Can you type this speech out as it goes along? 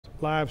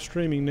live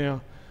streaming now.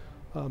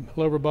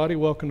 Hello everybody,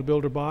 welcome to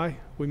Build or Buy.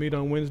 We meet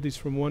on Wednesdays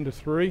from 1 to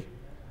 3.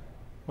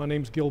 My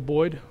name's Gil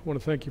Boyd. I want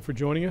to thank you for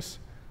joining us.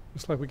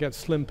 Looks like we got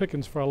slim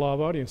pickings for our live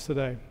audience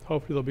today.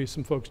 Hopefully there'll be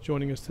some folks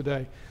joining us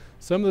today.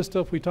 Some of the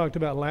stuff we talked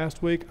about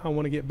last week I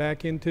want to get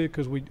back into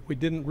because we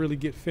didn't really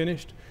get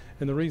finished.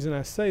 And the reason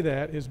I say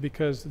that is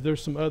because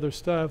there's some other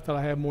stuff that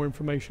I have more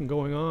information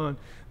going on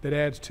that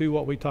adds to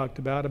what we talked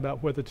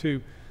about whether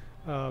to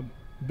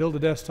build a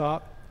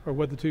desktop or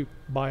whether to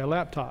buy a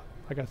laptop.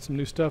 I got some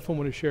new stuff I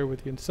want to share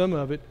with you, and some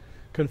of it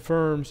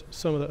confirms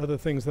some of the other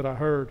things that I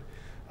heard.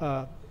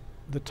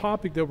 The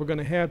topic that we're going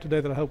to have today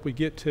that I hope we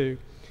get to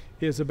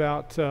is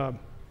about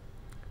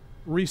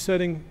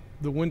resetting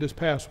the Windows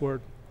password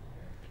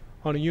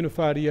on a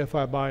unified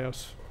UEFI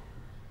BIOS.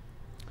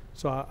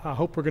 So I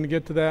hope we're going to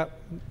get to that.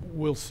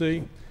 We'll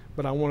see.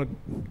 But I want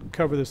to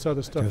cover this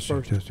other stuff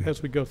first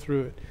as we go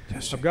through it.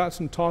 I've got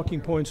some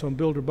talking points on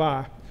Build or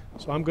Buy,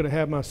 so I'm going to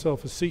have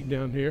myself a seat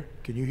down here.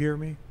 Can you hear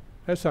me?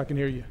 Yes, I can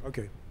hear you.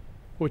 Okay.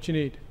 What you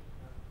need?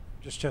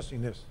 Just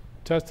testing this.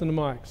 Testing the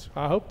mics.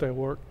 I hope they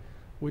work.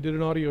 We did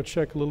an audio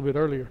check a little bit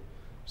earlier.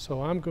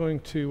 So I'm going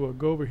to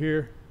go over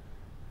here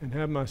and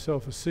have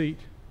myself a seat.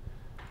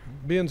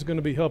 Ben's going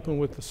to be helping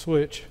with the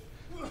switch.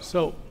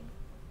 So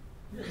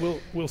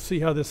we'll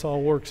see how this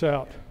all works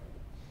out.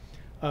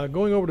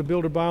 Going over to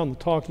Build or Buy on the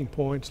talking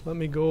points, let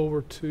me go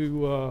over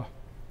to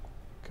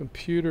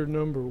computer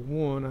number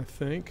 1, I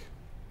think.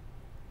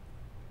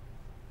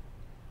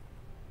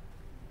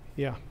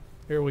 Yeah,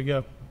 here we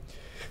go.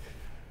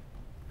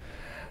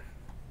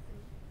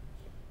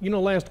 You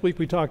know, last week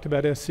we talked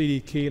about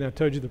SCD key, and I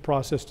told you the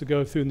process to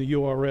go through in the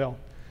URL.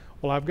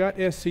 Well, I've got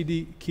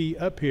SCD key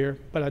up here,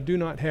 but I do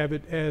not have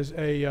it as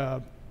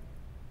a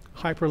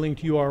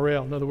hyperlinked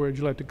URL. In other words,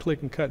 you'll have to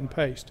click and cut and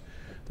paste.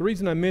 The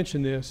reason I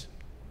mention this,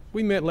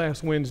 we met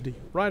last Wednesday.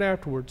 Right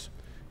afterwards,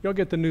 y'all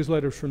get the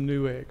newsletters from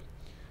Newegg.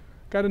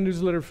 Got a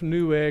newsletter from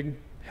Newegg,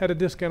 had a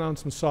discount on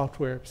some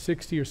software,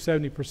 60 or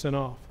 70%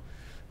 off.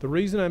 The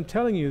reason I'm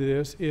telling you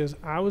this is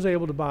I was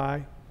able to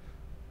buy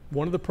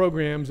one of the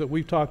programs that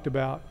we've talked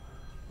about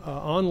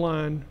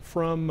online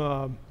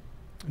from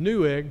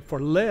Newegg for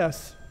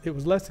less. It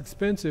was less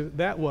expensive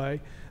that way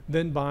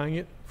than buying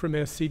it from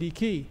SCD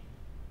Key.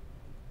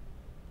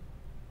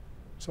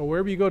 So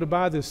wherever you go to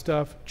buy this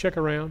stuff, check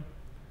around.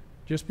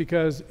 Just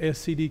because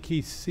SCD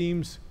Key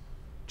seems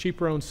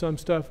cheaper on some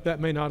stuff, that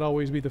may not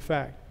always be the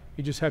fact.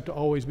 You just have to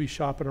always be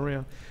shopping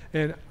around.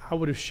 And I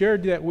would have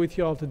shared that with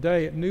y'all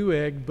today at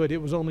Newegg, but it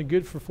was only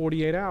good for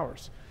 48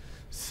 hours.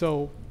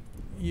 So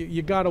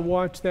you got to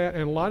watch that.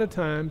 And a lot of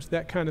times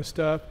that kind of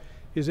stuff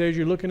is, as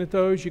you're looking at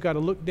those, you got to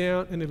look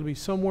down and it'll be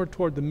somewhere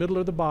toward the middle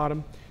or the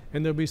bottom,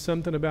 and there'll be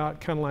something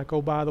about kind of like,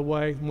 oh, by the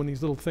way, one of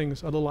these little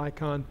things, a little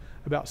icon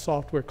about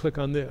software, click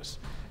on this.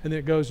 And then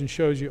it goes and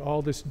shows you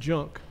all this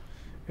junk,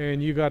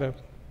 and you got to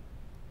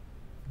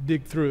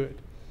dig through it.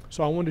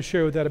 So I wanted to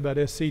share with that about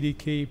SCD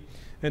Key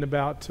and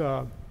about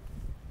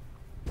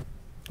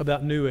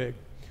Newegg.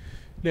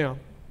 Now,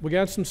 we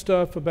got some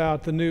stuff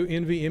about the new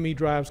NVMe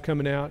drives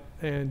coming out,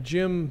 and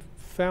Jim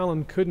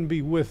Fallon couldn't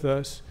be with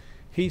us.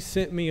 He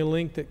sent me a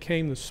link that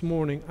came this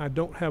morning. I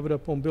don't have it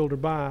up on Build or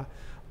Buy,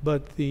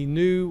 but the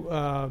new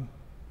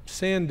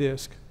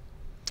SanDisk,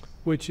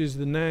 which is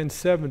the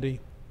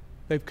 970,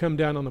 they've come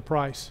down on the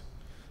price.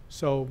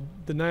 So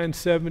the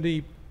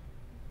 970,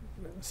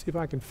 let's see if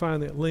I can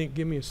find that link.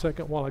 Give me a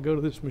second while I go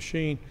to this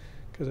machine,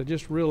 because I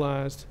just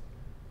realized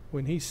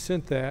when he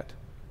sent that,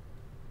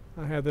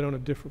 I have that on a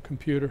different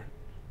computer.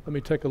 Let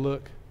me take a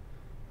look.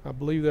 I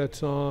believe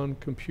that's on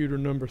computer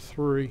number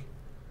 3.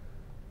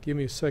 Give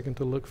me a second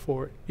to look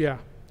for it. Yeah,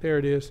 there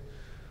it is.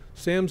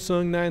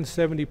 Samsung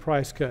 970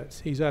 price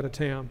cuts. He's out of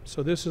town.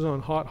 So this is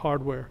on Hot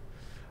Hardware.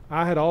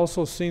 I had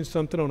also seen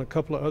something on a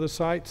couple of other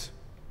sites.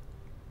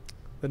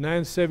 The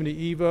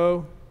 970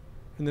 Evo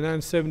and the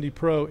 970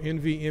 Pro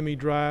NVMe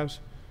drives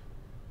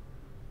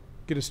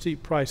get a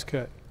steep price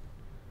cut.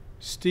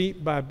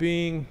 Steep by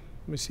being,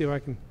 let me see if I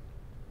can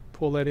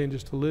pull that in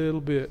just a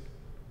little bit.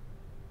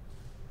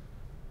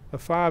 A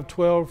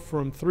 512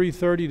 from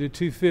 330 to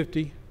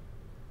 250,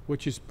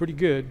 which is pretty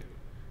good,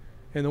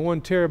 and the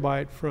 1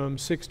 terabyte from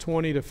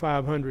 620 to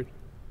 500,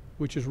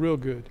 which is real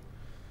good.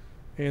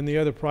 And the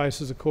other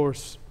prices, of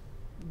course,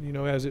 you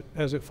know, as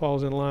it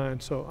falls in line.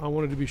 So I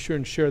wanted to be sure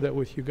and share that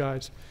with you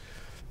guys.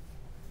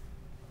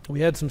 We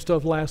had some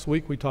stuff last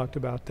week, we talked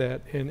about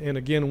that. And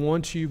again,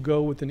 once you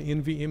go with an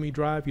NVMe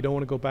drive, you don't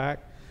want to go back.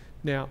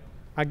 Now,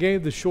 I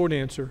gave the short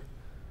answer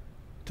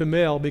to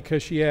Mel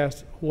because she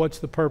asked, what's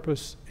the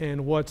purpose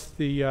and what's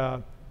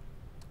the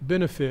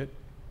benefit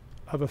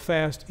of a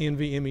fast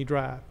NVMe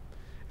drive?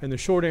 And the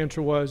short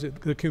answer was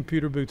the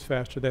computer boots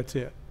faster, that's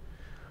it.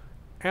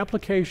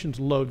 Applications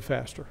load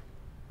faster.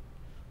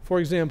 For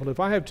example, if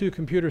I have two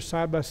computers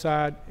side by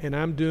side and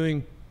I'm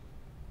doing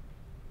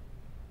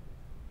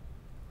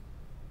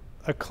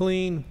a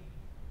clean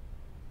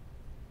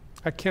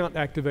account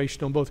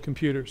activation on both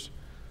computers,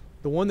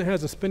 the one that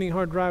has a spinning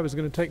hard drive is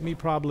going to take me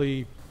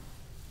probably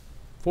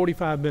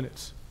 45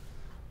 minutes.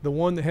 The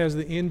one that has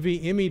the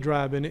NVMe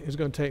drive in it is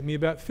going to take me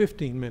about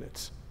 15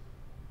 minutes.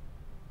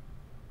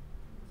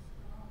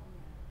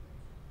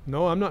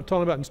 No, I'm not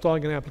talking about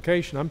installing an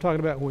application. I'm talking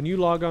about when you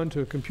log on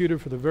to a computer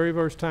for the very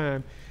first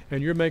time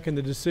and you're making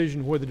the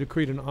decision whether to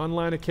create an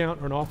online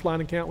account or an offline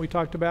account we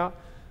talked about,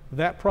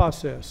 that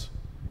process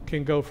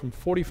can go from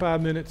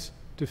 45 minutes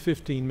to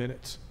 15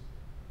 minutes.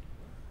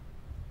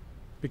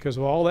 Because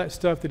of all that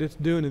stuff that it's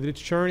doing and that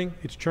it's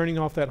churning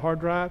off that hard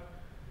drive.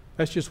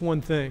 That's just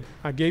one thing.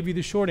 I gave you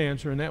the short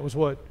answer, and that was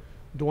what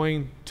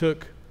Dwayne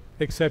took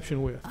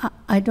exception with.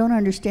 I don't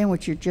understand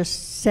what you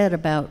just said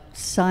about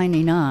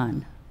signing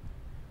on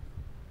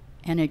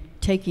and it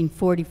taking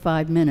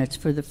 45 minutes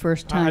for the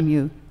first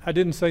time I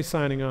didn't say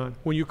signing on.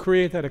 When you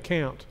create that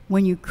account.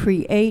 When you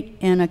create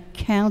an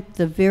account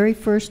the very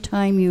first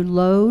time you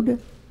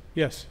load?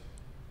 Yes.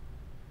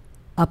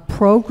 A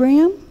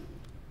program?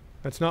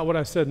 That's not what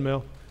I said,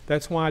 Mel.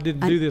 That's why I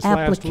didn't do this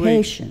last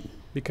week.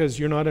 Because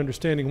you're not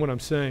understanding what I'm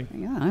saying.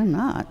 Yeah, I'm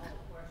not.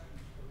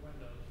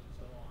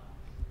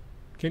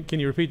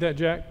 Can you repeat that,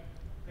 Jack?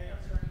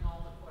 Answering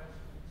all the questions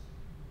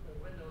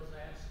that Windows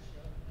asks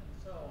you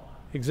and so on.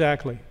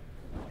 Exactly.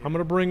 I'm going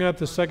to bring up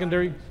the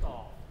secondary.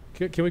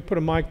 Can we put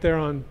a mic there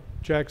on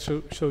Jack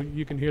so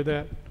you can hear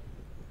that?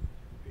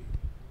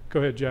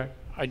 Go ahead, Jack.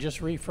 I just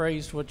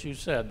rephrased what you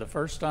said. The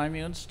first time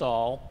you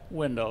install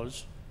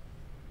Windows,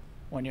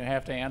 when you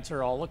have to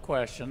answer all the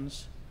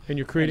questions. And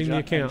you're creating the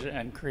account.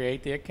 And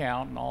create the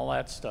account and all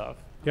that stuff.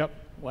 Yep.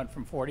 Went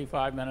from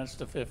 45 minutes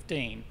to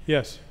 15.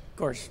 Yes. Of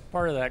course,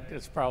 part of that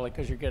is probably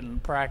because you're getting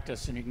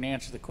practice and you can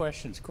answer the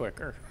questions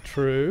quicker.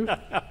 True.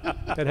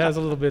 That has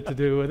a little bit to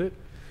do with it.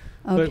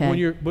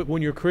 Okay. But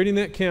when you're creating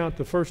that account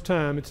the first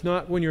time, it's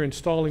not when you're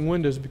installing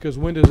Windows because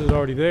Windows is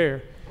already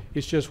there.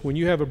 It's just when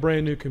you have a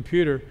brand new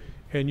computer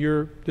and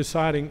you're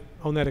deciding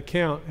on that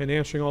account and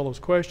answering all those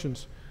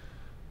questions.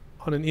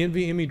 On an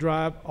NVMe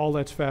drive, all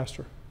that's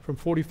faster, from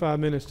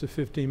 45 minutes to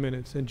 15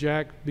 minutes. And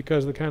Jack,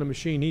 because of the kind of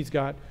machine he's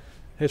got,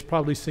 has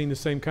probably seen the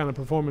same kind of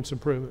performance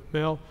improvement.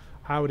 Mel,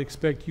 I would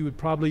expect you would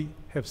probably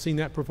have seen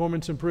that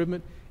performance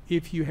improvement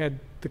if you had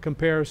the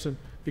comparison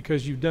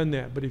because you've done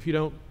that. But if you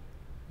don't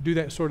do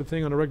that sort of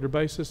thing on a regular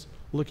basis,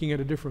 looking at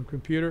a different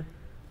computer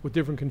with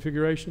different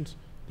configurations,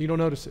 you don't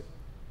notice it.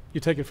 You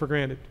take it for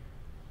granted.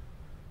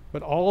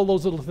 But all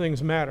those little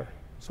things matter.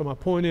 So my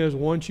point is,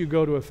 once you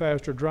go to a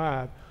faster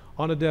drive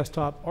on a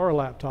desktop or a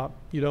laptop,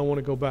 you don't want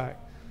to go back.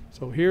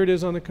 So here it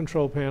is on the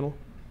control panel,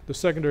 the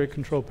secondary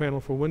control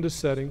panel for Windows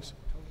settings.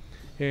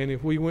 And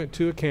if we went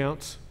to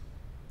accounts,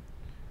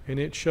 and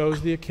it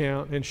shows the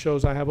account and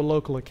shows I have a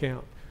local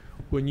account.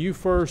 When you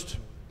first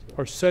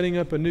are setting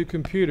up a new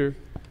computer,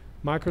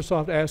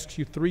 Microsoft asks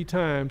you 3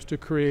 times to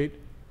create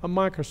a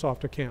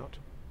Microsoft account.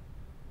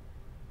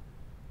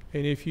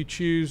 And if you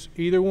choose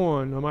either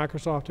one, a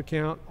Microsoft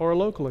account or a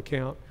local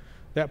account,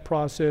 that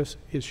process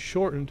is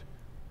shortened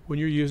when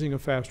you're using a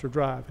faster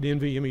drive, an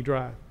NVMe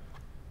drive.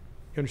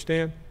 You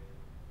understand?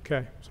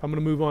 Okay, so I'm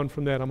going to move on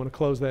from that. I'm going to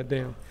close that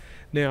down.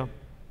 Now,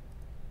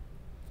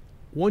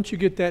 once you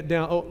get that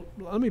down, oh,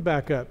 let me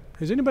back up.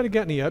 Has anybody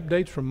got any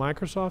updates from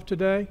Microsoft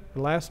today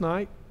or last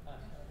night?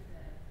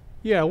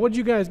 Yeah, what did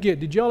you guys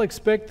get? Did y'all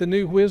expect the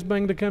new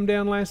whiz-bang to come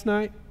down last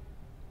night?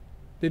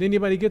 Did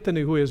anybody get the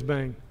new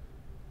whiz-bang?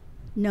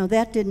 No,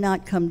 that did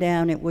not come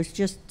down. It was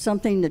just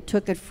something that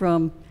took it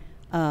from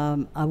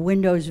a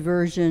Windows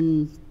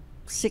version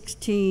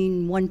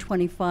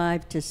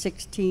 16.125 to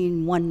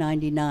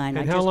 16.199. And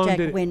I how just long checked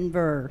did it-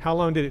 WinVer. How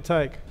long did it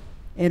take?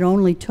 It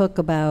only took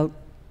about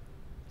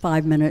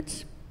 5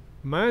 minutes.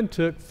 Mine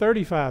took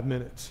 35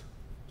 minutes.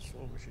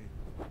 Slow machine.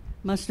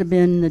 Must have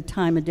been the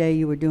time of day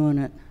you were doing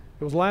it.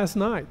 It was last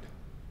night.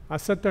 I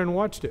sat there and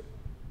watched it.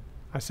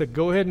 I said,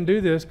 go ahead and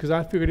do this because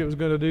I figured it was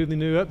going to do the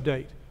new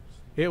update.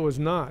 It was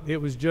not. It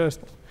was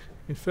just,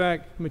 in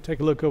fact, let me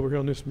take a look over here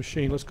on this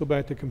machine. Let's go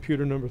back to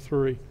computer number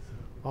 3.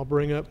 I'll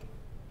bring up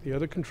the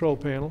other control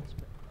panel.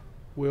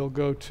 We'll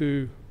go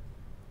to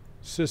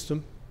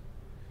System,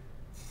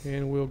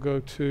 and we'll go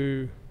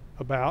to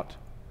About.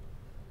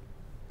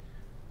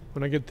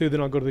 When I get through,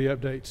 then I'll go to the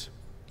updates.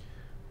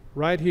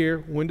 Right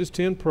here, Windows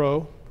 10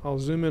 Pro. I'll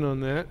zoom in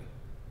on that.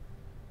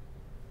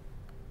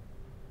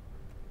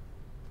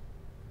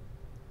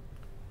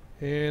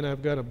 And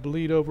I've got a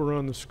bleed over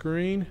on the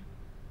screen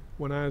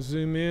when I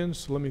zoom in,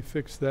 so let me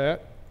fix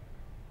that.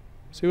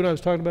 See what I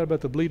was talking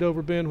about the bleed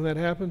over bin when that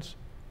happens?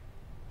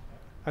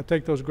 I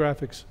take those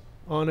graphics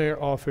on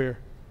air, off air.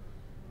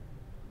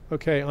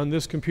 Okay, on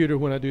this computer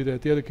when I do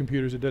that, the other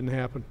computers it doesn't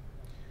happen.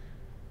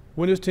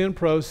 Windows 10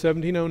 Pro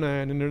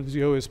 1709, and there's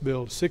the OS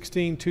build,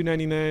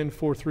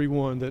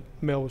 16.299.431 that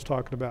Mel was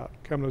talking about.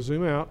 Okay, I'm going to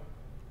zoom out.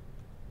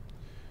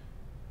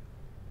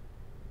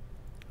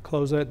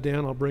 Close that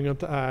down. I'll bring up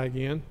the eye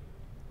again.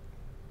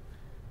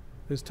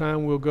 This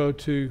time we'll go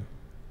to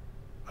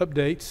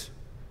Updates,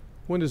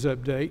 Windows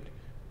Update,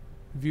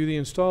 view the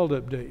installed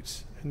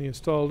updates. And the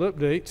installed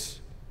updates,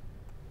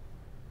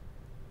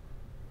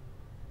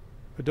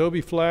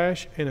 Adobe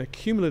Flash and a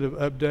cumulative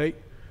update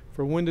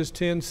for Windows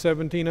 10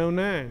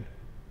 1709.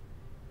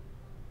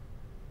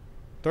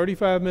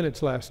 35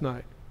 minutes last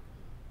night.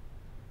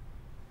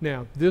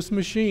 Now, this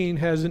machine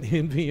has an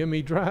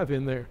NVMe drive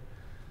in there.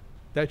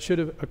 That should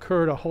have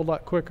occurred a whole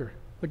lot quicker.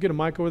 Let's get a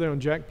mic over there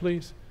on Jack,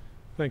 please.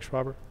 Thanks,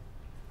 Robert.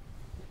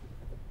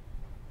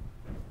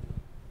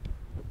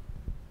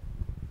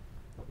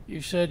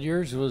 You said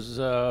yours was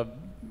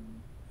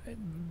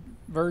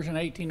version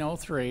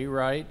 1803,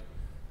 right?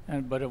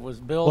 But it was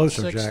build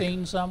Closer, Jack.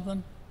 16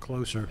 something?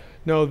 Closer.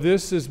 No,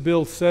 this is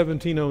build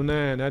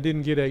 1709. I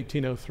didn't get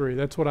 1803.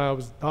 That's what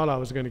thought I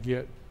was going to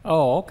get.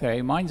 Oh,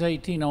 okay. Mine's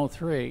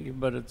 1803,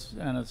 but it's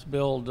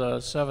build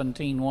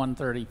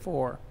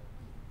 17134.1.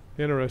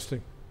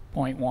 Interesting.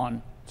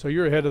 So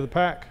you're ahead of the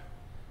pack.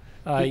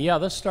 Yeah,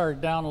 this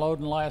started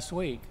downloading last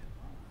week.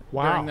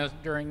 Wow.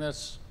 During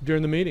this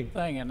During the meeting.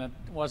 thing, and it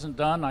wasn't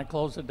done. I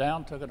closed it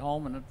down, took it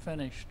home, and it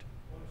finished.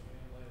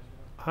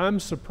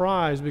 I'm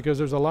surprised because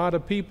there's a lot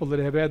of people that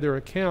have had their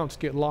accounts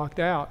get locked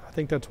out. I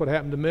think that's what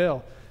happened to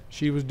Mel.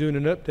 She was doing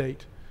an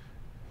update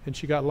and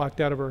she got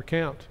locked out of her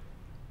account.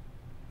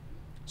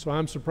 So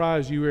I'm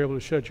surprised you were able to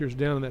shut yours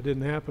down and that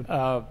didn't happen.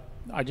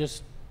 I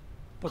just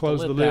put Close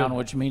the the lid down, lid.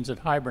 which means it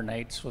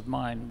hibernates with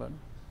mine. But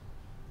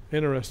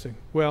Interesting.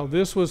 Well,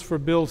 this was for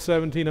build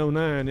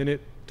 1709 and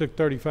it took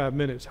 35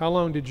 minutes. How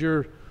long did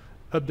your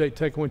update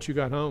take once you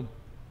got home?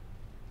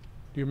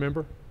 Do you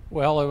remember?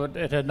 well,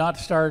 it had not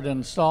started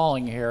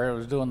installing here. It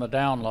was doing the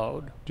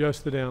download.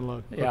 Just the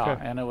download. Yeah,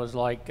 Okay. and it was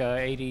like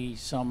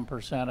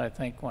 80% I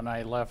think when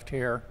I left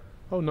here.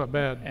 Oh, not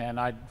bad. And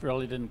I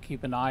really didn't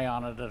keep an eye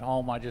on it at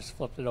home. I just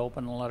flipped it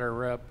open and let her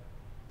rip.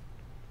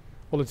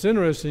 Well, it's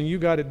interesting. You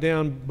got it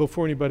down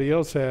before anybody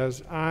else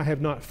has. I have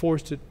not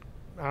forced it.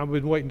 I've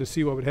been waiting to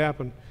see what would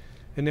happen.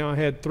 And now I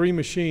had 3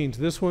 machines.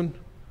 This one,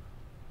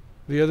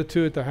 the other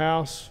 2 at the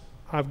house.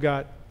 I've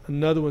got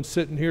another one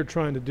sitting here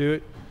trying to do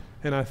it.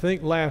 And I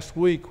think last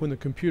week when the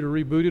computer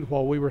rebooted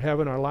while we were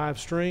having our live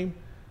stream,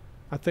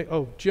 I think,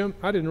 oh, Jim,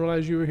 I didn't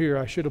realize you were here.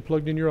 I should have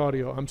plugged in your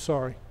audio. I'm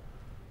sorry.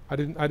 I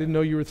didn't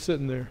know you were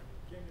sitting there.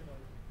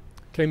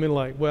 Came in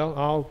late. Well,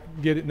 I'll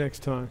get it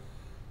next time.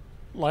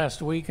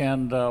 Last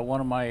weekend,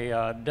 one of my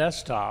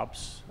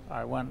desktops,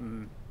 I went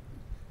and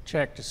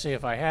checked to see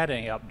if I had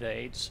any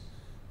updates,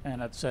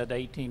 and it said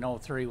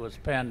 1803 was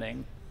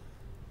pending.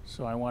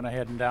 So I went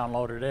ahead and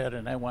downloaded it,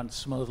 and it went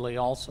smoothly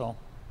also.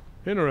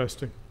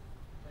 Interesting.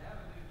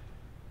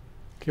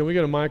 Can we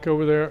get a mic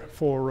over there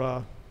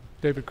for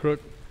David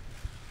Crook?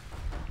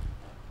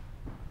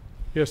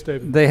 Yes,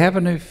 David. They have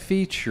a new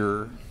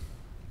feature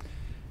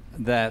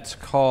that's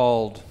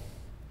called,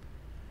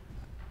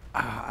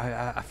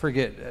 I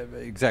forget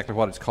exactly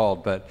what it's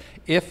called, but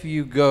if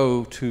you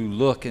go to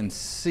look and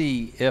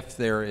see if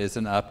there is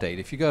an update,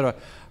 if you go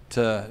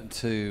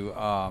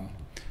to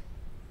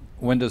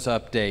Windows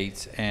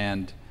Updates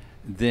and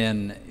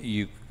then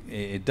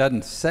it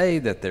doesn't say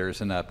that there's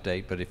an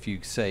update, but if you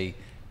say,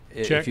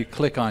 Check. if you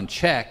click on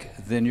check,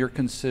 then you're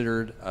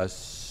considered a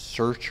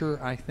searcher,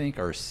 I think,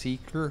 or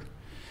seeker,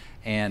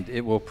 and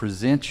it will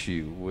present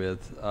you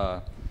with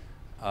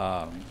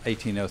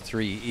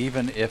 1803,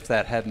 even if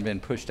that hadn't been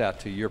pushed out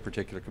to your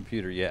particular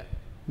computer yet.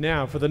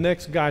 Now, for the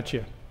next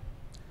gotcha.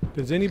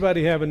 Does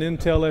anybody have an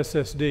Intel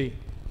SSD?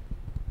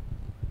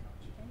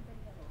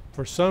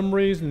 For some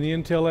reason, the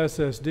Intel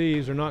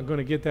SSDs are not going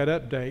to get that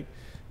update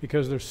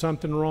because there's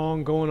something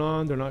wrong going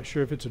on. They're not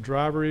sure if it's a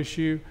driver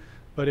issue,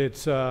 but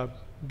it's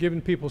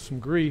giving people some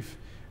grief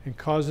and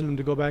causing them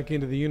to go back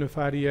into the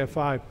unified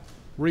UEFI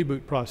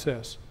reboot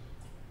process.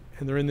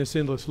 And they're in this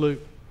endless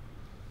loop.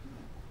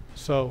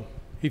 So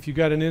if you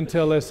got an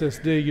Intel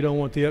SSD, you don't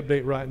want the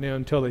update right now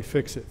until they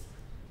fix it.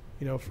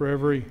 You know,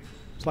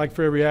 it's like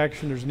for every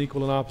action, there's an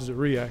equal and opposite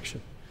reaction.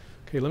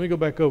 Okay, let me go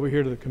back over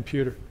here to the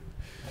computer.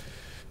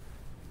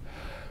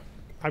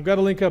 I've got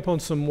a link up on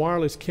some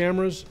wireless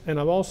cameras,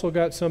 and I've also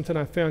got something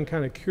I found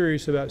kind of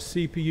curious about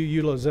CPU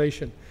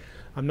utilization.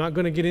 I'm not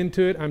going to get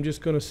into it. I'm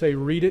just going to say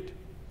read it.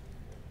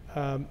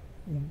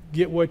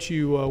 Get what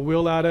you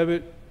will out of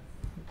it.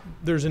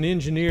 There's an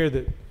engineer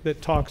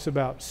that talks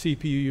about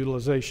CPU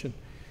utilization.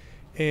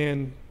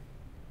 And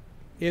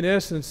in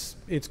essence,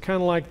 it's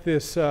kind of like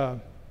this,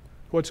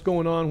 what's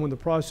going on when the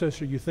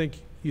processor,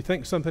 you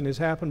think something has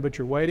happened, but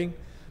you're waiting,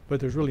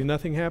 but there's really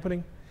nothing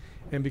happening.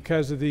 And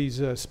because of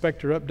these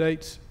Spectre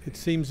updates, it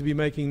seems to be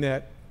making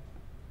that,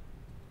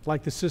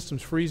 like the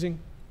system's freezing,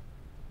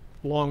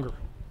 longer.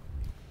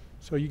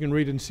 So you can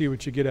read it and see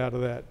what you get out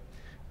of that.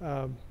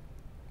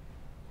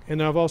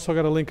 And I've also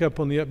got a link up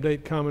on the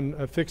update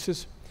common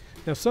fixes.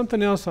 Now,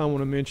 something else I want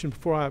to mention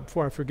before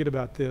I forget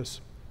about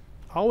this.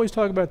 I always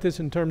talk about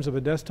this in terms of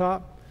a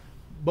desktop,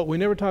 but we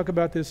never talk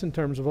about this in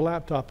terms of a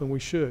laptop, and we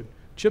should.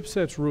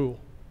 Chipsets rule.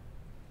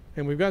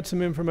 And we've got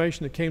some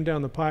information that came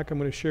down the pike I'm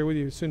going to share with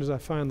you as soon as I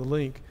find the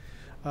link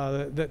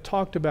that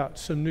talked about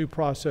some new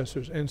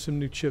processors and some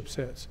new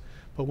chipsets.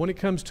 But when it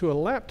comes to a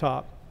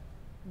laptop,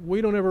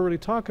 we don't ever really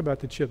talk about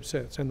the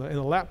chipsets. And the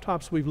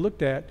laptops we've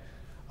looked at,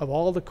 of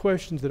all the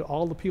questions that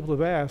all the people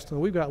have asked,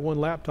 and we've got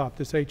one laptop,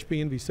 this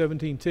HP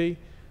NV17T,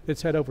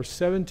 that's had over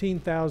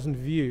 17,000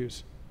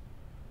 views.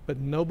 But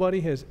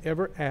nobody has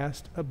ever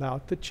asked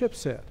about the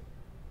chipset.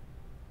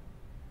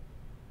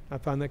 I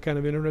find that kind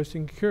of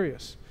interesting and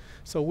curious.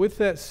 So with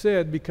that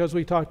said, because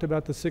we talked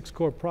about the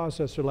 6-core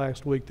processor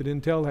last week that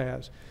Intel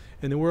has,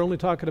 and then we're only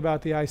talking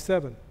about the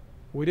i7,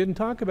 we didn't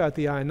talk about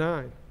the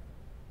i9.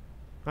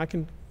 I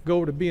can go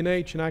over to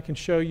B&H and I can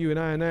show you an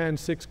i9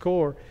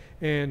 6-core,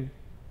 and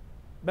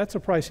that's a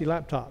pricey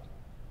laptop.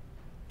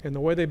 And the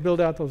way they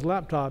build out those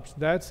laptops,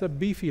 that's a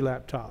beefy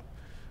laptop.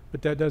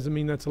 But that doesn't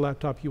mean that's a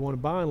laptop you want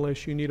to buy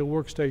unless you need a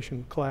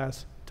workstation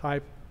class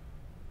type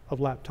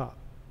of laptop.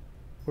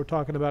 We're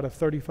talking about a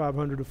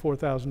 $3,500 to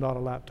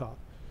 $4,000 laptop.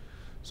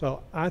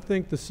 So I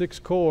think the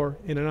 6-core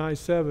in an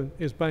i7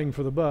 is bang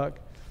for the buck,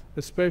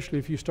 especially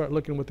if you start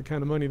looking with the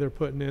kind of money they're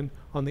putting in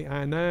on the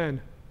i9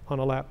 on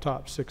a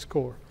laptop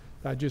 6-core.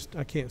 I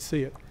can't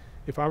see it.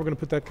 If I were going to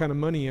put that kind of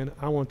money in,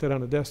 I want that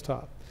on a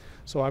desktop.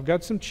 So I've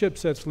got some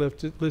chipsets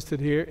listed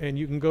here, and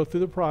you can go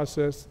through the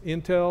process.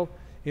 Intel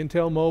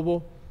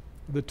Mobile,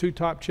 the 2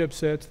 top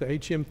chipsets, the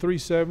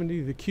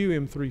HM370, the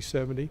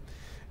QM370.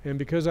 And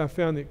because I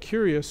found it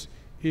curious,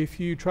 if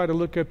you try to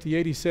look up the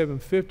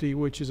 8750,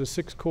 which is a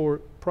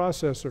 6-core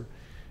processor,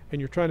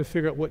 and you're trying to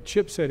figure out what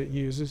chipset it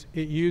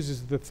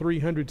uses the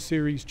 300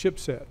 series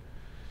chipset.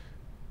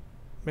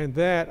 And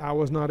that I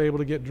was not able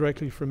to get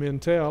directly from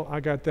Intel. I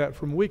got that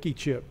from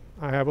WikiChip.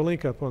 I have a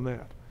link up on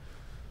that.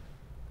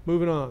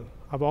 Moving on.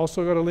 I've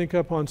also got a link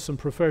up on some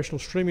professional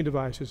streaming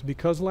devices,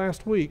 because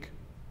last week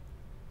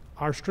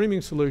our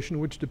streaming solution,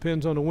 which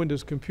depends on a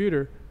Windows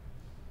computer,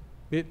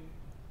 it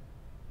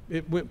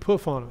went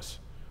poof on us.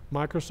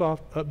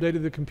 Microsoft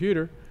updated the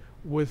computer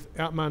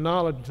without my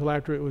knowledge until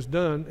after it was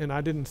done, and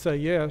I didn't say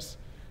yes,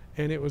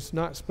 and it was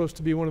not supposed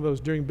to be one of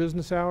those during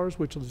business hours,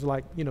 which was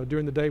like, you know,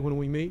 during the day when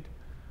we meet.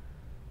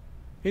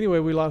 Anyway,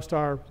 we lost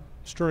our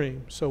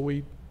stream, so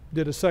we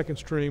did a second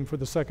stream for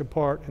the second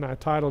part, and I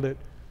titled it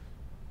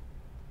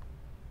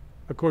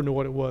according to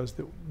what it was,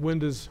 that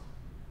Windows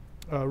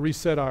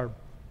reset our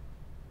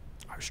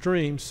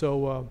stream,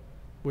 so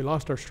we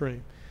lost our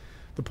stream.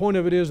 The point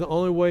of it is the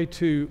only way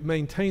to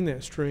maintain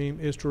that stream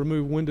is to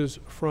remove Windows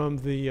from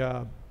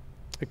the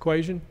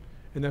equation,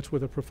 and that's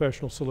with a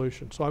professional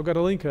solution. So I've got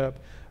a link up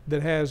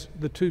that has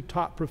the 2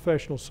 top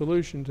professional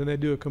solutions, and they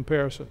do a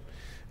comparison,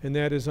 and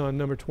that is on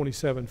number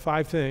 27.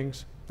 5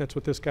 things, that's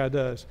what this guy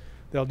does.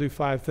 They'll do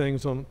 5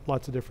 things on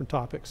lots of different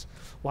topics.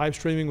 Live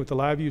streaming with the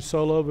LiveView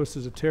Solo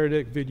versus a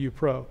Teradek VidU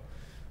Pro.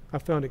 I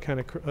found it kind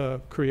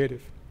of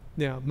creative.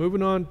 Now,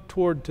 moving on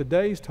toward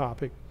today's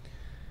topic,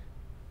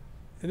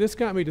 and this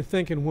got me to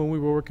thinking when we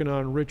were working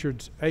on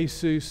Richard's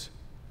Asus,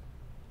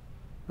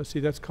 let's see,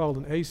 that's called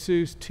an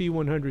Asus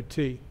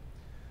T100T.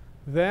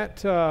 That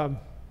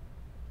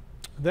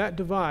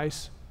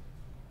device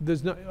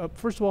does not,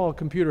 first of all, a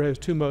computer has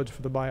 2 modes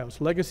for the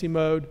BIOS. Legacy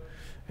mode,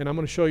 and I'm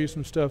going to show you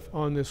some stuff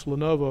on this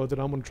Lenovo that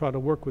I'm going to try to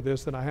work with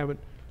this, that I haven't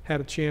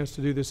had a chance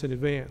to do this in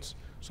advance.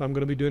 So I'm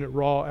going to be doing it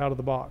raw out of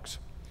the box.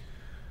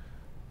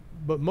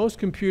 But most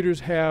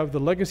computers have the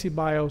legacy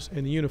BIOS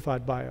and the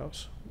unified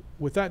BIOS.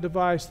 With that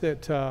device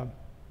that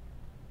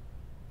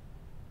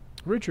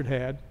Richard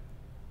had,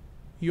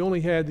 you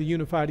only had the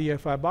unified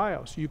EFI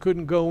BIOS. You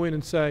couldn't go in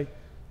and say,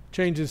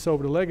 change this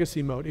over to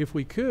legacy mode. If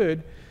we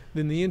could,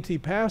 then the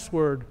NT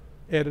password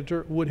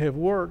editor would have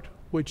worked,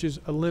 which is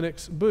a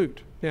Linux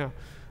boot. Now,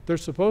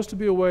 there's supposed to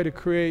be a way to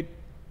create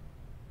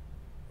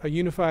a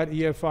unified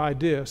EFI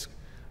disk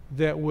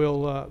that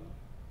will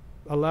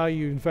allow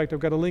you, in fact, I've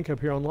got a link up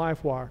here on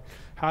LifeWire,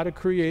 how to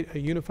create a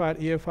unified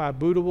EFI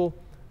bootable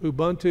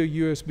Ubuntu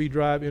USB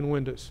drive in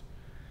Windows.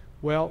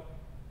 Well,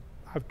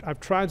 I've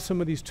tried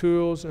some of these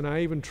tools, and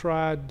I even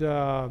tried,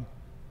 what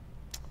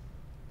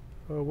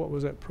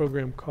was that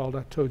program called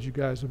I told you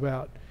guys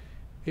about?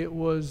 It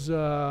was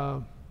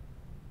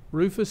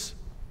Rufus,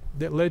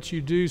 that lets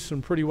you do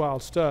some pretty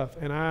wild stuff,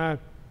 and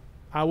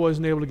I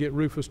wasn't able to get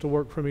Rufus to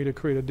work for me to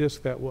create a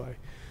disk that way.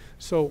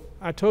 So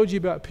I told you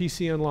about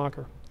PC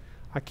Unlocker.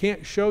 I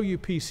can't show you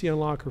PC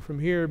Unlocker from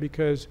here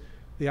because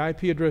the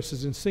IP address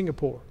is in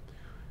Singapore.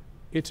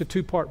 It's a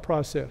 2-part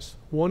process.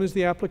 1 is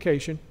the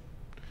application,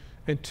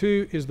 and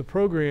 2 is the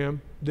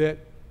program that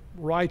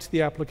writes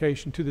the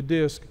application to the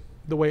disk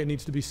the way it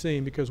needs to be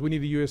seen, because we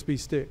need a USB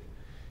stick.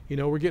 You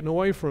know, we're getting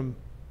away from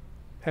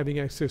having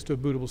access to a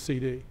bootable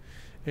CD.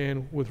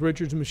 And with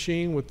Richard's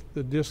machine, with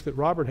the disk that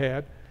Robert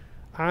had,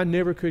 I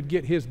never could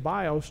get his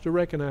BIOS to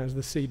recognize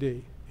the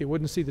CD. It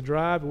wouldn't see the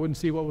drive, it wouldn't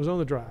see what was on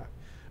the drive,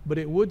 but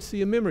it would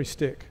see a memory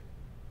stick.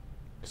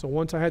 So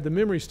once I had the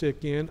memory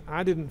stick in,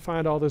 I didn't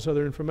find all this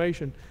other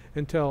information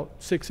until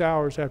 6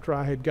 hours after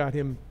I had got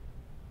him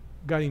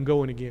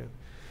going again.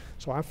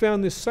 So I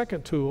found this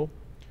second tool,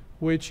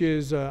 which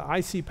is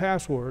IC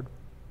Password,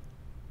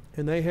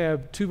 and they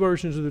have 2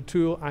 versions of the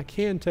tool. I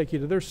can take you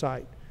to their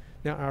site.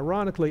 Now,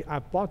 ironically, I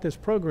bought this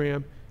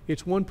program.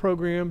 It's one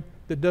program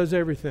that does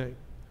everything.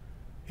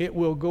 It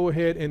will go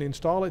ahead and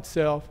install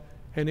itself,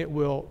 and it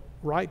will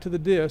write to the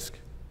disk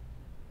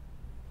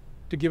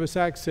to give us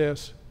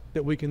access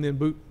that we can then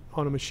boot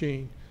on a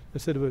machine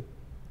instead of a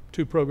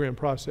 2-program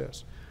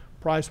process.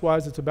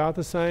 Price-wise, it's about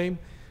the same.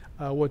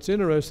 What's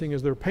interesting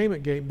is their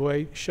payment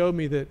gateway showed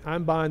me that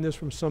I'm buying this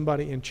from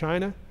somebody in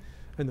China,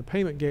 and the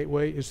payment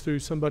gateway is through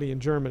somebody in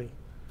Germany.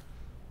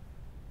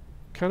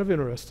 kind of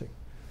interesting.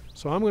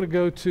 So I'm going to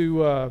go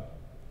to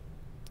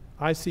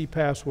IC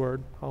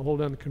password. I'll hold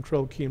down the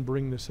control key and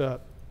bring this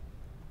up.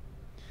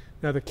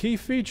 Now the key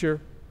feature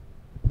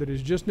that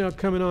is just now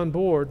coming on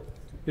board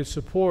is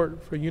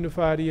support for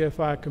unified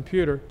EFI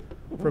computer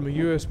from a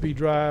USB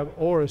drive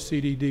or a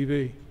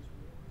CD-DV.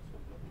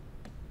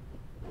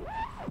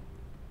 I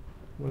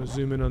want to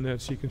zoom in on that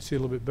so you can see a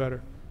little bit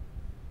better.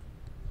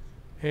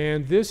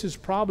 And this has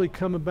probably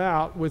come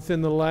about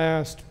within the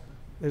last,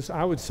 as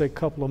I would say,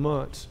 couple of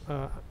months.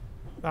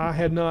 I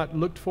had not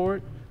looked for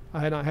it. I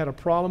had not had a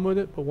problem with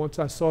it, but once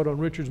I saw it on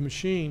Richard's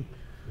machine,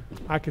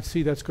 I could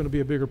see that's going to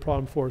be a bigger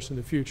problem for us in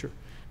the future.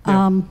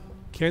 Now,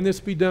 can this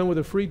be done with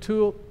a free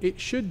tool? It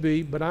should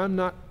be, but I'm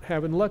not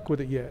having luck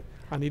with it yet.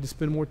 I need to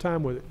spend more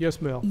time with it.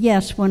 Yes, Mel?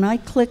 Yes, when I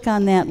click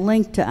on that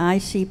link to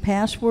IC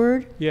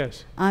password,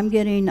 Yes. I'm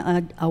getting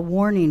a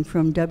warning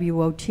from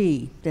WOT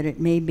that it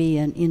may be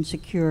an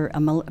insecure,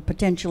 a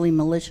potentially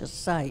malicious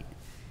site.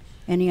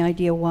 Any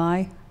idea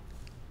why?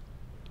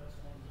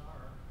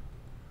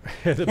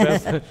 The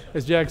best,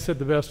 as Jack said,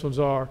 the best ones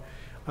are.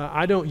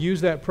 I don't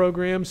use that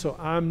program, so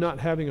I'm not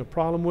having a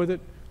problem with it.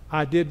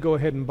 I did go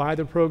ahead and buy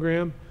the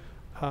program,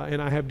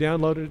 and I have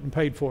downloaded it and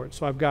paid for it,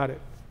 so I've got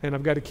it. And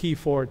I've got a key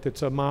for it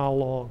that's a mile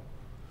long.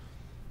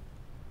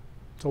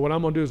 So what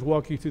I'm going to do is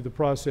walk you through the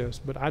process,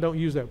 but I don't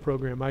use that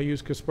program. I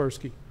use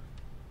Kaspersky.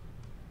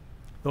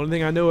 The only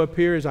thing I know up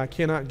here is I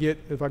cannot get,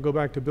 if I go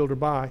back to build or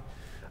buy,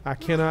 I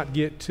cannot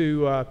get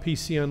to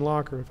PC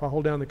Unlocker. If I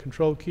hold down the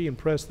control key and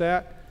press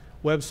that,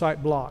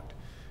 website blocked.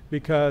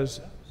 Because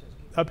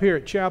up here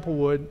at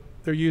Chapelwood,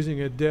 they're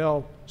using a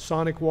Dell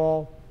Sonic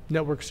Wall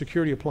network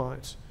security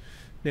appliance.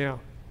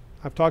 Now,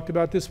 I've talked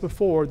about this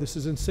before. This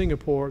is in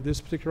Singapore, this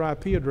particular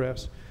IP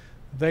address.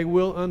 They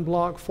will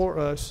unblock for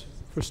us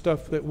for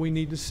stuff that we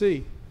need to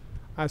see.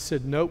 I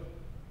said, nope,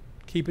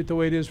 keep it the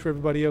way it is for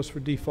everybody else for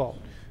default.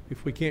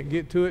 If we can't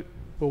get to it,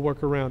 we'll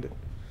work around it.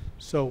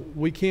 So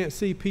we can't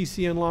see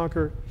PC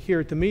Unlocker here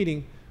at the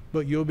meeting,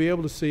 but you'll be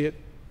able to see it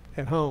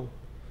at home.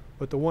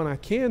 But the one I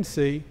can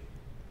see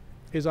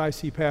is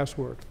IC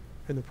password.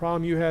 And the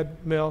problem you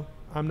had, Mel,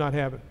 I'm not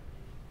having.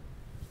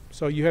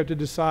 So you have to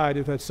decide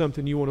if that's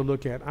something you want to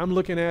look at. I'm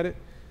looking at it,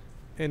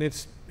 and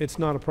it's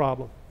not a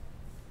problem.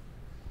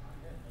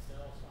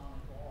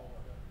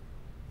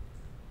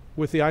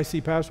 With the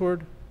IC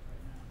password?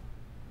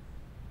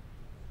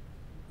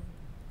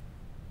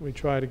 Let me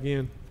try it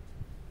again.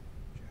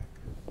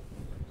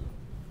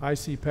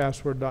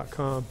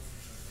 icpassword.com.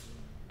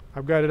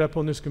 I've got it up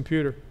on this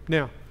computer.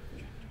 Now,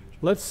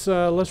 let's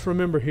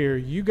remember here.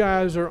 You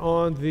guys are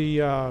on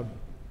the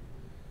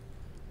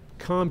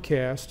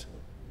Comcast,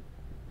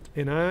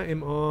 and I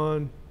am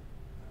on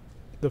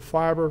the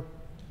fiber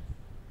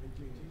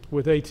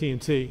with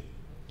AT&T.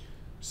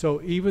 So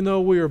even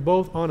though we are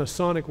both on a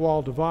Sonic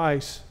Wall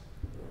device,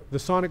 the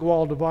Sonic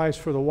Wall device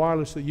for the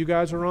wireless that you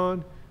guys are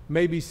on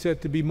may be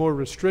set to be more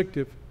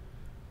restrictive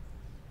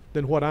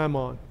than what I'm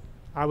on.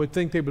 I would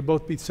think they would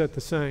both be set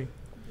the same.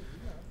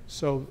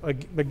 So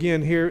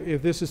again here,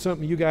 if this is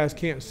something you guys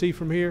can't see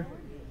from here,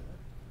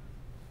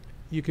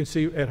 you can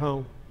see at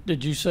home.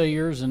 Did you say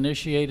yours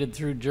initiated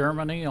through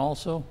Germany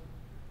also?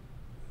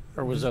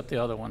 Or was that the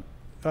other one?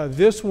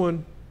 This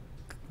one,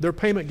 their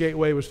payment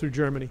gateway was through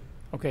Germany.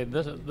 Okay,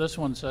 this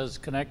one says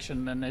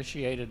connection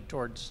initiated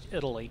towards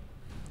Italy.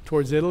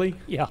 Towards Italy?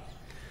 Yeah.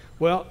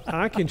 Well,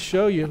 I can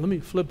show you. Let me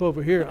flip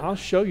over here. I'll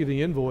show you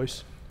the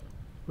invoice.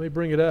 Let me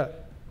bring it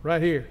up.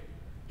 Right here.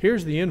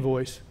 Here's the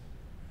invoice.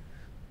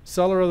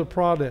 Seller of the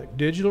product,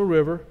 Digital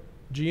River,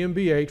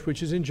 GmbH,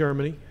 which is in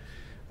Germany.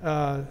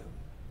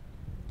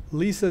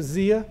 Lisa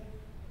Zia.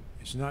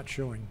 It's not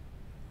showing.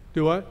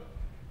 Do what?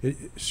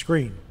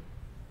 Screen.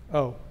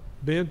 Oh,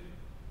 Ben,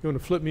 you want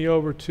to flip me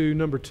over to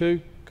number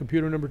 2,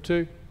 computer number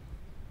 2?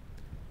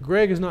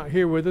 Greg is not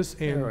here with us,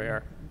 and There we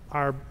are.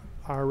 our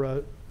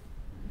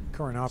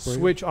Current operator.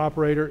 switch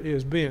operator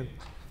is Ben.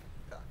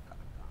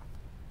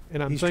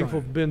 And I'm He's thankful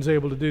trying. Ben's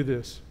able to do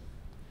this.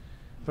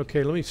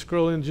 Okay, let me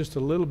scroll in just a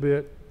little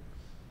bit.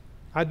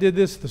 I did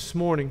this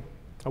morning.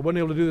 I wasn't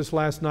able to do this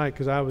last night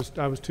because I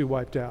was too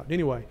wiped out.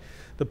 Anyway,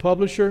 the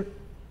publisher,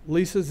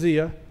 Lisa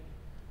Zia,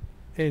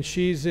 and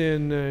she's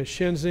in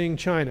Shenzhen,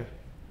 China.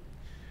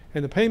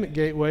 And the payment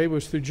gateway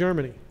was through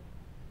Germany.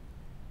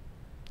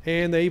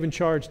 And they even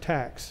charged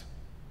tax.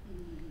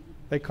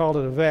 They called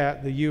it a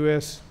VAT, the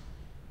U.S.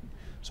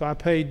 So I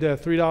paid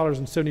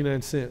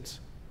 $3.79.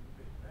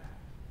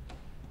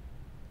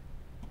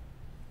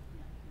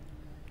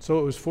 So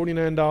it was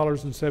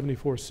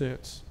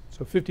 $49.74.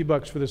 So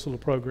 $50 for this little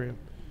program.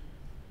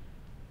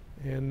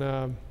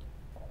 And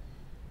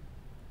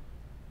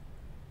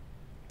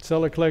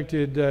seller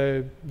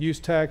collected use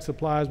tax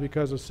applies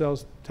because of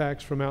sales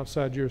tax from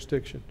outside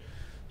jurisdiction.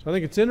 So I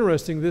think it's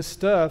interesting this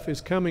stuff is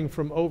coming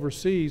from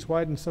overseas.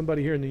 Why didn't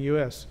somebody here in the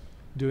U.S.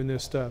 doing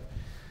this stuff?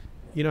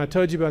 You know, I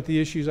told you about the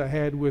issues I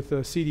had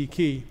with CD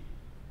Key.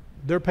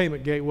 Their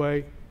payment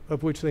gateway,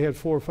 of which they had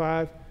 4 or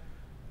 5,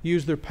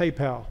 used their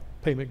PayPal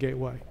payment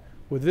gateway.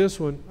 With this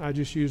one, I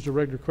just used a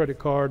regular credit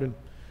card, and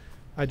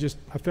I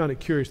found it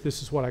curious.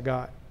 This is what I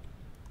got.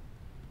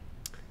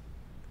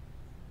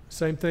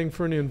 Same thing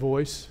for an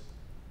invoice.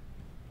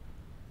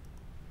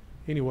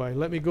 Anyway,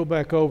 let me go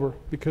back over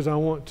because I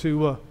want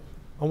to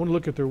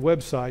look at their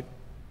website.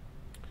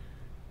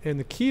 And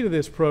the key to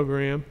this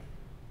program,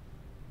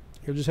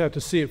 you'll just have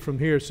to see it from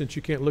here since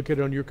you can't look at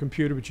it on your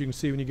computer, but you can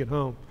see when you get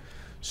home.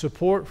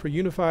 Support for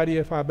unified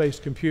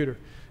EFI-based computer.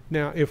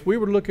 Now, if we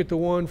were to look at the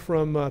one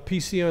from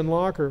PC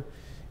Unlocker,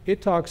 it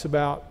talks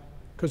about,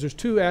 because there's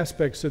two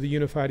aspects of the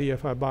unified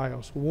EFI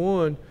BIOS.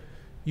 One,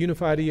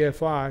 unified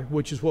EFI,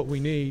 which is what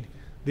we need.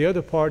 The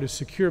other part is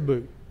secure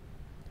boot.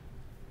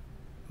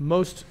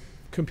 Most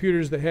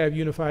computers that have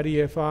unified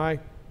EFI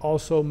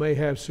also may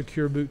have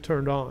secure boot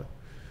turned on.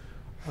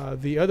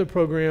 The other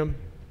program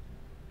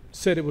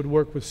said it would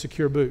work with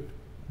secure boot.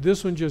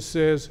 This one just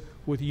says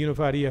with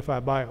unified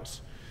EFI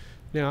BIOS.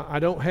 Now, I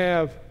don't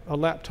have a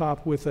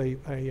laptop with a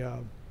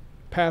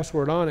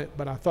password on it,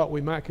 but I thought we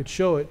might could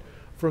show it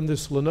from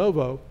this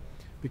Lenovo,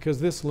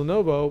 because this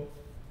Lenovo,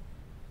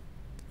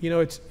 you know,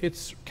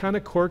 it's kind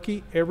of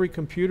quirky. Every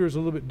computer is a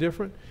little bit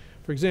different.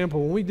 For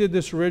example, when we did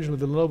this originally,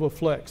 the Lenovo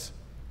Flex,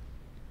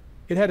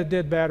 it had a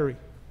dead battery.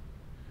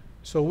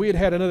 So we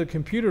had another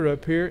computer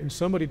up here, and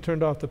somebody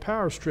turned off the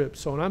power strip.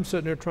 So when I'm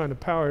sitting there trying to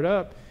power it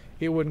up,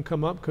 it wouldn't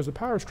come up because the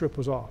power strip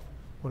was off.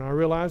 When I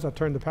realized, I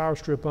turned the power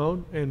strip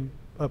on, and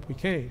up we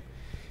came.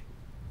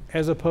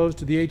 As opposed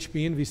to the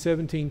HP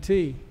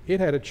NV17T, it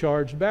had a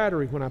charged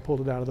battery when I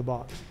pulled it out of the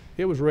box.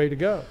 It was ready to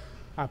go.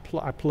 I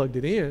plugged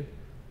it in,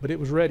 but it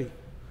was ready.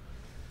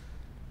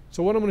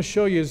 So what I'm going to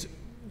show you is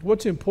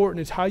what's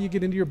important is how you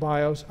get into your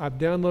BIOS. I've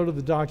downloaded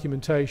the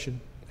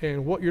documentation,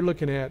 and what you're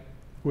looking at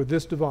with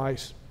this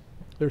device,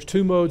 there's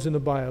two modes in the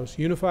BIOS,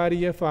 unified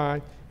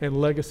EFI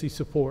and legacy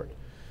support.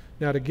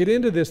 Now, to get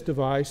into this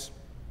device,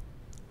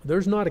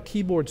 there's not a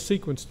keyboard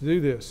sequence to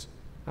do this.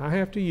 I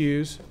have to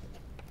use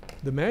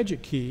the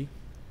magic key,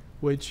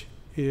 which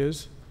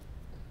is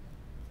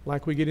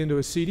like we get into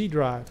a CD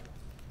drive.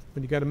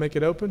 When you got to make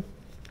it open,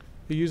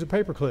 you use a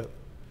paper clip.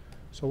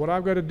 So what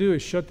I've got to do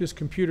is shut this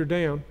computer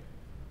down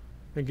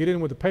and get in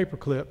with a paper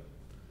clip,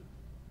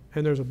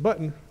 and there's a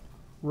button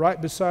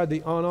right beside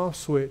the on-off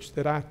switch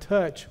that I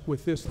touch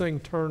with this thing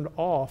turned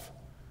off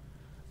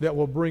that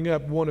will bring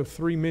up one of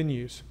three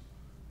menus.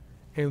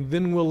 And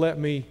then will let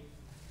me,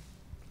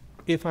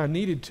 if I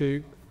needed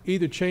to,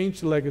 either change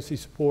to legacy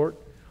support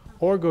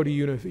or go to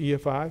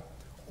EFI,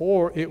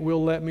 or it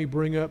will let me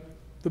bring up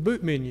the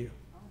boot menu.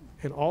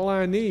 And all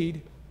I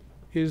need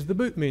is the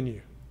boot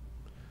menu.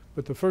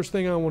 But the first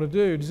thing I want to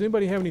do, does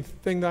anybody have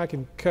anything that I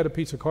can cut a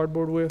piece of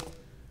cardboard with?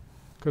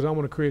 Because I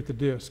want to create the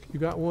disk. You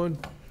got one?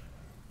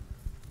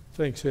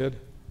 Thanks, Ed.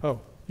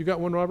 Oh, you got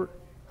one, Robert?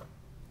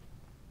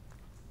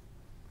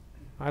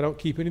 I don't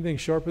keep anything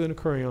sharper than a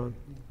crayon.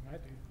 I do.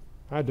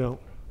 I don't.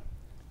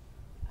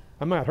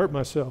 I might hurt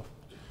myself.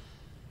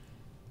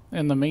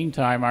 In the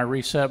meantime, I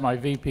reset my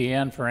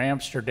VPN for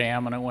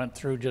Amsterdam, and it went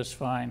through just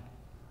fine.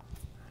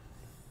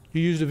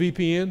 You used a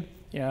VPN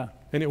Yeah,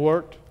 and it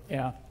worked?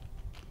 yeah.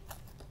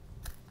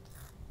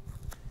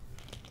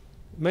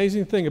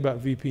 Amazing thing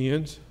about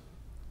VPNs.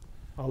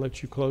 I'll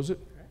let you close it.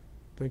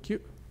 Thank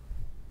you.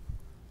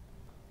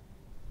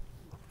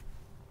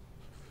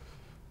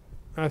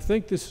 I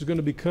think this is going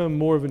to become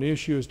more of an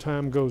issue as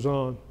time goes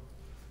on.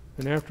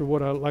 And after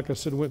what like I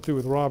said, went through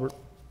with Robert.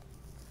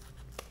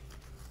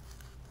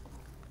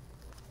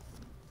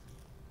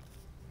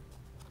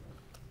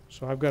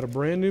 So I've got a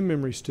brand new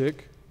memory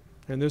stick,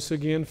 and this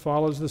again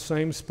follows the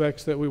same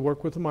specs that we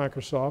work with the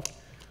Microsoft,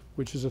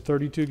 which is a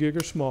 32 gig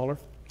or smaller.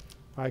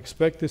 I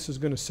expect this is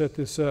going to set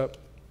this up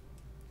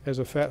as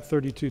a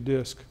FAT32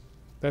 disk.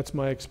 That's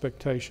my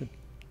expectation.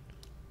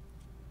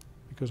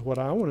 Because what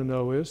I want to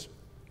know is,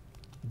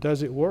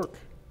 does it work?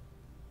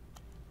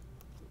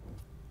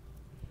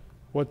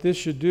 What this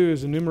should do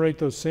is enumerate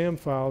those SAM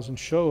files and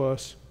show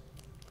us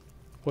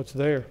what's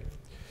there.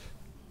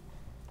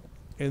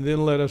 And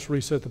then let us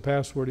reset the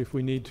password if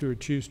we need to or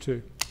choose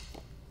to.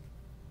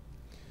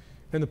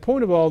 And the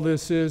point of all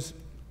this is,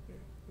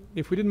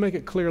 if we didn't make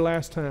it clear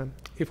last time,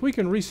 if we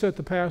can reset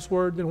the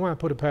password, then why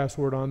put a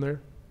password on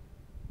there?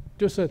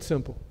 Just that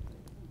simple.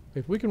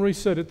 If we can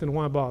reset it, then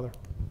why bother?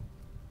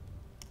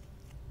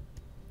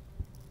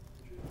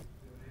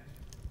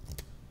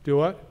 Do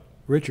what?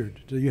 Richard,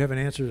 do you have an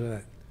answer to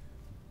that?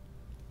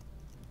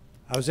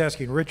 I was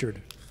asking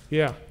Richard.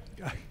 Yeah.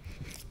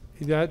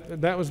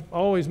 That was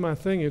always my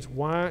thing, is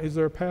why is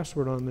there a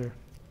password on there?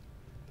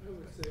 I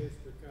would say it's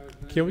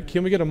because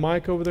Can we get a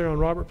mic over there on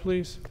Robert,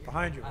 please?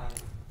 Behind you.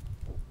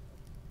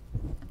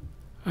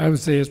 I would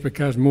say it's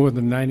because more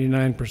than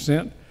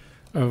 99%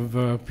 of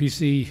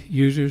PC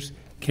users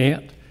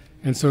can't,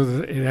 and so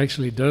that it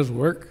actually does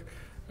work.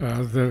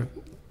 The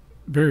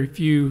very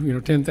few,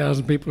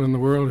 10,000 people in the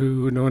world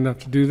who know enough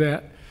to do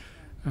that,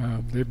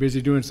 they're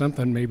busy doing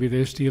something. Maybe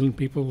they're stealing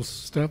people's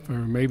stuff, or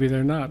maybe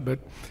they're not. But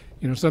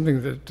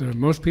something that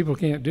most people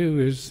can't do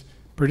is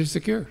pretty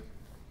secure.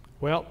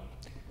 Well,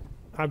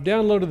 I've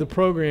downloaded the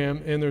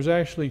program, and there's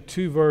actually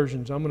two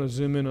versions. I'm going to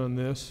zoom in on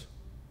this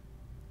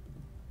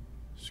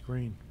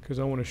Screen. because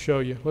I want to show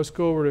you. Let's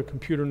go over to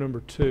computer number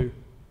 2,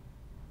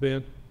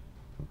 Ben.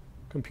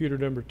 computer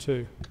number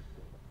 2.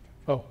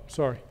 Oh,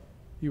 sorry,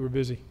 you were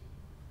busy.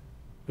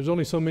 There's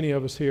only so many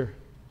of us here.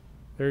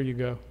 There you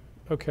go.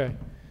 Okay.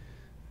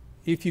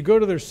 If you go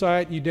to their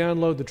site, you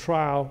download the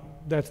trial,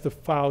 that's the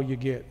file you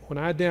get. When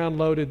I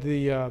downloaded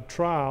the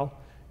trial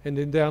and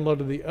then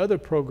downloaded the other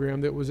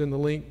program that was in the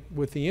link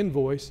with the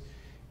invoice,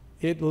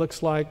 it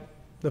looks like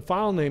the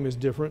file name is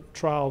different,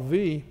 trial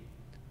V,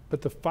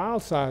 but the file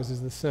size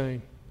is the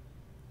same.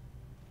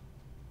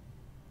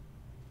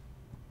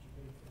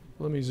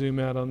 Let me zoom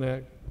out on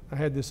that. I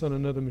had this on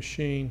another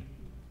machine.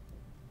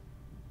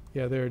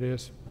 Yeah, there it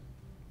is.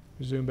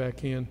 Zoom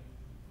back in.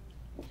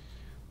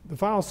 The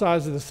file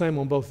size is the same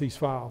on both these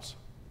files,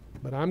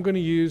 but I'm going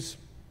to use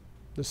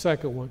the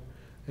second one,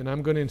 and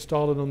I'm going to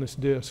install it on this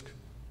disk.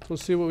 So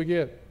let's see what we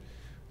get.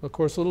 Of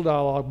course, a little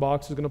dialog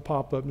box is going to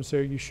pop up and say,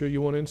 are you sure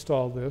you want to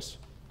install this?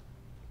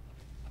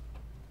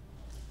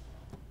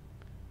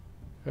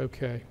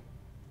 Okay.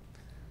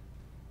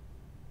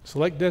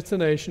 Select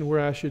destination where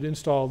I should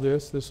install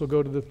this. This will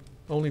go to the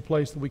only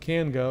place that we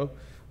can go,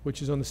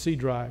 which is on the C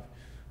drive.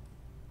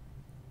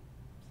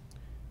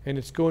 And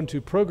it's going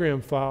to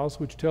program files,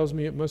 which tells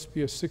me it must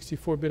be a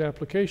 64-bit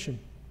application.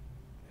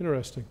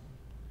 Interesting.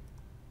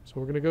 So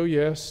we're going to go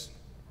yes.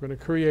 We're going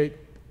to create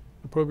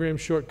a program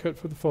shortcut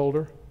for the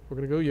folder. We're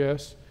going to go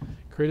yes.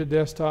 Create a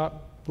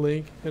desktop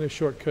link and a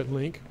shortcut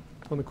link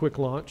on the quick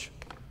launch.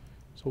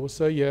 So we'll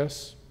say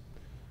yes.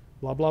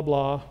 Blah, blah,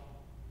 blah.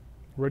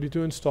 Ready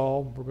to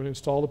install. We're going to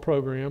install the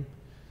program.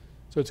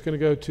 So it's going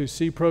to go to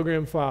C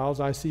program files,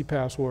 IC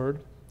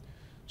password.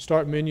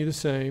 Start menu the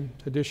same.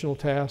 Additional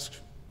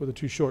tasks with the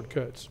 2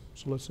 shortcuts.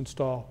 So let's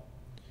install.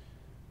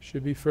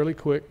 Should be fairly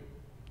quick.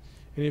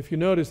 And if you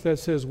notice, that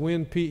says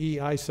WinPE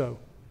ISO.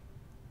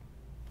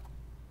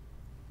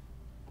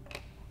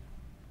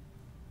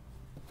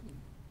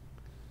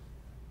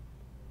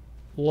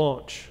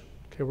 Launch.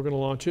 Okay, we're going to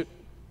launch it.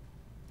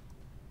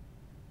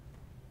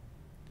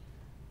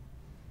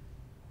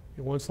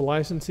 It wants the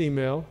license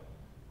email.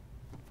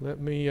 Let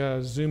me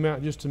zoom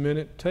out just a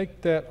minute.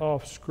 Take that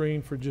off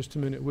screen for just a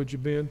minute, would you,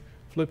 Ben?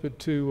 Flip it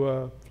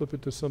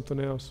to something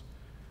else.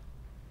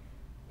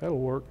 That'll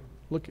work.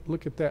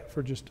 Look at that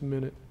for just a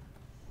minute.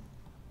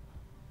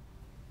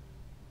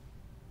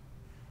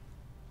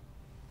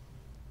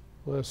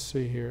 Let's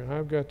see here.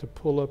 I've got to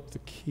pull up the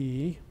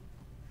key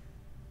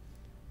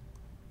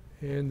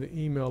and the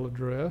email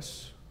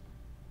address.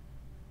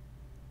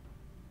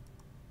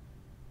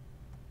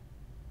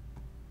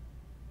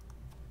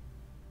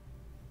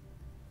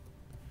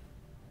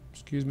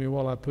 Excuse me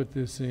while I put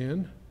this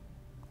in.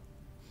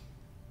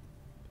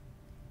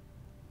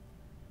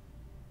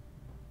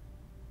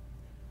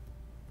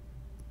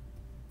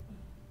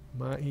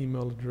 My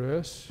email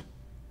address.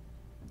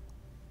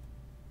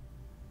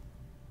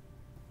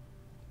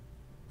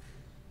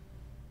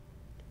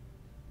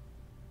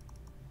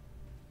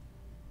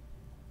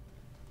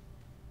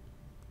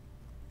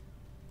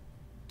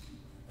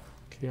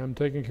 Okay, I'm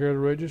taking care of the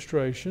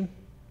registration,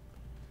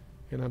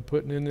 and I'm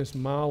putting in this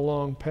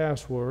mile-long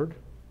password.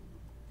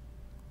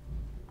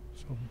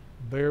 So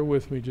bear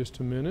with me just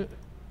a minute.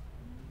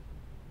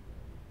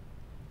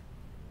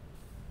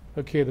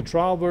 Okay, the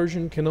trial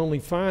version can only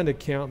find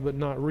account but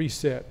not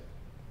reset.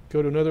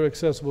 Go to another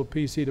accessible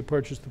PC to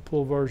purchase the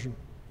full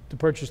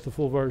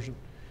version.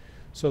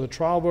 So the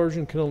trial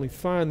version can only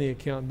find the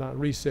account, not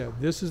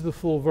reset. This is the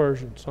full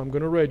version, so I'm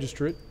going to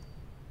register it.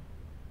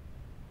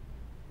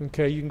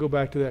 Okay, you can go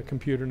back to that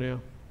computer now.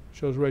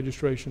 Shows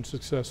registration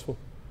successful.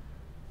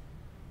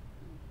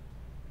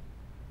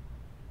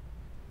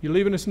 You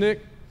leaving us,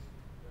 Nick?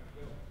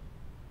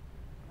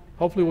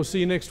 Hopefully we'll see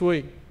you next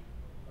week.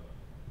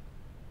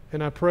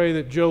 And I pray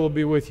that Joe will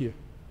be with you.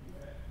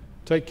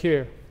 Take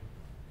care.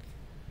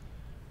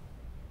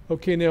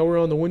 Okay, now we're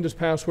on the Windows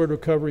Password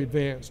Recovery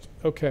Advanced.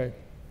 Okay,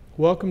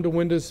 welcome to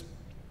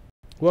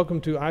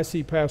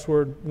IC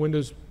Password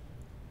Windows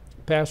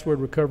Password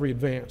Recovery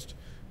Advanced.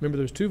 Remember,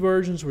 there's 2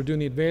 versions. We're doing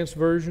the advanced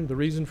version. The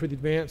reason for the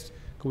advanced,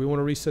 because we want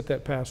to reset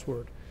that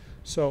password.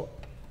 So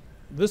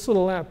this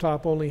little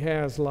laptop only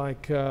has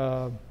like,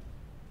 let's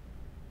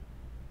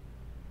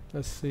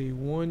see,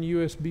 1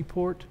 USB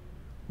port,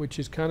 which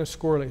is kind of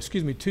squirrely.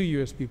 Excuse me, 2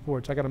 USB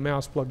ports. I got a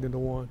mouse plugged into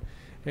one.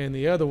 And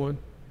the other one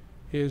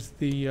is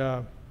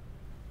the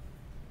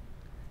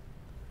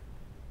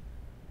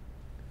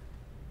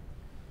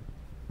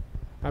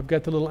I've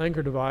got the little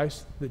anchor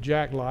device that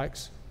Jack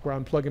likes, where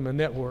I'm plugging my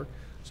network.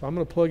 So I'm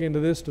going to plug into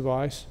this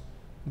device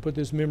and put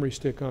this memory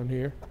stick on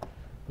here.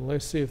 And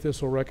let's see if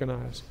this will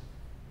recognize.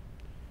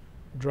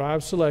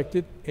 Drive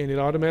selected, and it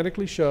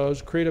automatically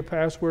shows create a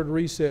password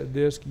reset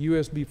disk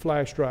USB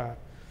flash drive.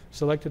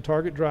 Select the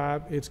target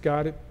drive. It's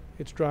got it.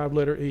 It's drive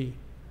letter E.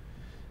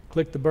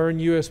 Click the burn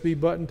USB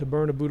button to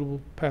burn a bootable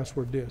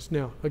password disk.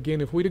 Now,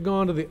 again, if we'd have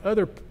gone to the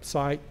other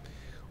site,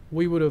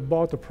 we would have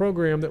bought the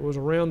program that was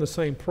around the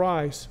same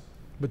price,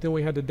 but then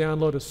we had to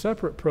download a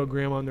separate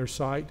program on their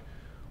site,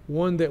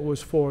 one that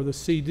was for the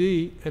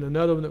CD and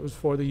another one that was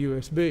for the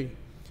USB.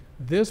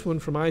 This one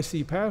from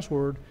IC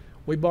Password,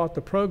 we bought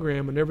the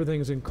program and everything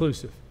is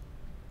inclusive,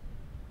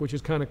 which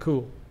is kind of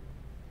cool.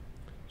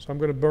 So I'm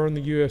going to burn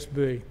the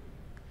USB.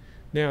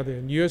 Now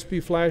then,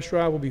 USB flash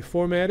drive will be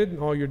formatted and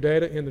all your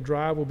data in the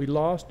drive will be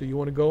lost. Do you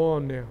want to go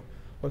on now?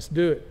 Let's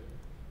do it.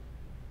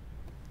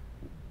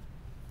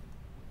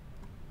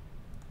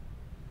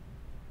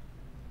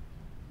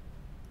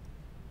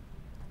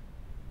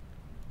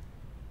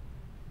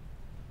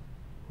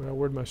 Well,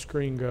 where'd my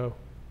screen go?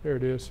 There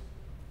it is.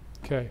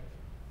 Okay,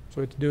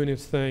 so it's doing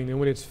its thing. And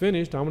when it's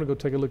finished, I'm going to go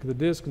take a look at the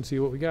disk and see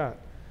what we got.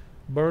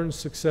 Burned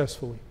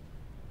successfully.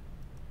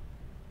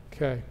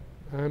 Okay,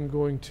 I'm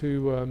going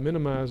to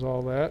minimize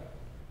all that.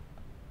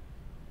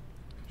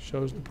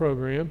 Shows the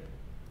program.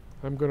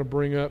 I'm going to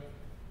bring up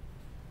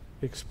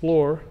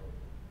Explorer.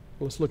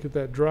 Let's look at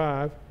that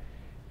drive.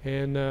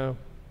 And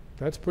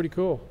that's pretty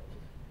cool.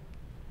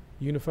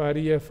 Unified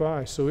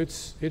EFI, so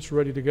it's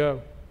ready to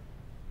go.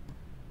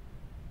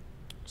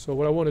 So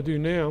what I want to do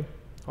now,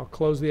 I'll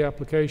close the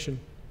application.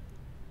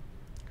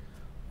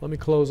 Let me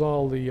close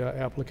all the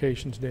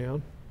applications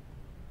down.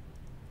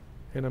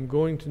 And I'm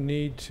going to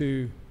need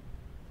to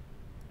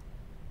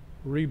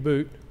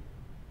reboot.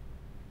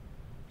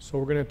 So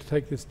we're going to have to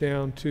take this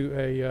down to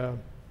a,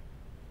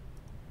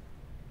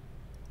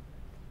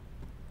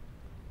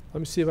 let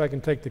me see if I can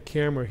take the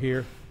camera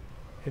here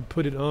and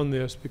put it on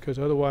this, because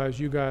otherwise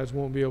you guys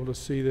won't be able to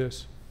see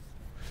this.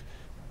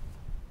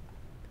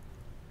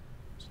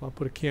 So I'll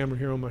put a camera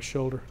here on my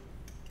shoulder.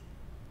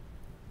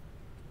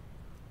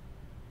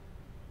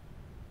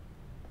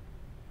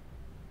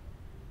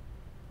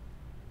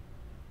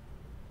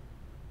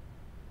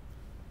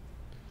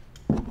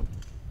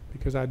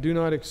 Because I do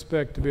not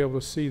expect to be able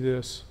to see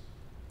this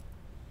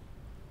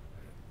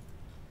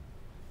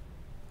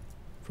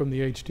from the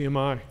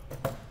HDMI,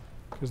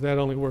 because that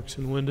only works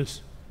in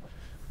Windows.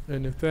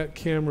 And if that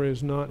camera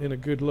is not in a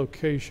good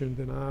location,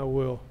 then I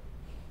will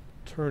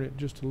turn it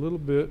just a little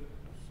bit,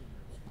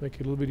 make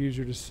it a little bit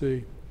easier to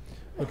see.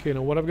 Okay,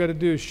 now what I've got to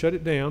do is shut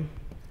it down.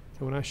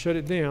 And when I shut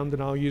it down,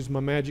 then I'll use my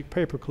magic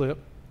paper clip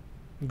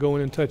and go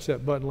in and touch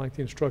that button like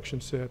the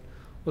instructions said.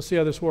 Let's see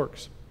how this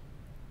works.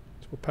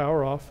 So we'll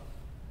power off.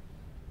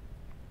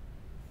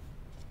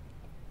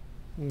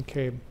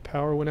 Okay,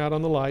 power went out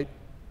on the light.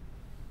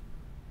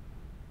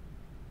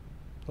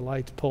 The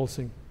light's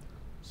pulsing.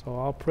 So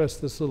I'll press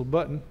this little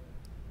button.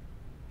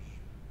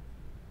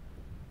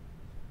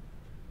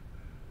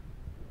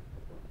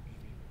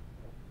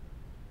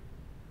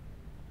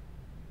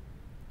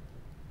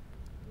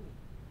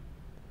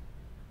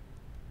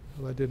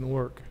 Well, that didn't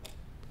work.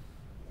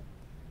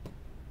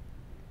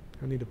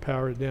 I need to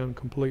power it down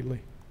completely.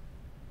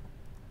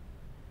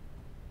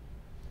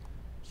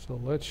 So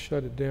let's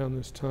shut it down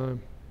this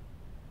time.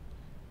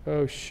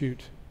 Oh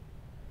shoot,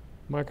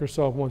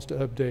 Microsoft wants to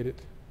update it.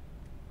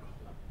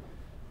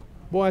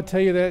 Boy, I tell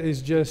you, that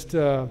is just,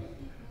 ain't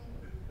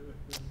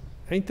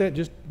that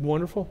just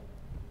wonderful?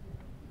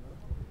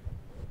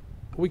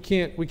 We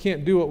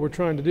can't do what we're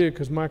trying to do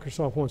because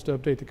Microsoft wants to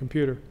update the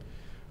computer.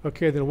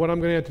 Okay, then what I'm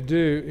going to have to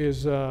do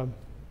is I'll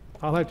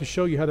have to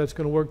show you how that's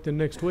going to work then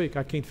next week.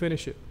 I can't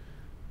finish it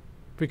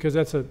because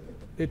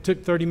it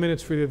took 30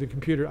 minutes for the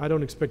computer. I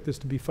don't expect this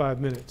to be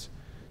 5 minutes.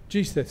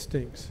 Geez, that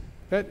stinks.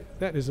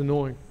 That is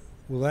annoying.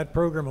 Will that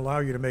program allow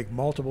you to make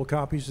multiple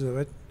copies of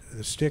it,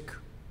 the stick?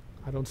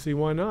 I don't see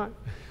why not.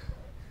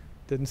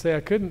 Didn't say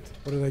I couldn't.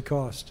 What do they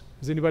cost?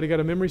 Has anybody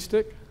got a memory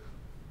stick?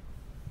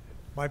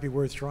 Might be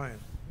worth trying.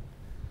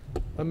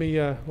 Let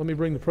me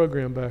bring the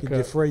program back You up. can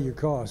defray your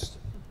cost.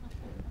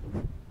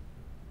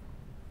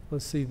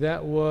 Let's see,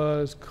 that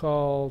was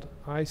called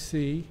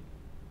IC.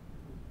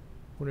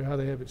 Wonder how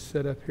they have it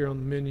set up here on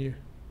the menu.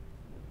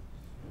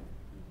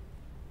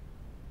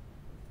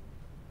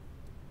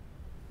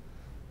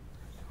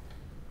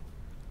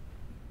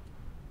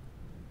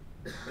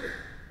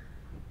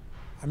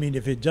 I mean,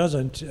 if it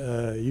doesn't,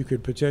 you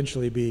could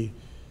potentially be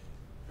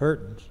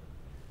hurting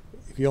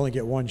if you only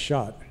get one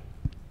shot.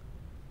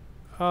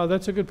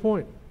 That's a good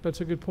point.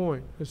 That's a good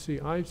point. Let's see,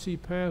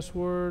 IC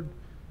password.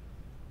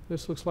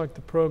 This looks like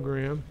the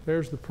program.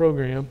 There's the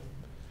program.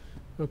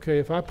 Okay,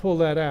 if I pull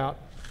that out,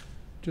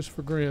 just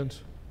for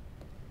grins,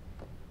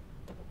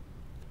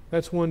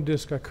 that's one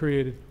disk I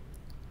created.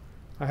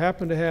 I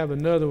happen to have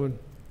another one.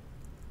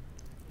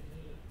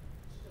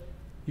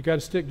 You got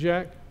a stick,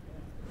 Jack?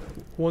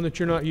 One that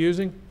you're not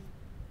using?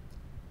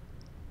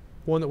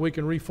 One that we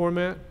can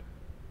reformat?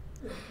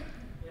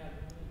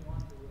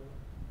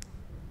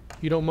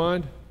 You don't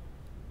mind?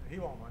 He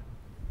won't mind.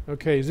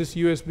 Okay, is this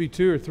USB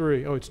 2 or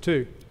 3? Oh, it's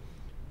 2.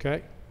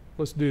 Okay,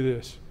 let's do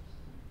this.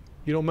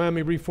 You don't mind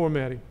me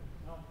reformatting?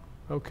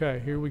 No.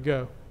 Okay, here we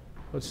go.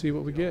 Let's see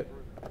what we get.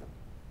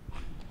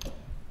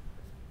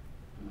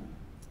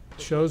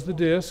 Shows the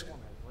disk.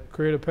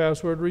 Create a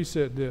password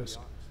reset disk.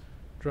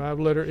 Drive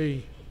letter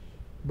E.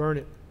 Burn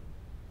it.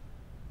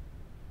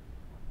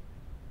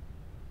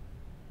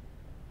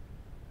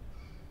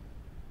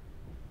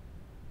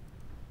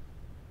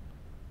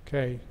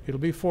 Okay, it'll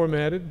be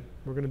formatted.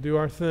 We're going to do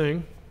our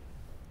thing.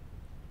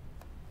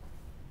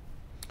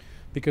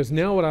 Because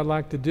now what I'd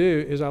like to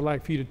do is I'd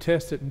like for you to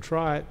test it and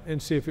try it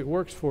and see if it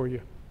works for you.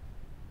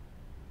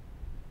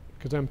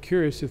 Because I'm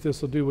curious if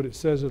this will do what it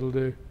says it'll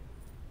do.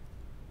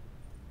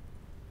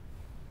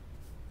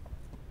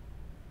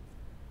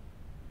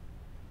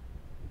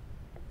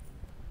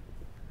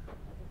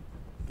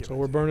 So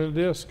we're burning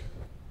the disk.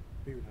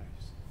 Be nice.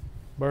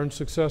 Burn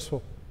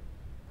successful.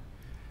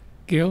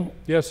 Gil,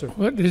 Yes, sir.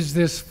 what is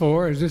this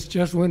for? Is this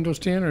just Windows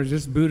 10 or is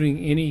this booting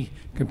any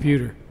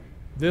computer?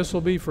 This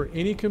will be for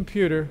any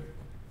computer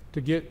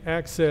to get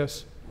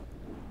access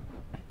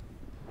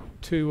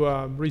to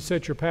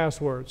reset your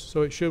passwords.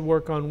 So it should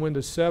work on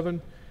Windows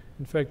 7.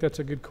 In fact, that's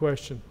a good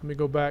question. Let me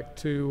go back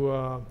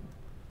to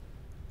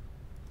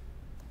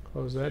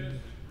close that. It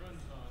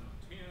runs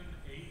on 10,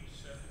 8,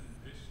 7,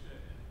 Vista,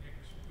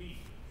 and XP.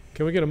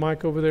 Can we get a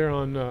mic over there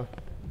on?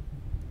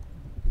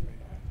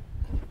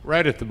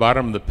 Right at the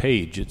bottom of the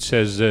page, it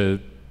says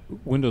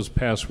Windows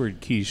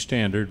Password Key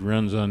Standard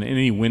runs on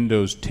any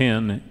Windows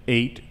 10,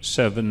 8,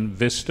 7,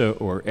 Vista,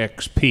 or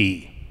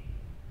XP.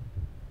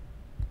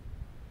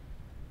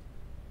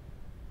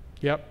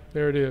 Yep,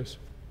 there it is.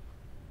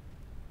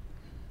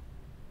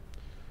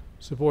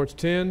 Supports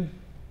 10,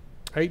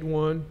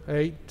 8.1,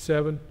 8,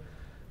 7,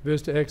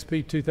 Vista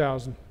XP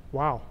 2000.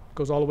 Wow,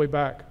 goes all the way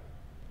back.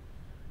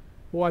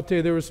 Well, I tell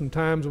you, there were some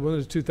times when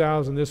Windows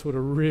 2000, this would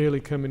have really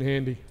come in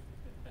handy.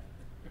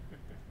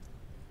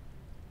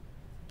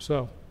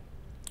 So,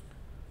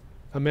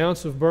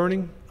 amounts of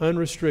burning,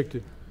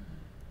 unrestricted.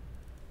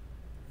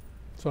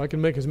 So I can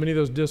make as many of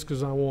those disks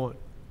as I want.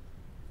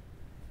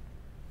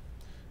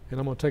 And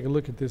I'm going to take a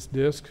look at this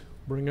disk,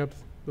 bring up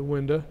the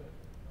window.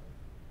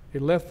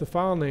 It left the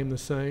file name the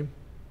same.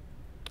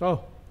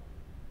 Oh,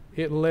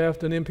 it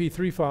left an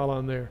MP3 file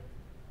on there.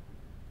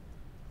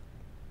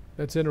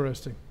 That's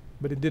interesting.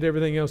 But it did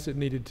everything else it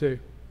needed to.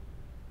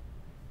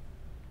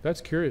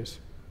 That's curious.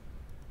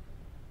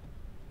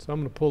 So I'm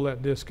going to pull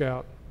that disk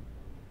out.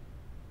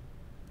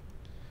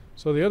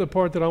 So the other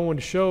part that I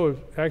wanted to show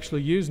of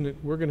actually using it,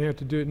 we're going to have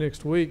to do it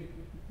next week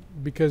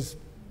because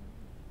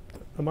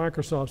of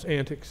Microsoft's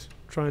antics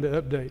trying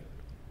to update.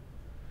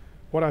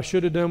 What I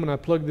should have done when I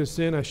plugged this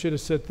in, I should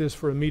have set this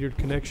for a metered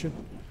connection,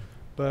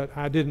 but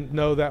I didn't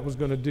know that was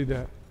going to do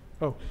that.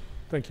 Oh,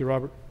 thank you,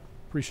 Robert.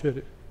 Appreciate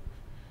it.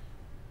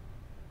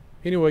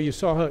 Anyway, you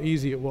saw how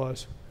easy it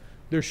was.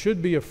 There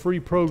should be a free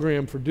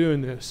program for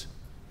doing this.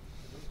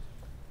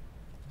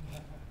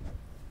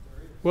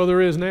 Well,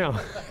 there is now.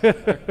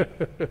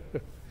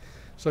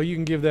 So you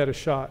can give that a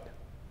shot.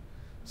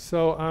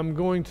 So I'm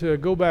going to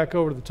go back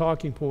over to the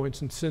talking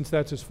points, and since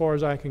that's as far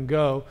as I can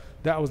go,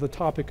 that was the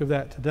topic of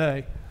that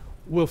today.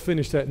 We'll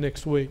finish that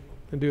next week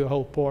and do the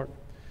whole part.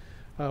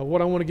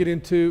 What I want to get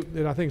into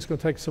that I think is going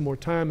to take some more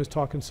time is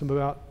talking some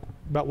about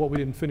what we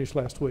didn't finish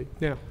last week.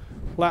 Now,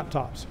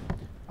 laptops.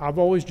 I've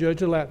always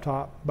judged a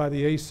laptop by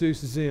the Asus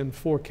Zen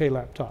 4K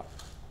laptop.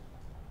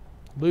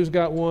 Lou's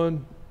got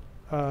one.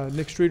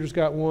 Nick Streeter's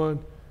got one.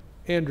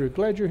 Andrew,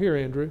 glad you're here,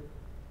 Andrew.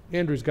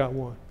 Andrew's got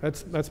one.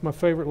 That's my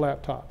favorite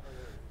laptop.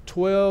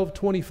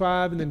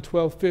 1225 and then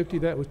 1250,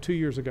 that was 2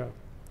 years ago.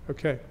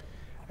 Okay.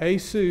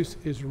 Asus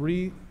is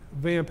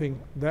revamping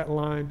that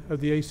line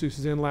of the Asus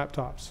Zen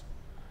laptops.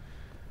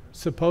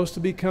 Supposed to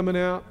be coming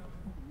out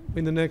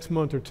in the next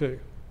month or two.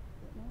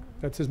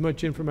 That's as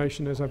much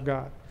information as I've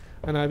got.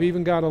 And I've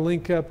even got a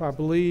link up, I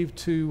believe,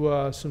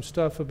 to some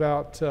stuff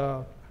about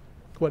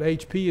what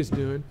HP is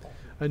doing.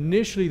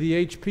 Initially,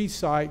 the HP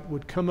site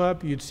would come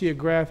up, you'd see a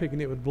graphic,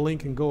 and it would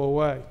blink and go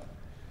away.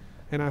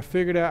 And I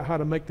figured out how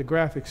to make the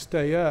graphics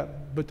stay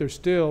up, but there's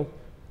still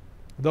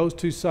those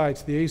two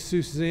sites, the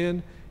Asus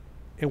Zen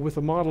and with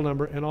a model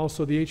number, and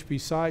also the HP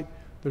site.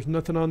 There's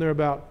nothing on there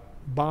about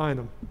buying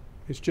them.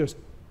 It's just,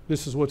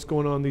 this is what's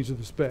going on, these are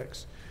the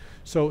specs.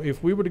 So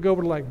if we were to go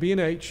over to like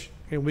B&H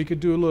and we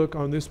could do a look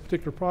on this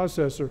particular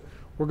processor,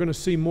 we're going to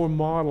see more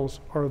models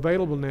are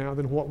available now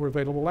than what were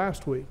available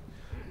last week.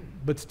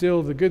 But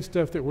still, the good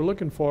stuff that we're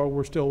looking for,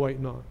 we're still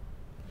waiting on.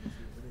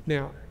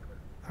 Now,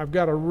 I've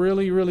got a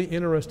really, really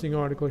interesting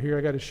article here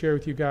I got to share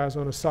with you guys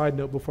on a side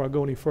note before I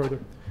go any further.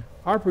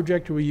 Our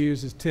projector we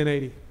use is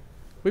 1080.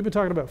 We've been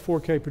talking about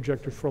 4K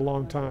projectors for a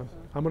long time.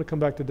 I'm going to come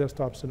back to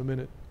desktops in a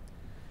minute.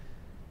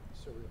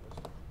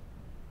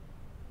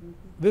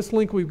 This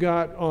link we've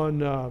got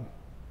on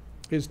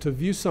is to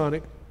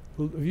ViewSonic.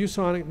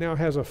 ViewSonic now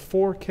has a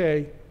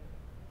 4K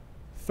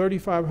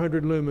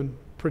 3500 lumen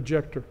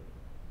projector,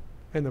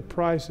 and the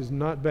price is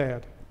not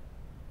bad.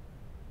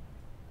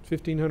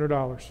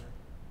 $1,500.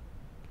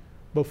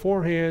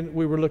 Beforehand,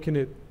 we were looking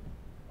at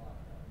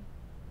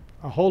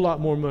a whole lot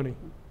more money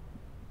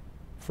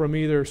from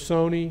either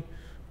Sony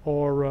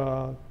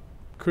or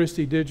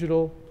Christie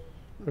Digital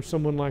or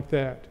someone like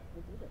that.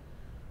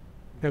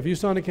 Now,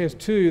 ViewSonic has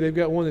two. They've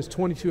got one that's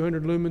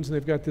 2,200 lumens, and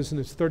they've got this, and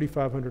it's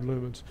 3,500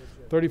 lumens.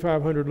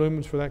 3,500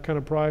 lumens for that kind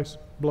of price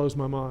blows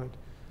my mind.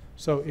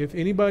 So if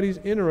anybody's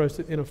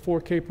interested in a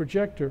 4K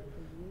projector,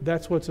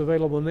 that's what's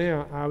available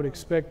now. I would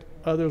expect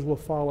others will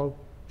follow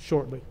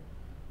shortly.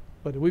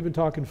 But we've been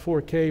talking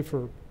 4K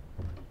for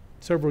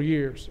several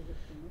years,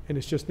 and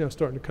it's just now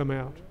starting to come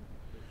out.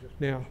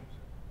 Now,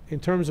 in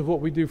terms of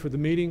what we do for the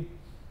meeting,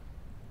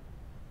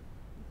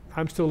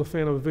 I'm still a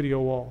fan of a video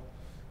wall.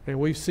 And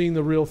we've seen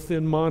the real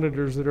thin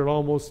monitors that are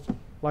almost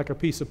like a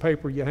piece of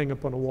paper you hang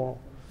up on a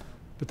wall.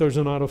 But those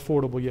are not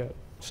affordable yet.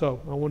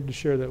 So I wanted to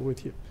share that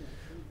with you.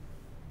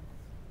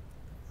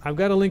 I've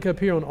got a link up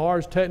here on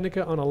Ars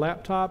Technica on a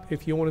laptop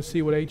if you want to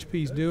see what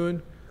HP's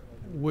doing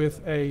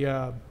with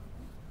a,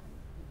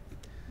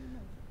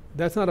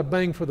 that's not a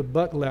bang for the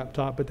buck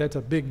laptop, but that's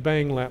a big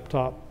bang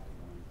laptop.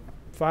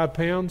 5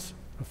 pounds,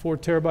 a 4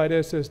 terabyte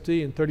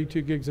SSD and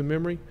 32 gigs of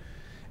memory,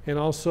 and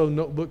also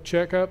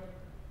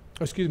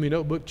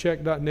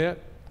notebookcheck.net,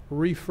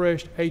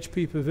 refreshed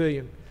HP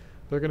Pavilion.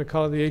 They're going to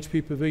call it the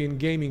HP Pavilion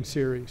Gaming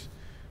Series.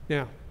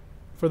 Now,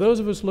 for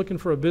those of us looking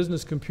for a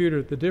business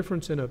computer, the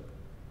difference in a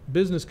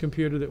business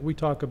computer that we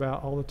talk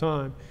about all the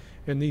time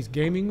and these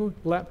gaming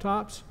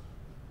laptops,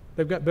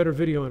 they've got better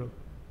video in them.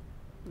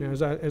 Now,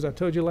 as I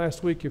told you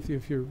last week, if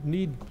you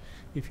need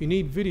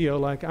video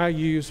like I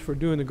use for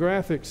doing the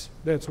graphics,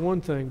 that's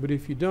one thing. But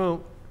if you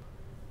don't,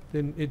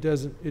 then it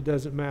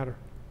doesn't matter.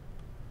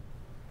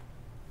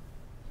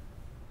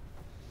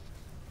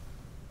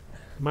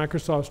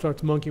 Microsoft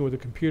starts monkeying with the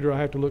computer, I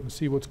have to look and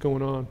see what's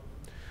going on.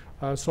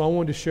 So I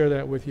wanted to share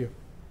that with you.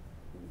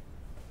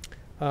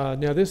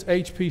 Now this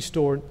HP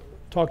store,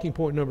 talking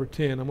point number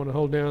 10, I'm going to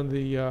hold down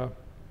the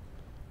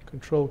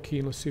control key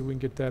and let's see if we can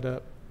get that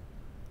up.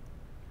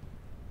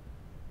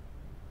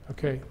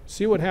 Okay,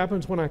 see what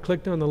happens when I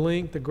clicked on the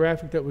link, the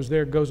graphic that was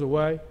there goes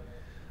away.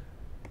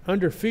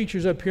 Under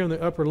features up here on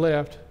the upper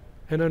left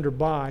and under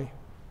buy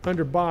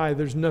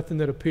there's nothing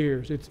that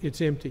appears, it's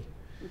empty.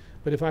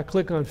 But if I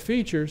click on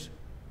features,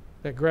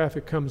 that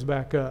graphic comes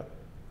back up.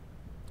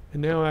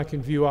 And now I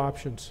can view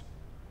options.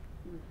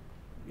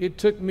 It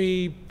took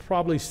me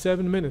probably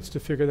 7 minutes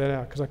to figure that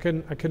out because I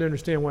couldn't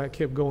understand why it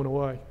kept going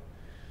away.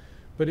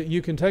 But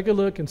you can take a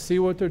look and see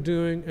what they're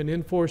doing, an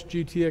Enforce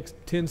GTX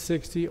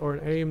 1060 or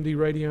an AMD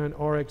Radeon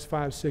RX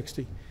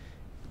 560.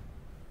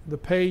 The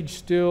page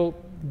still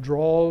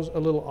draws a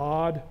little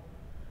odd.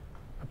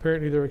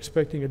 Apparently they're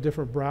expecting a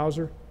different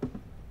browser,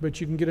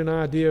 but you can get an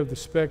idea of the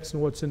specs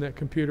and what's in that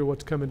computer,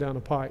 what's coming down the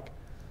pike.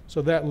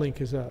 So that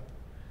link is up.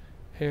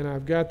 And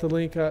I've got the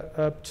link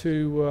up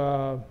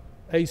to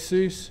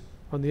ASUS.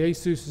 On the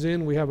ASUS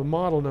Zen, we have a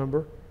model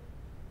number.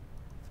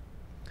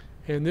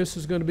 And this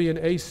is going to be an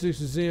ASUS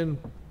Zen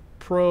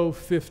Pro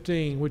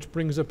 15, which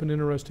brings up an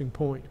interesting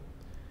point.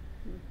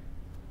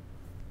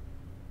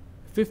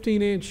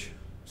 15-inch,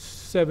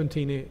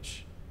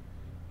 17-inch.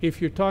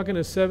 If you're talking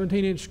a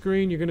 17-inch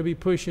screen, you're going to be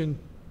pushing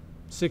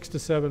 6 to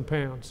 7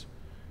 pounds.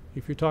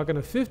 If you're talking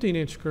a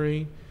 15-inch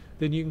screen,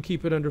 then you can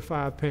keep it under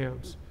 5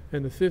 pounds.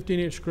 And the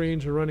 15-inch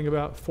screens are running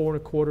about 4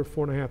 1/4,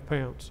 4.5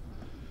 pounds.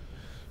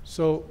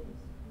 So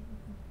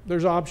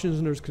there's options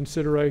and there's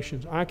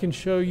considerations. I can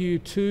show you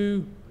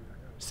two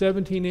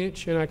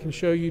 17-inch and I can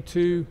show you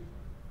two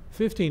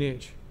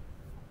 15-inch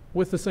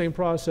with the same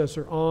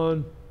processor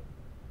on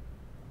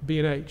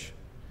B&H.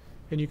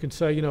 And you can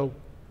say, you know,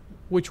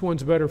 which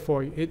one's better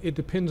for you. It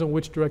depends on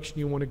which direction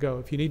you want to go.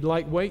 If you need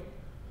lightweight,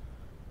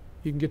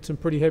 you can get some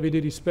pretty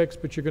heavy-duty specs,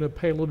 but you're going to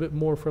pay a little bit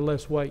more for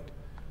less weight.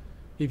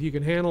 If you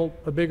can handle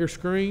a bigger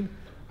screen,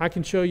 I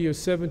can show you a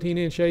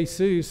 17-inch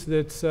ASUS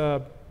that's,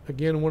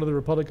 again, one of the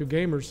Republic of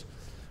Gamers,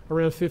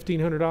 around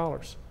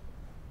 $1,500.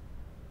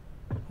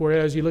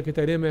 Whereas you look at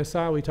that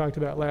MSI we talked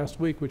about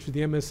last week, which is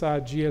the MSI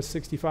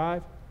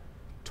GS65,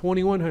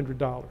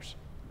 $2,100.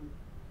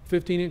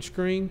 15-inch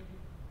screen,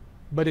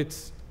 but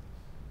it's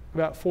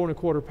about 4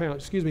 1/4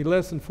 pounds, excuse me,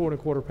 less than 4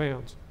 1/4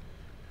 pounds.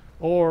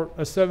 Or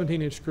a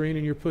 17-inch screen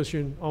and you're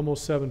pushing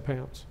almost 7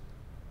 pounds.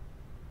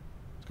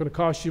 It's going to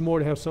cost you more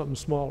to have something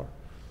smaller.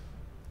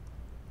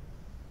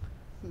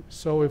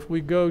 So if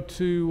we go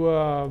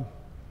to,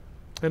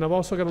 and I've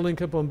also got a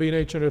link up on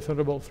B&H under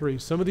Thunderbolt 3.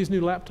 Some of these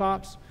new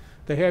laptops,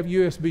 they have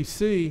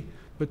USB-C,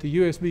 but the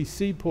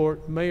USB-C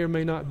port may or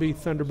may not be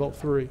Thunderbolt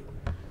 3.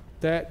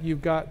 That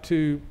you've got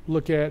to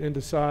look at and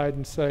decide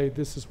and say,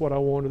 this is what I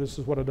want or this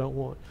is what I don't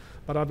want.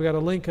 But I've got a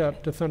link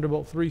up to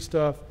Thunderbolt 3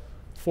 stuff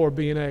for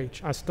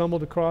B&H. I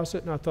stumbled across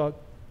it and I thought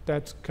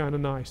that's kind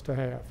of nice to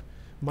have.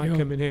 Might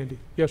come in handy.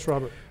 Yes,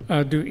 Robert?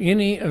 Do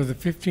any of the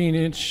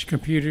 15-inch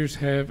computers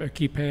have a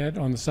keypad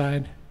on the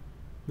side?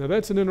 Now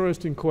that's an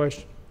interesting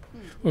question.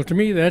 Well, to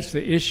me, that's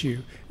the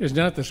issue. It's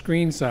not the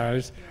screen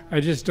size.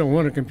 I just don't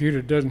want a computer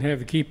that doesn't have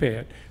the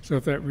keypad. So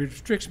if that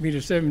restricts me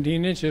to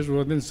 17 inches,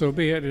 well, then so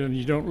be it, and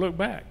you don't look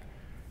back.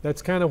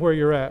 That's kind of where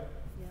you're at.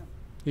 Yeah.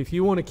 If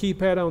you want a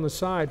keypad on the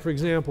side, for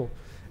example,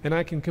 and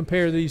I can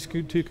compare these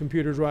two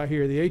computers right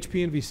here, the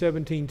HP Envy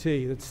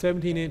 17T, that's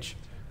 17-inch.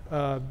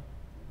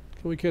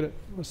 Can we get it?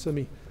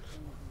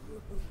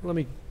 Let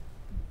me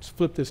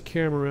flip this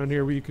camera around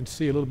here where you can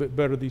see a little bit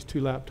better these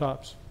two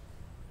laptops.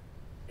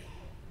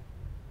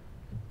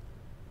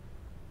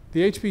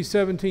 The HP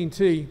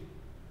 17T,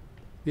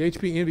 the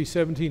HP Envy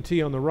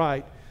 17T on the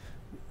right,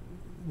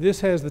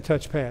 this has the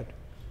touchpad.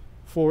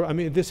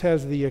 This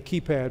has the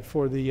keypad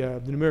for the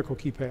numerical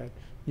keypad.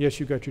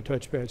 Yes, you got your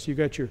touchpad. So you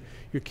got your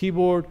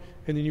keyboard,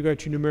 and then you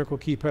got your numerical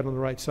keypad on the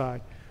right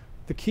side.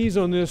 The keys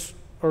on this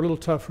are a little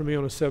tough for me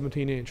on a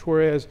 17-inch,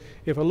 whereas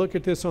if I look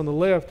at this on the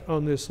left,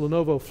 on this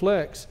Lenovo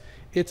Flex,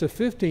 it's a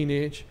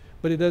 15-inch,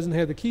 but it doesn't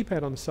have the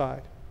keypad on the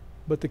side.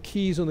 But the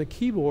keys on the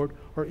keyboard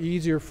are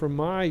easier for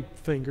my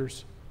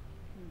fingers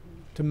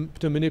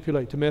to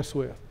manipulate, to mess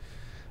with.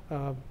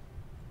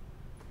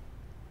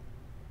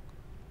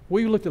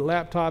 we looked at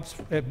laptops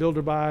at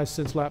Builder Buys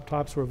since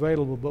laptops were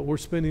available, but we're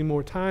spending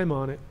more time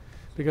on it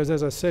because,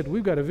 as I said,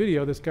 we've got a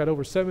video that's got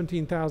over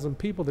 17,000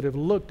 people that have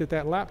looked at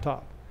that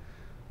laptop.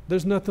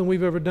 There's nothing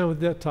we've ever done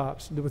with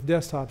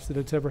desktops that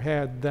it's ever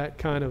had that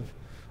kind of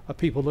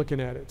people looking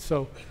at it.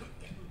 So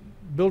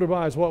Builder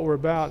Buy is what we're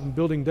about, and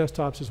building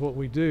desktops is what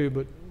we do,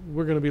 but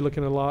we're going to be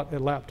looking a lot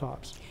at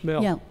laptops.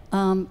 Mel?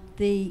 Yeah,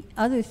 the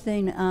other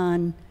thing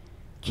on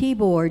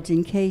keyboards,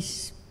 in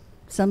case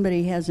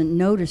somebody hasn't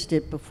noticed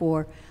it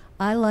before,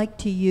 I like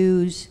to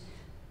use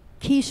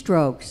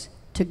keystrokes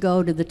to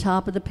go to the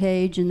top of the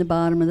page and the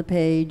bottom of the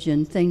page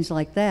and things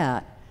like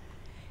that.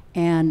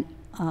 And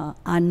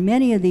on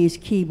many of these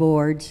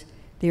keyboards,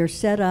 they're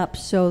set up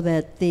so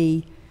that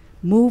the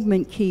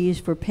movement keys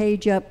for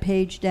page up,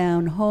 page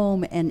down,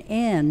 home, and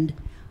end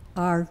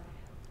are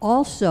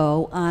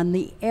also on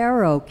the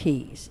arrow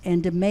keys.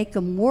 And to make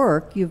them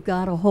work, you've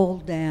got to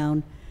hold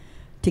down.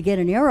 To get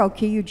an arrow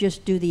key, you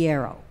just do the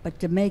arrow. But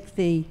to make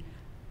the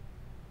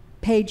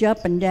page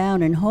up and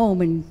down and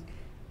home and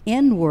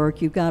end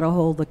work, you've got to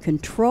hold the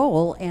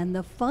control and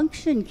the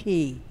function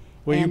key.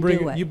 Well, and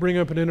do it. you bring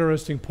up an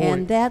interesting point.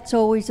 And that's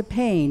always a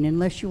pain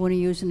unless you want to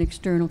use an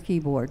external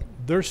keyboard.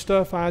 There's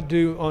stuff I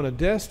do on a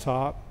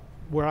desktop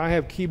where I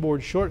have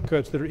keyboard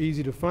shortcuts that are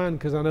easy to find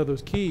because I know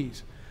those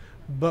keys.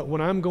 But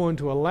when I'm going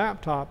to a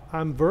laptop,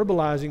 I'm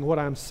verbalizing what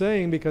I'm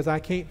saying because I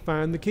can't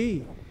find the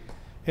key.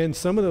 And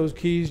some of those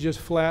keys just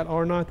flat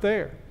are not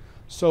there.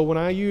 So when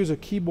I use a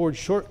keyboard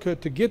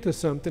shortcut to get to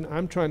something,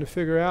 I'm trying to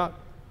figure out,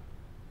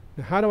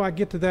 how do I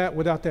get to that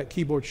without that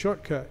keyboard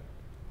shortcut?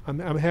 I'm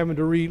having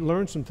to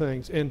relearn some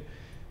things. And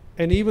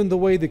even the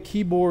way the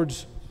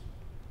keyboards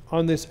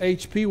on this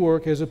HP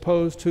work as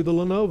opposed to the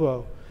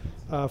Lenovo.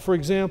 For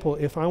example,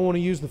 if I want to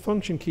use the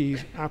function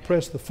keys, I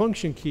press the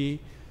function key,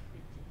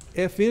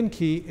 FN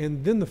key,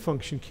 and then the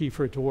function key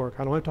for it to work.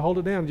 I don't have to hold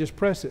it down, just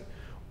press it.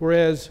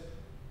 Whereas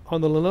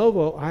on the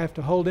Lenovo, I have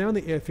to hold down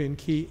the FN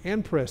key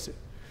and press it.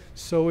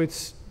 So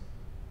it'd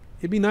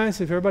be nice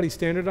if everybody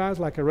standardized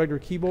like a regular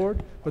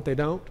keyboard, but they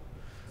don't.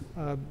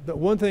 But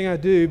one thing I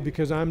do,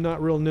 because I'm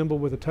not real nimble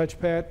with a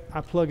touchpad,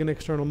 I plug an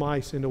external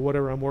mouse into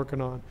whatever I'm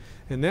working on.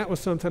 And that was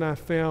something I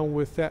found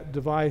with that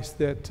device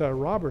that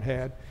Robert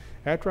had.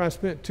 After I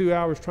spent 2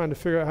 hours trying to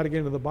figure out how to get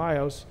into the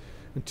BIOS,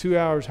 and 2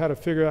 hours how to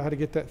figure out how to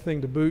get that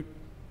thing to boot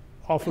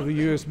off of a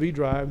USB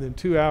drive, and then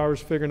 2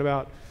 hours figuring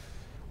out,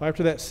 well,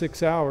 after that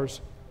 6 hours,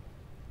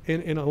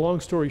 in a long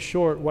story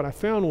short, what I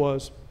found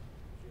was,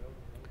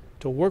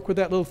 to work with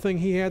that little thing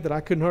he had that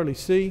I couldn't hardly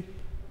see,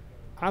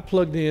 I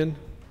plugged in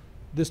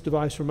this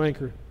device from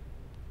Anchor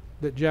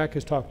that Jack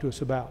has talked to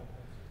us about.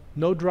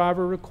 No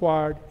driver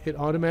required. It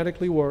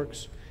automatically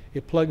works.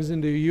 It plugs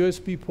into a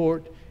USB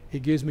port.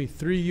 It gives me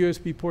 3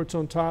 USB ports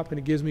on top, and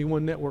it gives me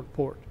 1 network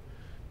port.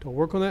 To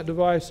work on that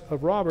device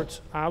of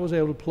Robert's, I was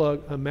able to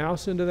plug a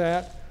mouse into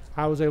that.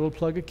 I was able to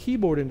plug a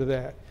keyboard into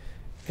that.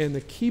 And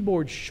the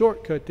keyboard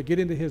shortcut to get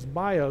into his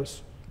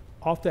BIOS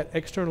off that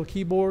external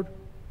keyboard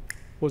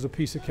was a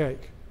piece of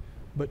cake.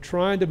 But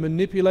trying to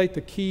manipulate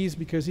the keys,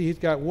 because he's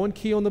got 1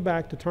 key on the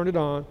back to turn it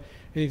on,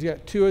 and he's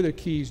got 2 other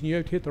keys, and you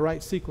have to hit the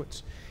right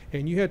sequence.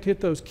 And you have to hit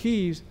those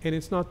keys, and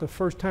it's not the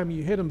first time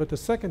you hit them, but the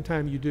second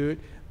time you do it,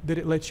 that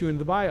it lets you into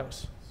the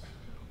BIOS.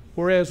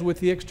 Whereas with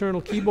the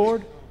external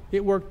keyboard,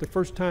 it worked the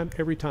first time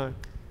every time.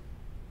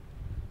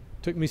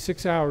 Took me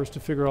 6 hours to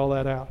figure all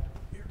that out.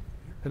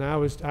 And I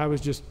was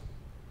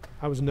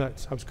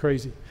nuts. I was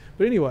crazy.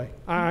 But anyway,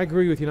 I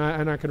agree with you,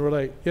 and I can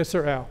relate. Yes,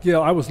 sir, Al. Yeah,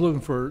 I was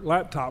looking for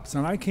laptops,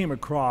 and I came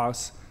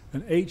across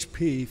an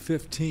HP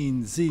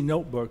 15Z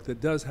notebook that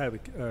does have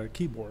a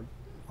keyboard.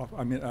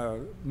 I mean, A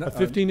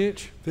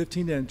 15-inch?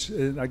 15-inch.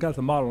 And I got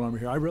the model number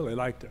here. I really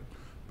liked it.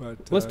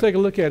 But Let's take a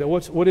look at it.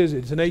 What is it?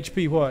 It's an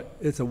HP what?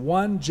 It's a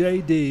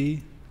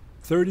 1JD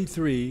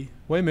 33.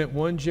 Wait a minute,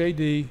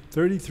 1JD.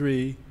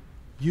 33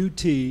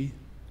 UT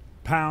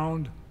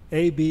pound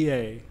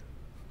ABA.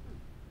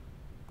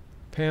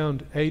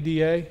 Pound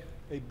ADA?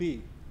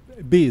 AB.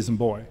 B as in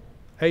boy.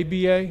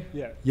 ABA?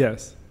 Yeah.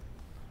 Yes.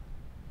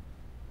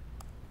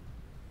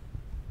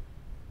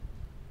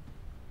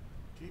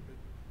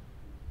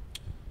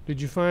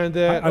 Did you find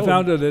that? I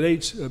found it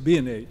at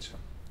B&H.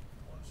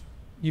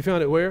 You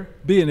found it where?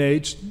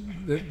 B&H,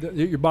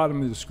 your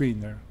bottom of the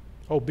screen there.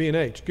 Oh,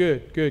 B&H.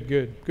 Good, good,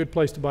 good. Good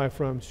place to buy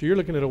from. So you're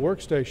looking at a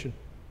workstation.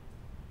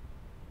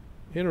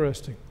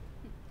 Interesting.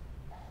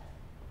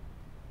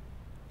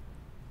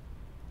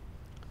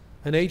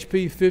 An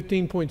HP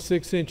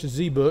 15.6-inch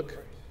ZBook,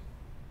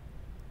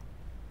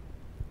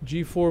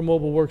 G4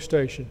 mobile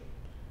workstation.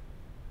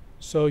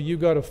 So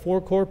you've got a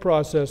 4-core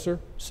processor,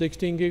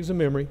 16 gigs of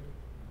memory,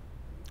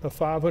 a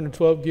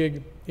 512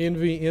 gig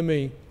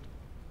NVMe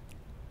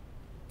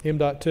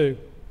M.2,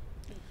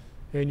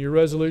 and your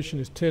resolution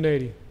is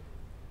 1080.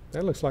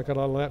 That looks like a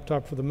lot of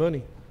laptop for the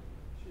money.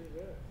 Sure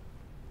does.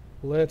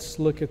 Let's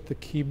look at the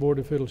keyboard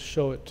if it'll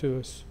show it to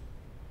us.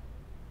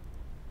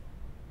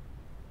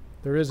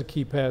 There is a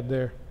keypad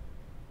there,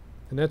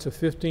 and that's a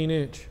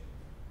 15-inch.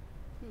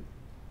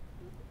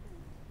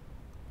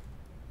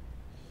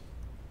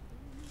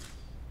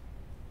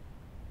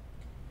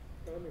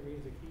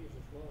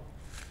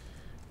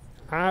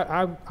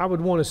 I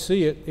would want to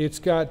see it. It's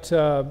got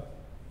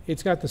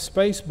the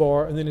space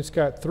bar, and then it's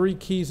got 3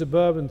 keys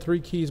above and 3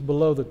 keys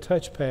below the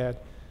touchpad.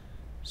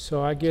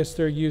 So I guess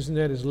they're using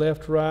that as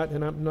left, right,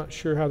 and I'm not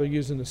sure how they're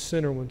using the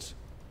center ones.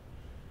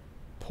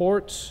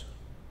 Ports,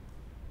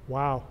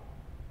 wow.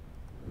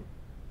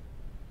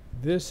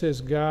 This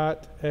has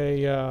got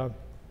a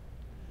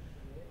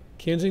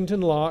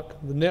Kensington lock,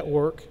 the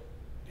network.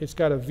 It's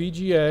got a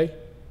VGA,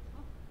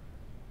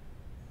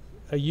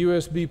 a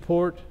USB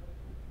port,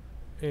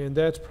 and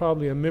that's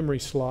probably a memory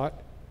slot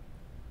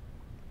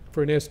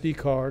for an SD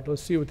card.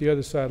 Let's see what the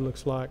other side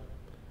looks like.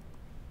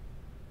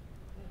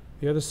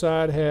 The other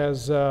side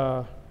has,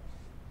 okay,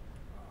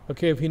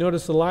 if you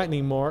notice the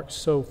lightning marks,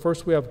 so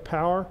first we have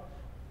power,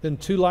 then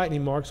 2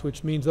 lightning marks,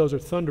 which means those are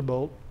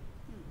Thunderbolt.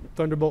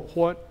 Thunderbolt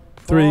what?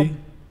 3.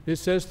 It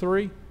says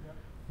 3? Yep.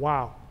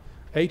 Wow.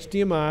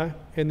 HDMI,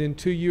 and then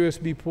 2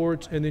 USB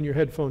ports, and then your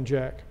headphone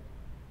jack.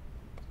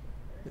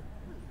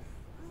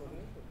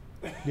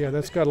 Yeah,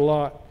 that's got a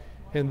lot.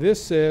 And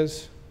this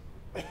says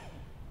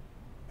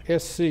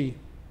SC.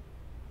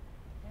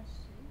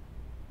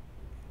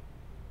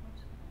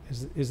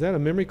 Is that a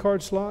memory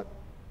card slot?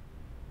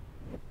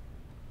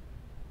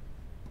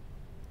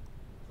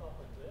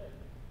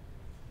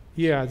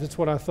 Yeah, that's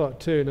what I thought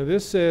too. Now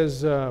this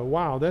says,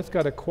 wow, that's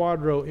got a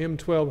Quadro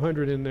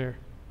M1200 in there.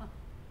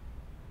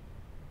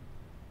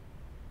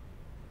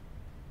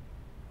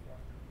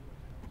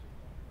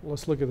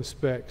 Let's look at the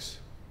specs.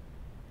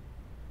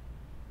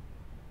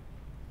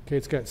 Okay,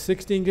 it's got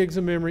 16 gigs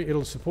of memory.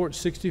 It'll support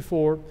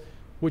 64,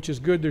 which is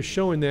good. They're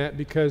showing that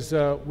because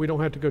we don't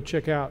have to go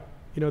check out.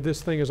 You know,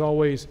 this thing is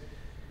always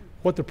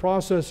what the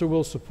processor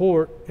will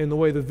support, and the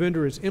way the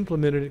vendor has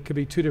implemented it could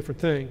be 2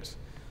 different things.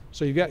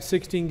 So you've got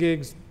 16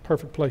 gigs,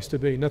 perfect place to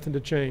be, nothing to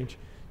change.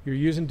 You're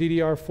using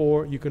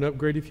DDR4, you can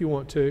upgrade if you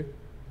want to.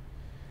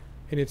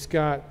 And it's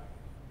got,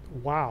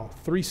 wow,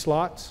 3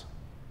 slots.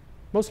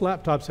 Most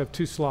laptops have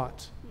 2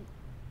 slots.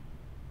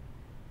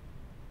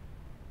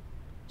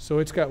 So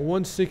it's got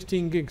 1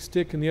 16 gig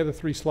stick and the other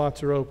 3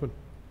 slots are open.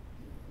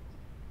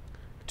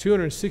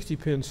 260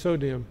 pins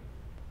SODIMM.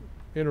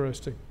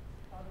 Interesting.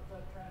 How does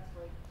that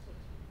translate to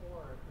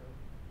 64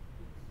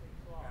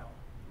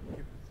 if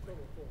the slots?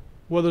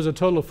 Well, there's a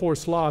total of 4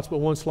 slots, but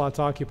 1 slot's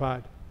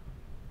occupied.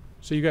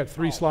 So you got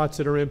 3 slots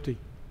that are empty.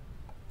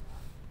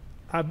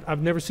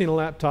 I've never seen a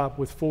laptop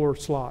with 4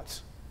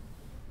 slots.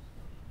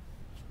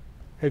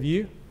 Have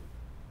you,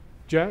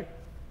 Jack?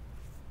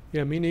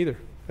 Yeah, me neither.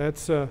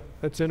 That's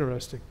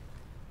interesting.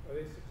 Are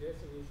they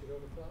suggesting you should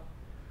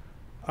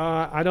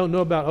overclock? I don't know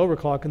about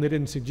overclock, and they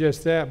didn't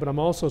suggest that, but I'm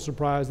also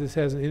surprised this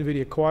has an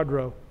NVIDIA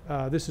Quadro.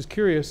 This is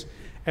curious.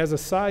 As a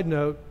side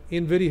note,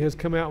 NVIDIA has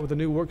come out with a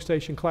new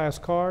workstation class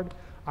card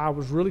I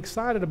was really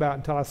excited about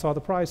until I saw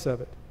the price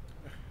of it.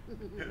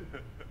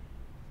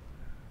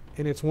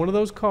 And it's one of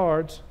those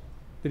cards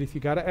that if you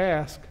got to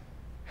ask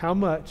how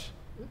much,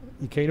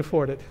 you can't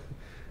afford it.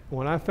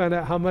 When I found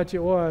out how much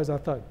it was, I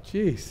thought,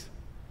 geez.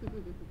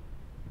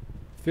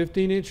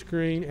 15-inch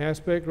screen,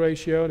 aspect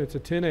ratio, and it's a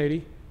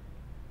 1080.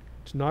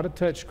 It's not a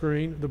touch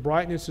screen. The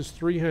brightness is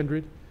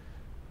 300.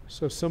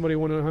 So if somebody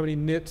want to know how many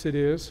nits it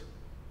is.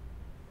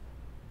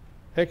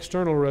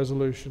 External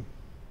resolution.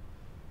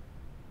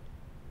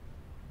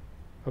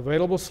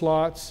 Available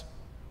slots,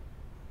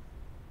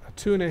 a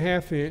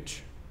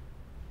 2.5-inch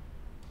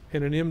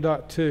and an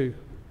M.2.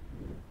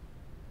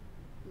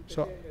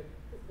 So,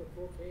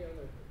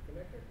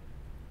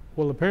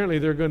 well, apparently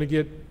they're going to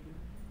get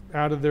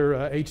out of their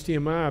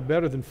HDMI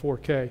better than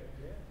 4K.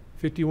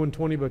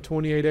 5120 by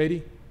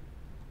 2880.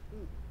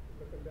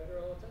 Looking better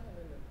all the time,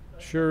 isn't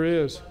it? Sure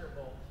is.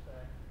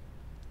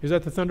 Is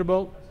that the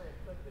Thunderbolt?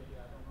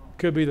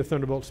 Could be the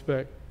Thunderbolt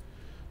spec.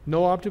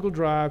 No optical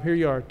drive. Here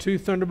you are. 2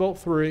 Thunderbolt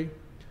 3,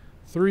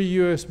 3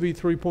 USB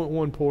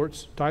 3.1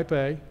 ports, Type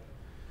A.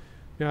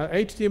 Now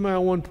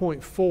HDMI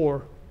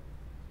 1.4.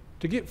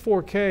 To get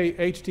 4K,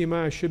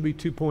 HDMI should be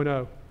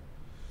 2.0.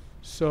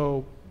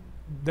 So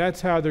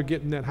that's how they're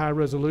getting that high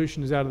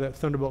resolution, is out of that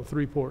Thunderbolt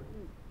 3 port.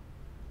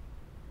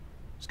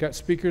 It's got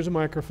speakers, a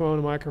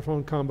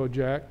microphone combo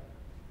jack,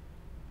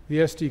 the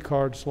SD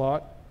card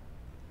slot,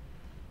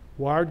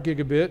 wired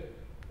gigabit,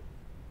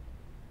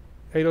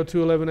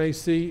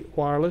 802.11ac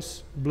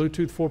wireless,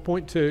 Bluetooth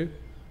 4.2.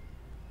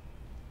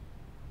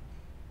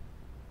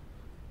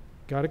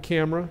 Got a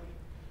camera,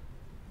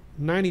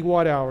 90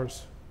 watt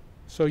hours.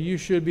 So you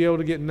should be able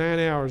to get 9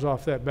 hours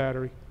off that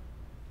battery.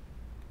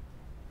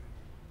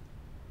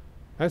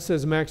 That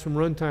says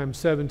maximum runtime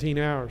 17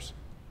 hours.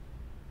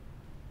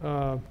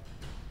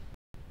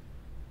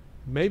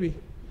 Maybe.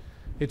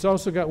 It's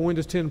also got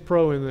Windows 10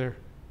 Pro in there.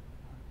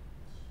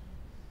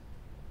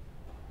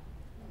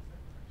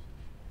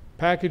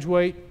 Package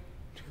weight,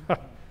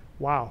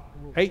 wow,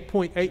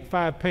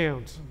 8.85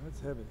 pounds. Oh, that's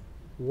heavy.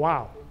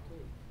 Wow.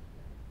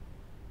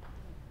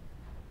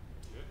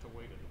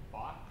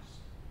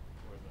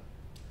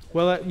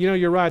 Well, you know,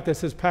 you're right. That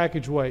says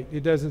package weight.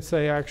 It doesn't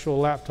say actual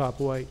laptop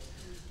weight.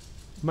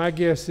 My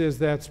guess is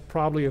that's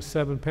probably a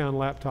 7-pound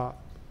laptop.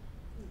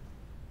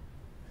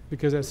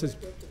 Because that says...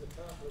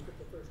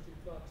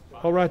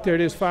 Oh, right there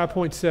it is,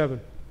 5.7.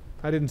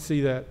 I didn't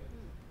see that.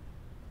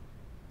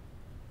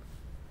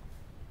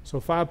 So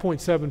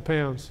 5.7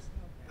 pounds.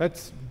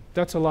 That's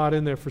a lot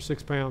in there for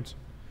 6 pounds.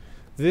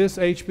 This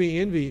HB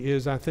Envy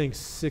is, I think,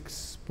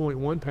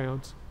 6.1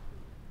 pounds.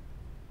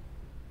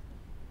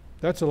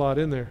 That's a lot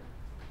in there.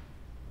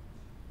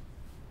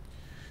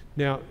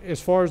 Now, as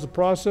far as the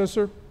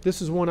processor,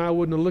 this is one I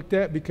wouldn't have looked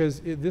at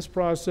because this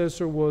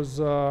processor was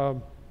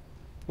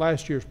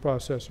last year's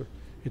processor.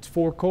 It's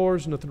 4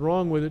 cores, nothing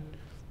wrong with it.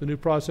 The new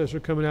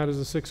processor coming out is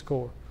a 6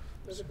 core.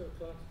 Look at the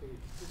clock speed,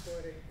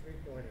 2.8, 3.8.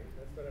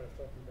 That's what I was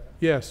talking about.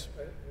 Yes.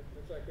 It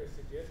looks like they're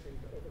suggesting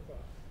overclock.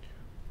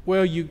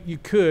 Well, you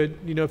could,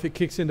 you know, if it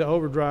kicks into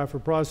overdrive for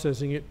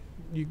processing it,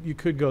 you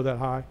could go that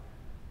high.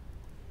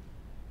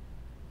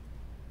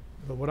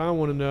 But what I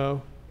want to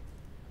know,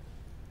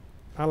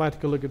 I like to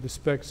go look at the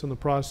specs on the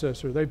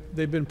processor.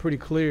 They've been pretty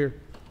clear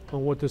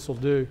on what this will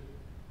do,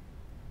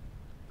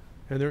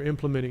 and they're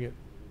implementing it.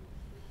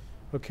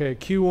 Okay,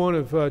 Q1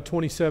 of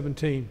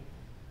 2017.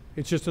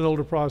 It's just an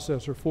older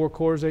processor, 4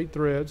 cores, 8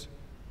 threads,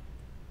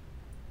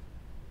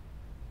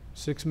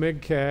 6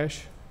 meg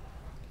cache,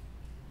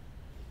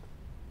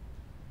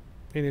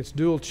 and it's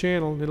dual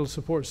channel, and it'll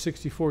support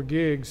 64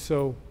 gigs,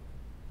 so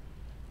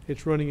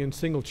it's running in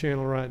single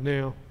channel right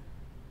now.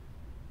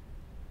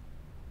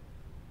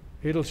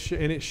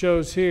 And it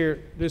shows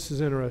here, this is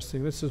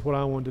interesting, this is what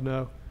I wanted to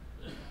know.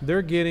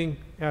 They're getting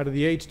out of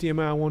the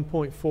HDMI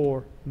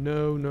 1.4,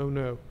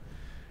 no.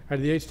 Out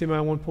of the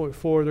HDMI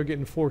 1.4, they're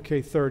getting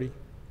 4K 30.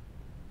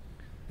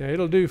 Now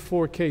it'll do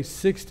 4K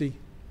 60,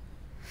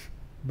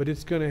 but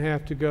it's going to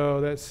have to go,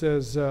 that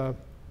says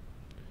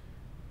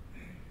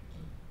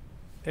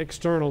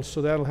external,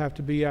 so that'll have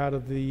to be out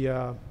of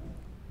the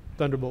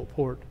Thunderbolt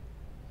port.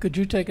 Could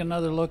you take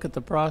another look at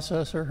the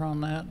processor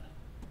on that?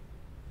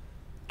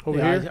 Over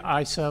The here,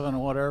 i7 or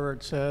whatever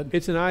it said?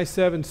 it's an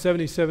i7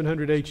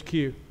 7700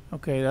 HQ.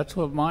 Okay, that's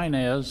what mine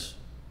is,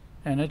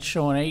 and it's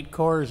showing 8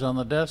 cores on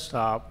the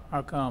desktop.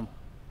 How come?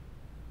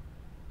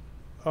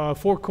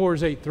 4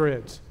 cores, 8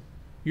 threads.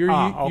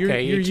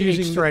 Okay, you're each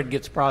using, thread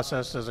gets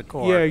processed as a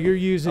core. yeah, you're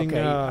using,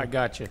 Okay, I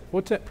got you.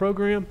 what's that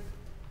program?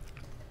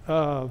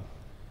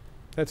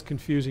 That's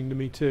confusing to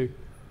me too.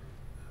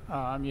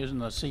 I'm using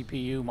the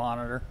CPU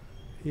monitor.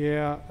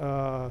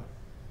 Yeah,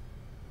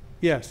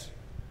 yes.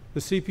 The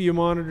CPU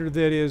monitor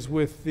that is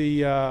with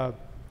the,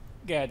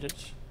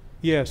 Gadgets.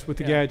 yes, with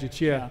the Yeah,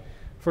 gadgets, yeah. yeah.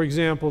 For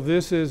example,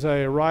 this is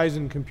a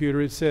Ryzen computer.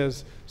 It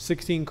says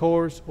 16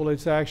 cores. Well,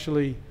 it's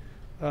actually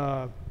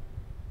 8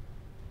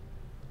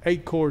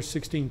 cores,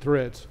 16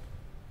 threads.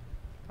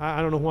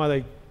 I don't know why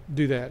they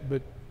do that,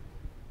 but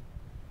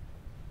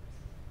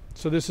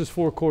so this is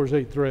 4 cores,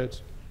 8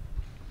 threads.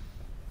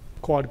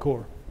 Quad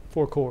core,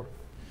 4 core.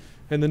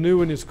 And the new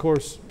one is, of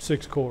course,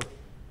 6 core.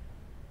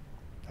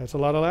 That's a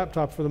lot of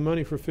laptop for the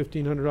money for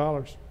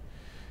 $1,500.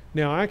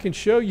 Now I can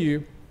show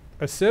you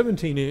a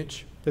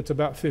 17-inch that's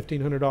about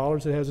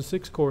 $1,500 that has a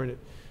 6 core in it.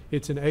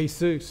 It's an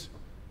Asus.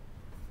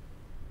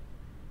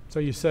 So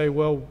you say,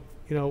 well,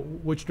 you know,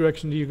 which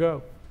direction do you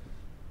go?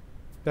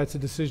 That's a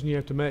decision you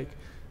have to make.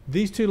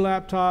 These two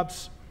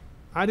laptops,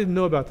 I didn't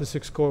know about the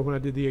 6 core when I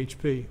did the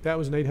HP. That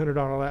was an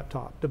 $800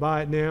 laptop. To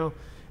buy it now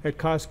at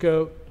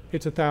Costco,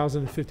 it's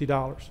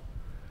 $1,050.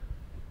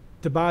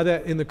 To buy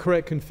that in the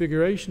correct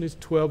configuration is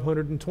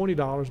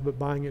 $1,220, but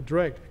buying it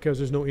direct because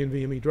there's no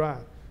NVMe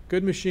drive.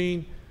 Good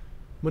machine.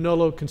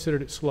 Manolo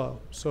considered it slow,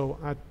 so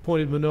I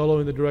pointed Manolo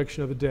in the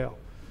direction of a Dell.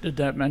 Did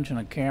that mention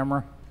a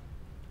camera?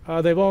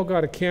 They've all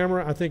got a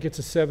camera. I think it's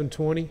a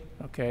 720.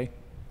 Okay.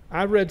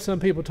 I read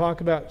some people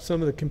talk about some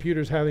of the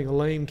computers having a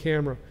lame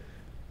camera.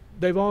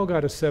 They've all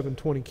got a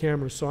 720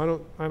 camera,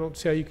 so I don't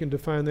see how you can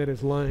define that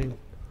as lame.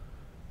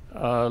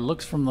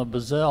 Looks from the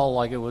bezel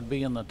like it would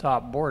be in the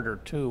top border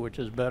too, which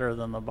is better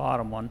than the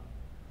bottom one.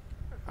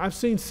 I've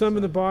seen some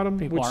in the bottom,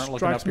 People which aren't looking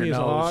strikes up your me as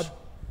nose.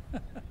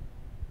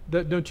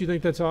 odd. Don't you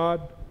think that's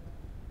odd?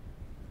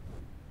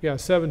 Yeah,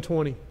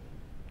 720.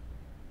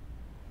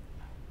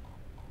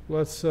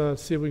 Let's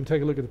see if we can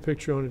take a look at the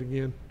picture on it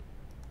again.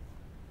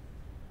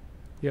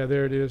 Yeah,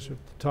 there it is at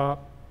the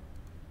top.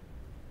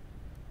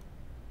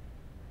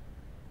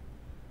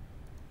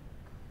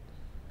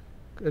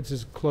 That's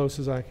as close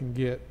as I can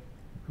get.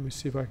 Let me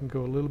see if I can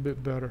go a little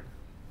bit better.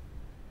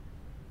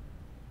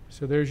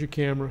 So there's your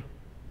camera.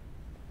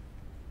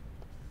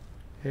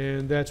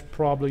 And that's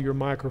probably your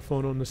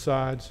microphone on the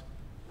sides.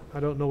 I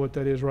don't know what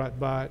that is right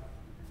by it.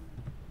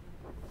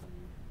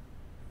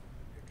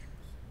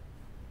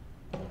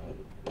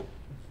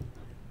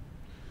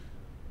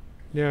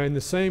 Now in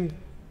the same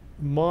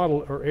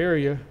model or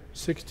area,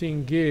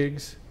 16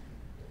 gigs,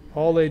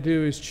 all they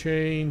do is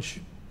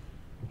change,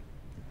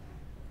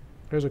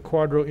 there's a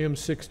Quadro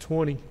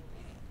M620,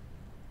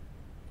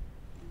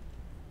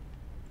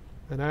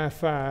 an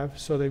i5,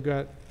 so they've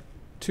got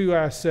 2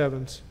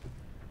 i7s,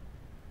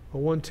 a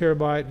 1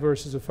 terabyte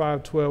versus a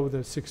 512 with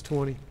a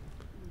 620.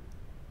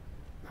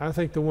 I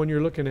think the one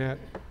you're looking at,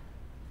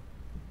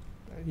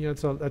 you know,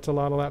 that's a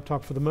lot of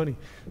laptop for the money.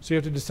 So you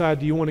have to decide,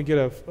 do you want to get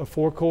a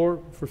 4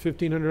 core for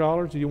 $1,500,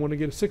 or do you want to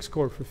get a 6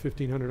 core for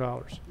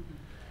 $1,500?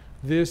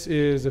 This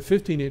is a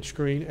 15-inch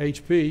screen,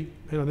 HP,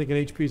 and I think an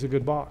HP is a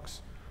good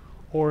box.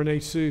 Or an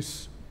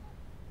Asus,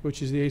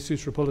 which is the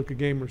Asus Republic of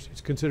Gamers.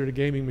 It's considered a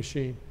gaming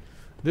machine.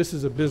 This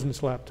is a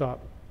business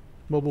laptop,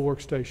 mobile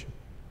workstation.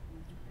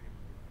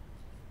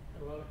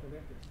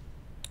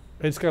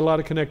 And it's got a lot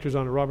of connectors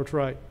on it, Robert's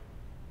right.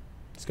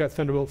 It's got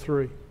Thunderbolt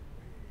 3.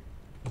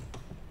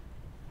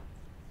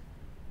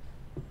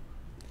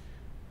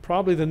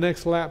 Probably the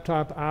next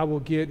laptop I will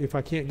get, if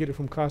I can't get it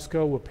from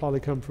Costco, will probably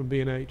come from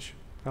B&H.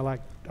 I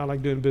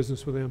like doing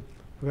business with them.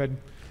 I've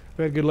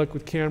had good luck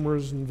with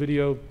cameras and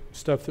video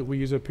stuff that we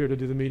use up here to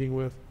do the meeting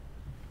with.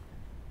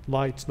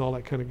 Lights and all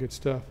that kind of good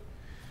stuff.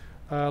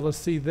 Let's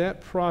see,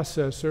 that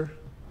processor,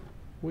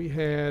 we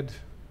had,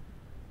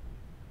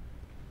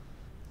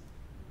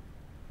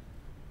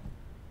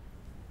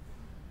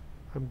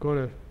 I'm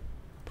going to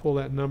pull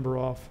that number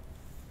off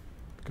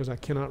because I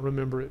cannot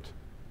remember it.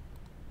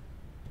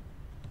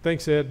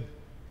 Thanks, Ed.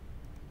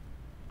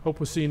 Hope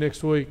we'll see you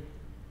next week.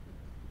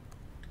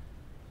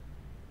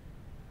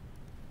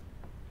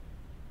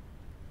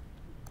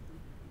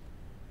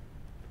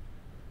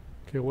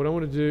 Okay, what I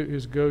want to do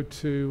is go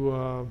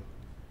to,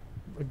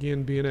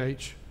 again,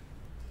 B&H.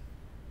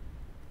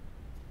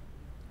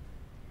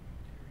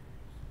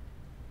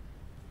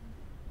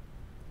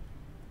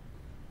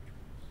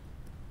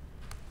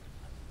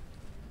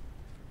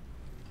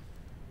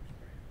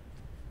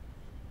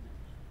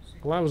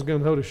 Well, I was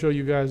gung-ho to show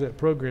you guys that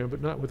program,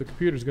 but not with the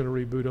computer's going to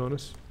reboot on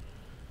us.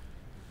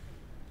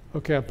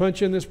 Okay, I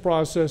punch in this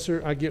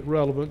processor, I get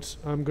relevance.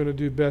 I'm going to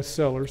do best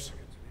sellers.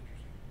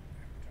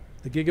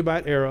 The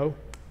Gigabyte Aero,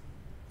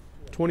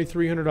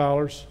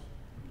 $2,300.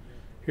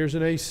 Here's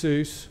an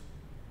Asus.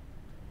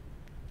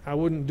 I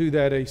wouldn't do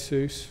that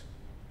Asus.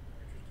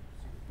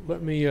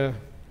 Let me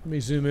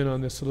zoom in on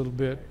this a little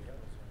bit.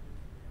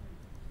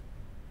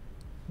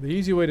 The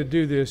easy way to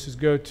do this is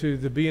go to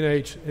the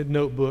B&H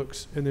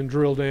notebooks and then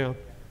drill down.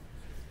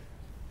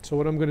 So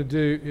what I'm going to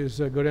do is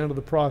go down to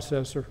the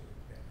processor,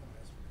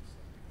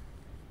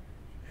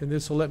 and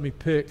this will let me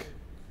pick.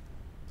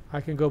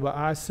 I can go by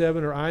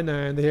i7 or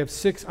i9. They have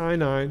 6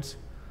 i9s.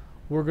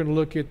 We're going to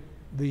look at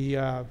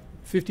the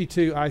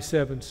 52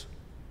 i7s.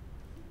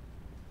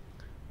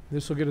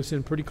 This will get us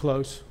in pretty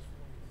close.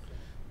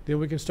 Then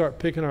we can start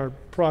picking our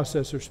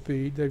processor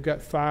speed. They've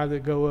got 5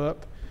 that go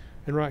up.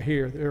 And right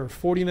here, there are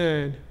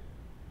 49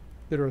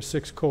 that are a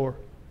 6-core.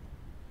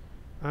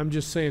 I'm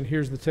just saying,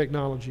 here's the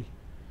technology.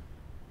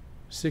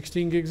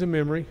 16 gigs of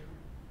memory.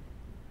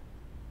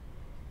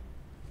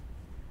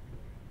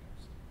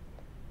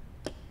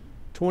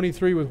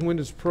 $23 with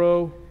Windows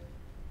Pro.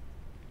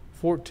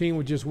 14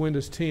 with just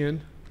Windows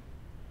 10.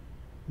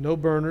 No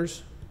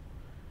burners.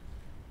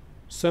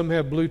 Some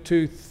have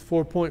Bluetooth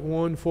 4.1,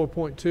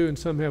 4.2, and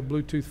some have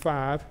Bluetooth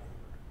 5.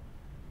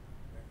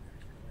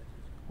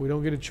 We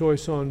don't get a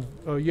choice on,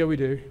 oh yeah we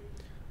do,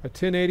 a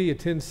 1080, a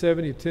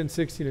 1070, a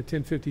 1060, and a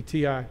 1050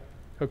 Ti.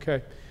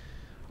 Okay.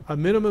 A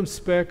minimum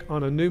spec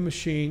on a new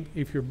machine,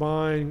 if you're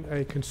buying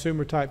a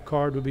consumer type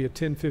card, would be a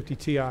 1050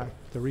 Ti.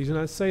 The reason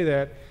I say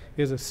that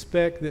is a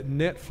spec that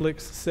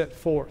Netflix set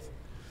forth.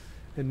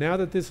 And now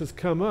that this has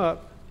come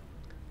up,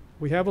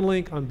 we have a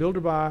link on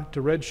BuilderBuy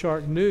to Red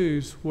Shark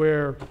News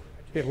where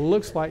it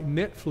looks like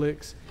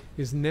Netflix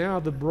is now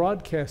the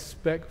broadcast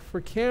spec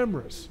for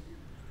cameras.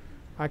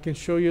 I can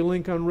show you a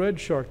link on Red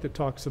Shark that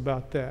talks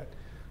about that.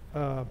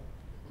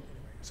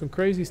 Some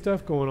crazy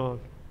stuff going on.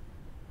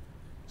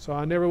 So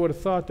I never would have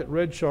thought that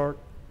Red Shark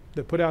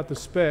that put out the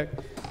spec,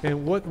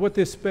 and what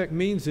this spec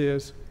means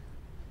is,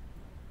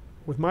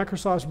 with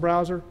Microsoft's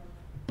browser,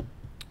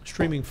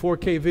 streaming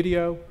 4K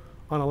video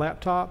on a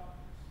laptop,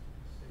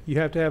 you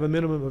have to have a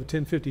minimum of a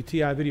 1050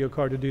 Ti video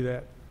card to do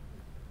that.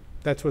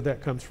 That's where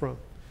that comes from.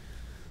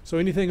 So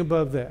anything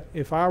above that,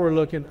 if I were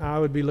looking, I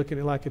would be looking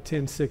at like a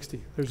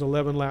 1060. There's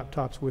 11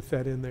 laptops with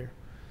that in there.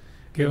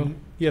 Gil?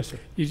 Yes, sir.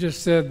 You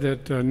just said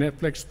that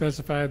Netflix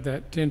specified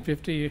that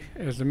 1050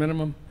 as the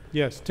minimum?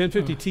 Yes,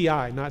 1050 Ti,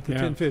 not the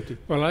 1050.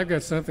 Well, I've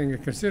got something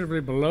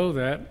considerably below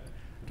that.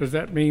 Does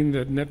that mean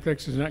that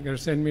Netflix is not going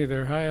to send me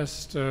their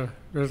highest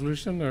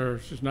resolution, or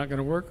it's just not going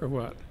to work, or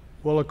what?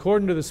 Well,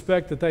 according to the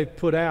spec that they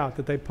put out,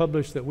 that they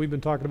published, that we've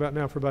been talking about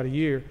now for about a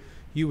year,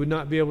 you would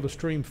not be able to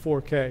stream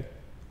 4K.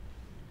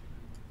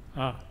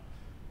 Ah,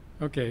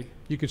 okay.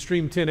 You could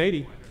stream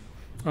 1080.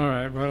 All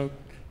right, well,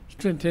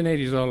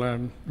 1080 is all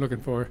I'm looking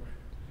for.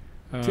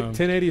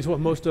 1080 is what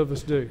most of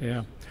us do.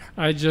 Yeah.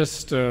 I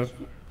just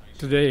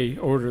today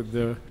ordered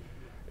the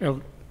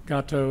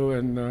Elgato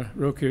and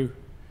Roku.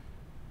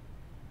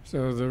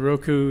 So the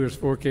Roku is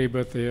 4K,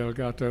 but the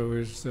Elgato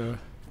is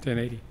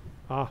 1080.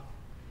 Ah.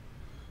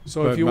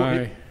 So but if you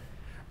want,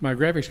 my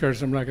graphics card is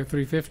something like a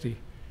 350.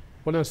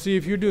 Well, now see,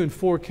 if you're doing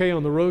 4K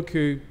on the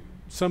Roku,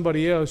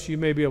 somebody else, you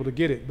may be able to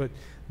get it, but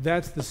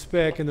that's the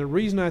spec. And the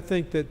reason I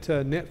think that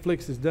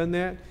Netflix has done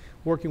that,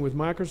 working with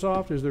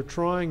Microsoft, is they're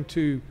trying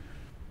to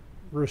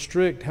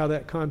restrict how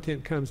that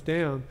content comes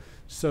down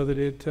so that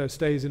it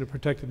stays in a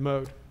protected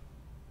mode.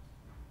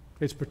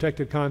 It's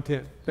protected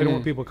content. They don't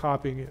want people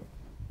copying it.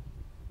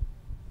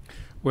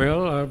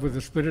 Well, with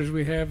the splitters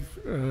we have,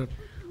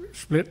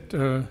 split.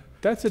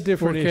 That's a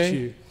different 4K?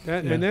 issue. Yeah.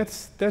 And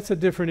that's a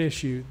different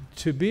issue.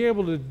 To be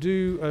able to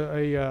do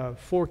a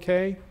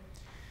 4K,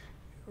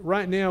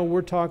 right now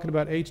we're talking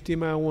about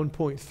HDMI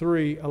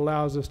 1.3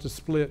 allows us to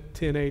split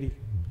 1080.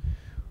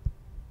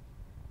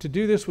 To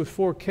do this with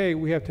 4K,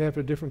 we have to have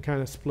a different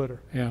kind of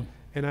splitter. Yeah.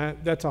 And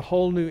that's a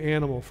whole new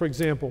animal. For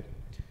example,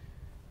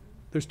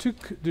 there's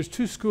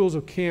two schools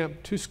of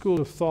camp, two schools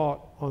of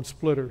thought on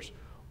splitters.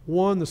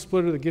 One, the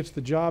splitter that gets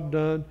the job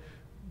done,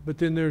 but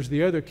then there's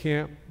the other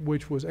camp,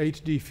 which was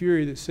HD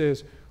Fury, that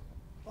says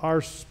our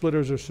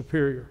splitters are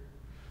superior.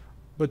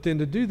 But then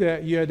to do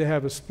that, you had to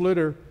have a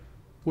splitter,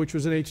 which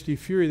was an HD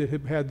Fury that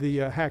had the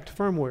hacked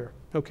firmware.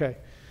 Okay,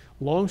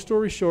 long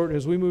story short,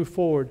 as we move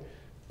forward,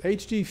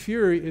 HD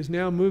Fury is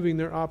now moving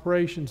their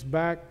operations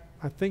back,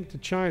 I think, to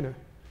China.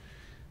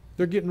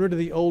 They're getting rid of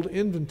the old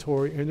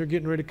inventory, and they're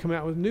getting ready to come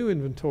out with new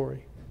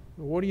inventory.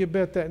 What do you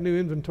bet that new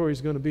inventory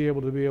is going to be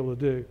able to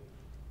do?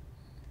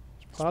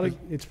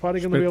 It's probably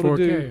going to be able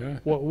to do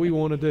what we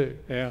want to do.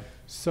 Yeah.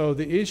 So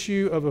the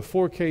issue of a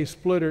 4K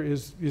splitter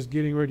is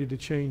getting ready to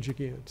change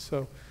again.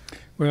 So,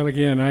 Well,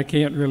 again, I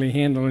can't really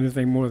handle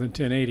anything more than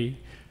 1080.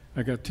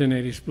 I got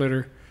 1080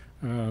 splitter,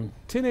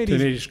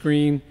 1080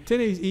 screen.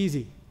 1080 is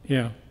easy.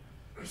 Yeah.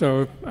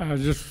 So I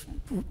just,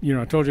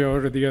 I told you I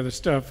ordered the other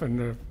stuff, and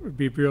it would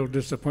be a real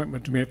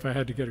disappointment to me if I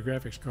had to get a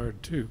graphics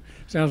card too.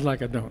 Sounds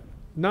like I don't.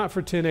 Not for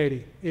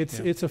 1080. It's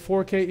a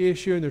 4K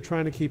issue, and they're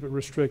trying to keep it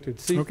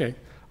restricted. See, Okay.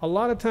 a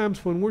lot of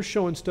times when we're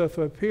showing stuff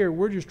up here,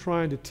 we're just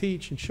trying to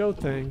teach and show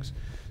things.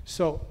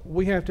 So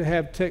we have to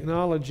have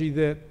technology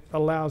that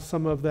allows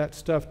some of that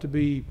stuff to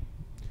be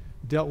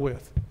dealt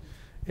with.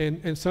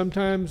 And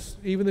sometimes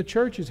even the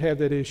churches have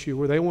that issue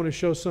where they want to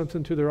show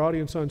something to their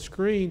audience on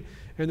screen,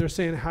 and they're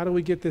saying, how do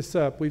we get this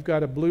up? We've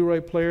got a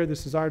Blu-ray player.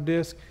 This is our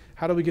disc.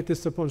 How do we get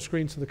this up on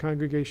screen so the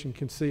congregation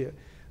can see it?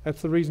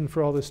 That's the reason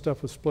for all this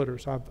stuff with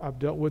splitters. I've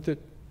dealt with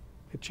it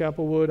at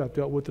Chapelwood. I've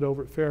dealt with it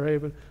over at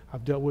Fairhaven.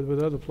 I've dealt with it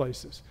with other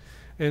places.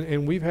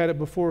 And we've had it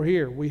before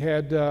here. We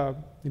had,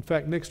 in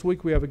fact, next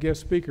week we have a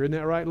guest speaker. Isn't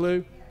that right,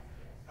 Lou?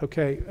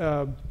 Okay.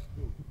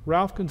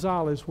 Ralph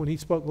Gonzalez, when he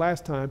spoke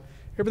last time,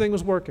 everything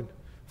was working.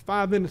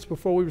 5 minutes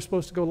before we were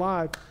supposed to go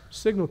live,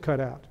 signal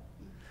cut out.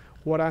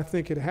 What I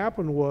think had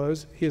happened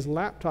was his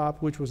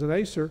laptop, which was an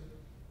Acer,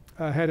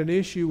 had an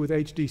issue with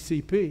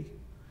HDCP.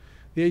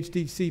 The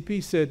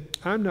HDCP said,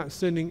 I'm not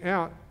sending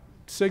out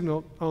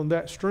signal on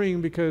that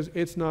stream because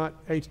it's not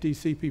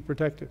HDCP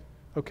protected.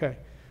 Okay,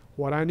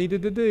 what I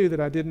needed to do that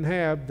I didn't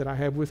have, that I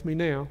have with me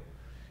now,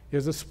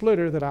 is a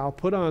splitter that I'll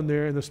put on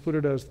there, and the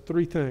splitter does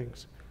 3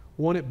 things.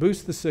 1, it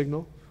boosts the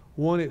signal.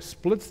 1, it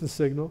splits the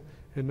signal.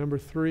 And number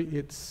 3,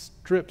 it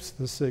strips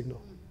the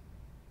signal.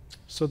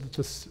 So that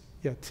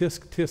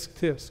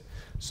tisk,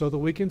 so that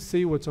we can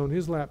see what's on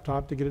his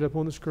laptop to get it up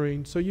on the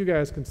screen so you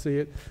guys can see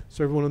it,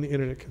 so everyone on the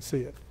internet can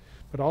see it.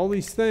 But all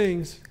these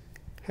things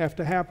have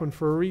to happen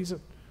for a reason.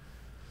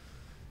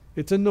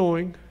 It's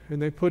annoying, and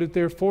they put it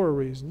there for a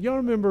reason. Y'all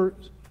remember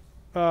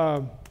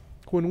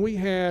when we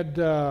had,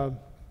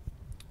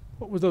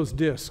 what were those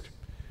discs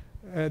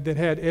that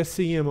had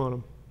SCM on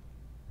them?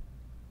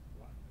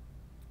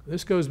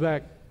 This goes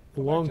back a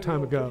long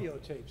time ago.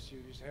 Videotapes, you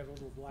just had a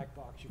little black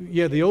box.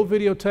 Yeah, the old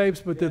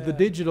videotapes, but the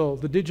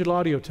digital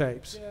audio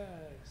tapes. Yeah,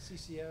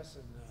 CCS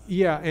and.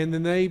 Yeah, and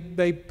then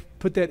they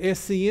put that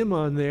SCM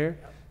on there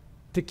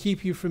to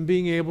keep you from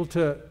being able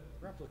to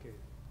replicate.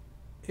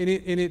 And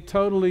it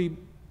totally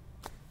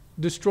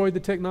destroyed the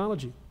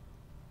technology.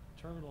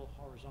 Terminal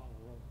horizontal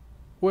roll.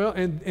 Well,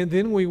 and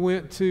then we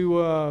went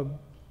to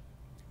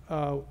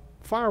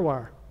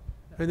FireWire,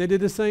 and they did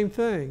the same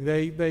thing.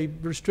 They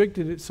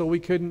restricted it so we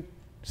couldn't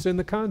send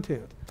the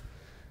content,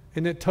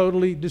 and it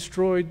totally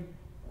destroyed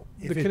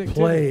the connectivity. If it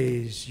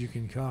plays, you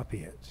can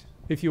copy it.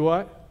 If you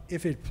what?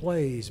 If it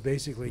plays,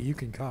 basically, you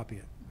can copy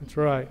it. That's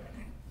right.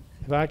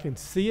 If I can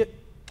see it.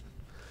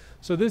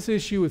 So this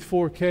issue with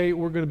 4K,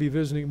 we're going to be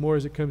visiting more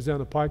as it comes down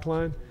the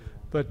pipeline.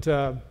 But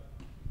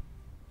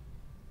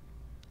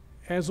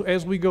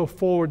as we go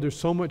forward, there's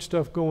so much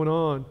stuff going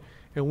on,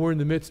 and we're in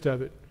the midst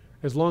of it.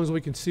 As long as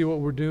we can see what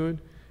we're doing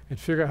and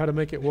figure out how to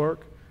make it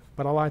work.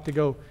 But I like to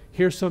go,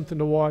 here's something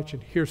to watch,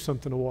 and here's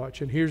something to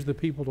watch, and here's the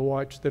people to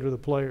watch that are the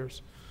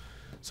players.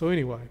 So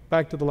anyway,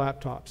 back to the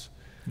laptops.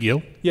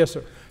 Gil? Yes,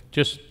 sir.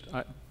 Just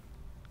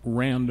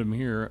random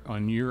here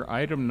on your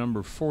item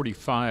number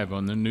 45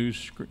 on the news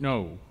screen.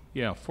 No,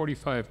 yeah,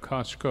 45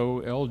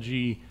 Costco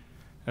LG.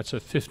 That's a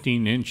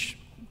 15-inch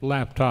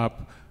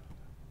laptop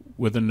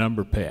with a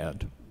number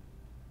pad.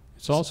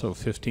 It's also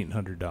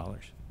 $1,500.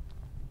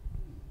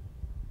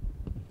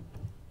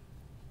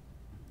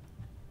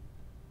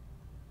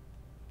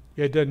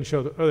 Yeah, it doesn't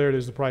show the, oh, there it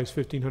is, the price,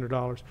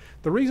 $1,500.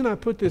 The reason I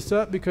put this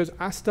up, because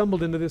I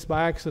stumbled into this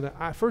by accident.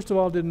 I, first of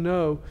all, didn't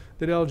know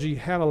that LG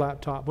had a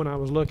laptop when I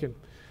was looking.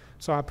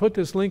 So I put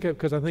this link up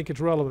because I think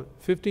it's relevant.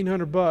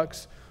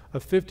 $1,500, a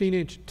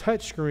 15-inch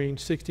touchscreen,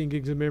 16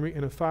 gigs of memory,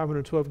 and a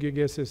 512 gig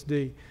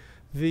SSD.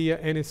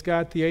 And it's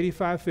got the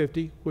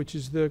 8550, which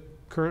is the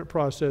current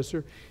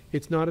processor.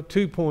 It's not a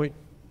 2.8,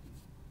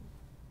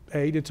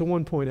 it's a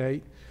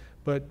 1.8.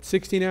 But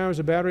 16 hours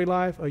of battery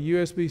life, a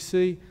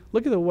USB-C.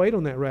 Look at the weight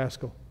on that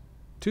rascal.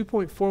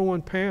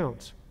 2.41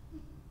 pounds.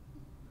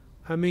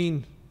 I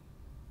mean,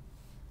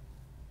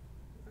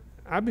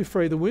 I'd be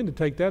afraid of the wind to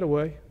take that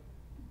away.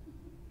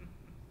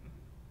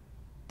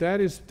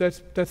 That's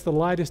the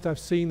lightest I've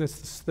seen.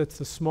 That's the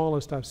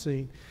smallest I've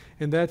seen.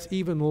 And that's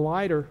even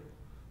lighter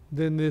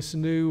than this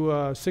new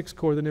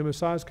 6-core that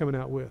MSI is coming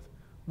out with,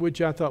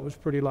 which I thought was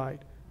pretty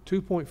light.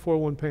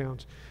 2.41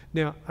 pounds.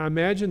 Now, I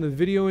imagine the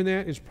video in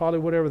that is probably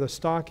whatever the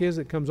stock is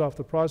that comes off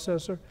the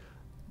processor.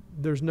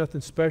 There's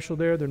nothing special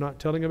there. They're not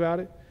telling about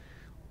it,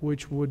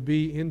 which would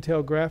be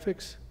Intel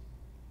graphics.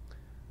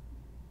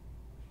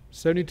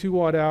 72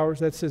 watt hours.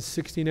 That says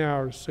 16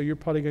 hours. So you're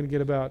probably going to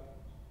get about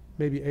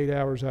maybe 8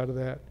 hours out of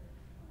that.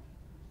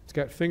 It's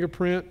got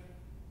fingerprint.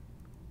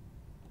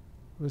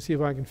 Let's see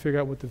if I can figure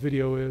out what the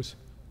video is.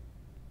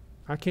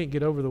 I can't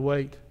get over the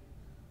weight.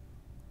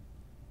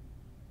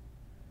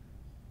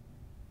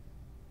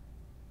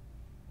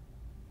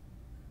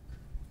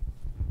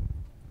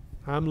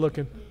 I'm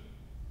looking.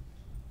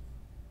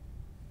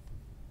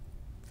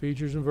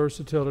 Features and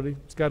versatility.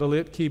 It's got a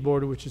lit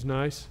keyboard, which is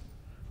nice.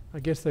 I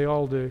guess they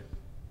all do.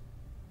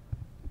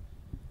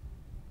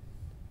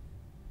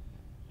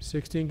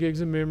 16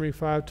 gigs of memory,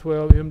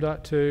 512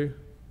 M.2.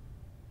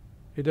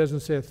 It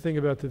doesn't say a thing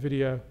about the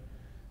video.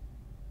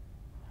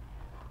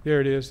 There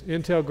it is,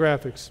 Intel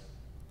graphics.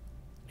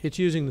 It's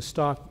using the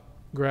stock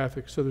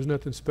graphics, so there's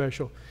nothing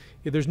special.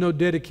 There's no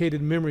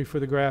dedicated memory for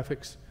the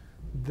graphics.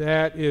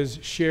 That is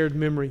shared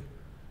memory.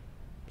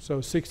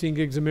 So 16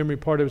 gigs of memory,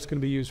 part of it's going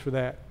to be used for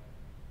that.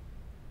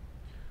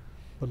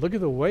 But look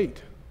at the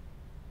weight.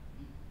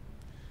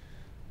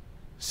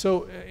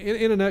 So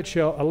in a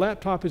nutshell, a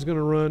laptop is going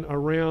to run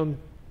around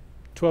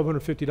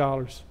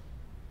 $1,250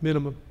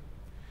 minimum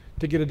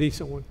to get a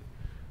decent one.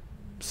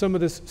 Some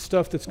of this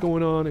stuff that's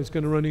going on is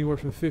going to run anywhere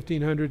from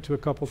 $1,500 to a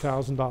couple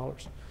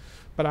 $1,000.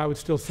 But I would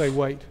still say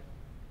wait,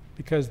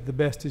 because the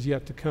best is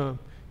yet to come.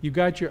 You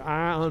got your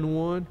eye on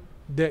one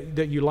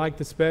that you like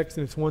the specs,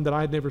 and it's one that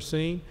I'd never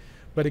seen.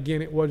 But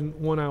again, it wasn't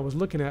one I was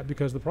looking at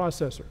because of the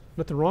processor.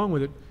 Nothing wrong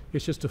with it.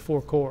 It's just a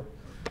 4-core.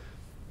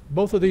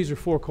 Both of these are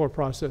 4-core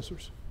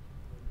processors.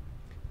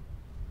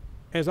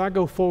 As I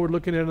go forward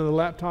looking at another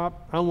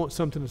laptop, I want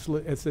something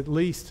that's at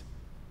least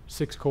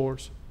 6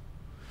 cores.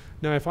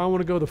 Now, if I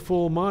want to go the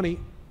full Monty,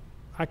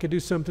 I could do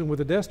something with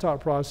a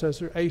desktop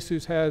processor.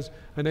 Asus has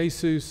an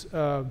Asus,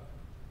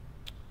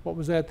 what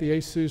was that? The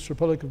Asus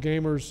Republic of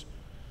Gamers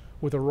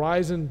with a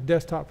Ryzen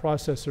desktop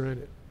processor in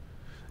it.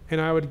 And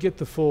I would get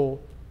the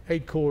full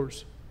 8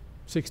 cores,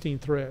 16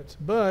 threads.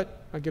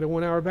 But I get a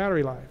 1-hour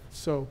battery life.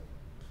 So,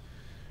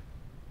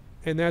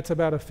 and that's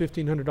about a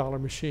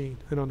 $1,500 machine.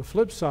 And on the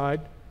flip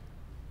side,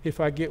 if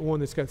I get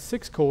one that's got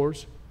 6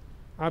 cores,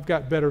 I've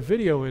got better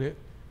video in it.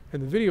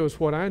 And the video is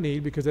what I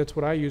need because that's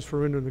what I use for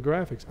rendering the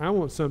graphics. I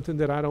want something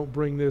that I don't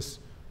bring this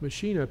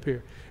machine up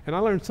here. And I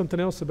learned something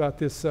else about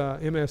this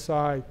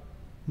MSI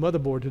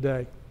motherboard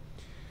today.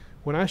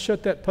 When I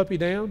shut that puppy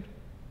down,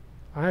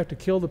 I have to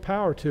kill the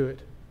power to it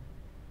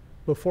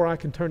before I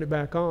can turn it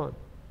back on.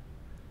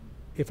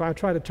 If I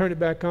try to turn it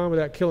back on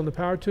without killing the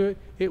power to it,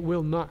 it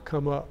will not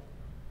come up.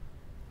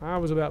 I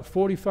was about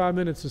 45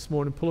 minutes this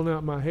morning pulling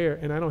out my hair,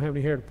 and I don't have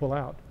any hair to pull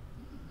out.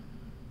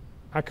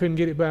 I couldn't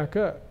get it back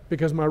up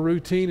because my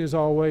routine is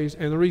always,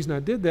 and the reason I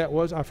did that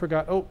was I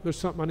forgot, oh, there's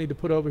something I need to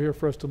put over here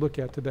for us to look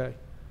at today.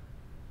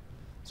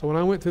 So when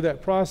I went through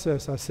that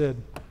process, I said,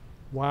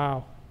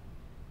 wow.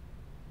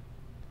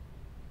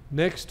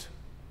 Next,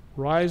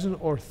 Ryzen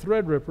or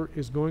Threadripper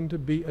is going to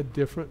be a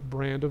different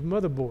brand of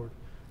motherboard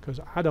because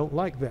I don't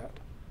like that.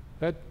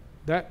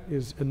 That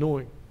is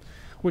annoying.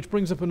 Which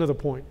brings up another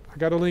point. I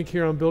got a link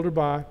here on Build or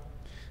Buy.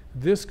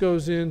 This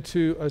goes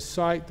into a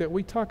site that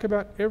we talk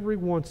about every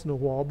once in a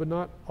while, but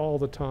not all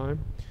the time.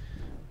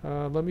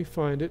 Let me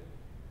find it.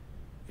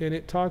 And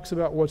it talks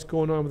about what's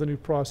going on with the new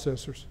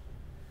processors.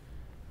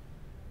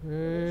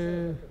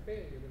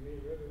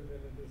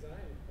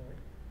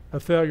 A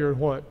failure in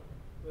what?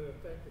 The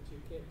fact that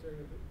you can't turn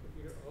the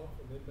computer off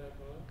and then back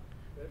on,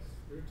 that's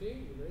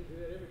routine. They do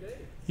that every day.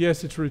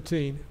 Yes, it's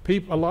routine.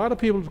 A lot of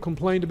people have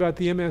complained about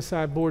the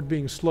MSI board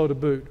being slow to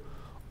boot.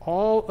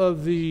 All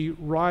of the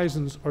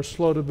Ryzens are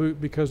slow to boot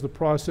because of the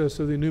process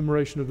of the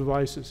enumeration of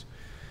devices.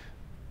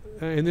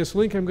 In this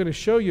link I'm going to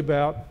show you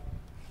about,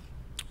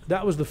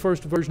 that was the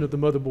first version of the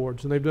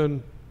motherboards, and they've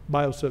done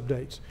BIOS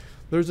updates.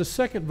 There's a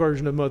second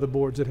version of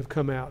motherboards that have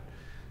come out.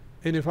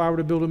 And if I were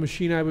to build a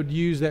machine, I would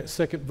use that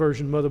second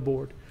version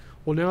motherboard.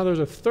 Well, now there's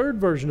a third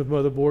version of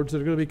motherboards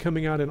that are going to be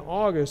coming out in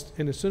August,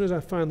 and as soon as I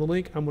find the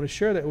link, I'm going to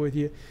share that with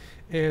you.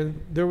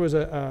 And there was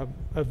a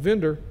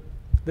vendor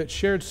that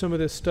shared some of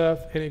this stuff,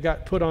 and it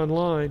got put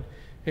online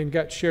and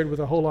got shared with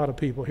a whole lot of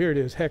people. Here it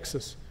is,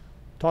 Hexus.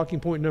 Talking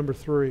point number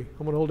 3. I'm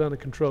going to hold down the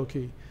control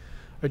key.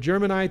 A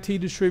German IT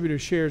distributor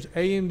shares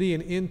AMD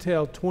and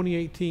Intel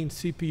 2018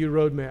 CPU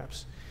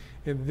roadmaps.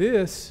 And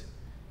this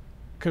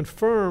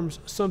confirms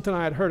something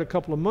I had heard a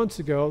couple of months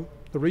ago,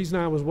 the reason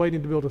I was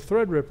waiting to build a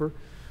Threadripper,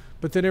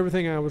 but then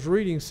everything I was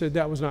reading said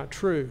that was not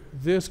true.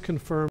 This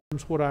confirms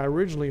what I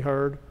originally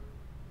heard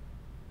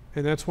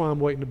And that's why I'm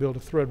waiting to build a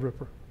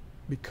Threadripper.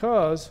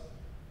 Because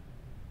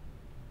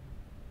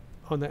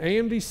on the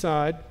AMD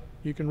side,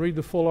 you can read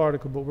the full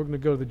article, but we're going to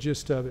go to the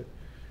gist of it.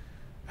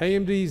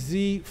 AMD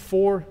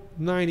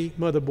Z490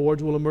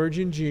 motherboards will emerge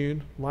in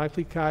June,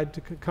 likely tied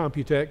to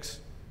Computex,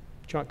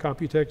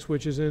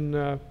 which is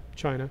in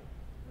China.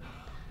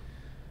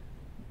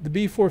 The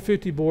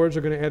B450 boards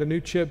are going to add a new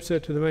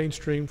chipset to the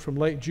mainstream from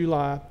late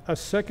July, a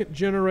second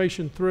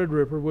generation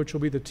Threadripper, which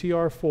will be the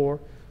TR4,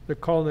 they're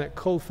calling that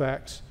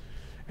Colfax,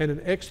 and an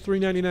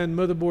X399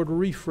 motherboard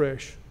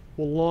refresh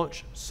will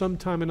launch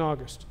sometime in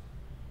August.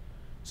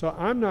 So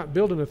I'm not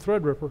building a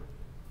Threadripper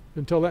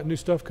until that new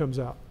stuff comes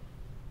out.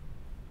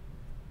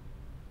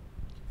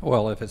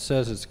 Well, if it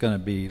says it's going to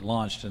be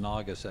launched in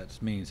August,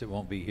 that means it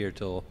won't be here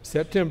till...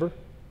 September,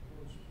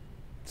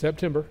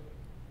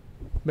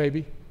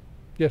 maybe.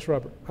 Yes,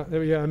 Robert.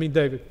 Yeah, I mean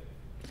David.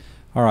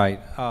 All right.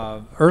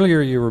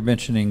 Earlier you were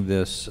mentioning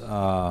this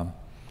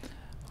Busonic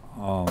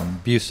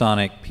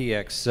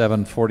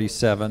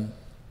PX747,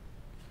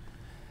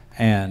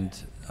 and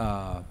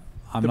I'm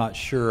not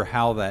sure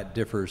how that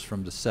differs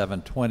from the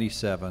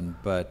 727,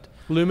 but...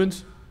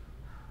 Lumens?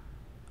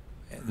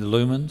 The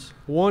lumens?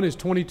 One is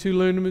 22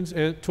 lumens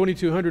and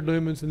 2200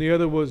 lumens, and the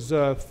other was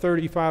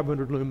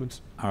 3500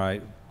 lumens. All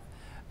right.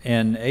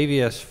 In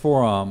AVS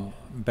Forum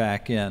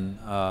back in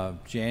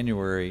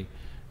January,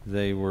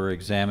 they were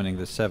examining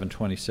the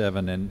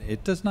 727, and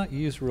it does not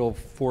use real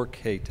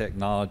 4K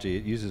technology.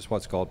 It uses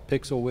what's called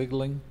pixel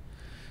wiggling,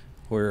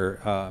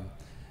 where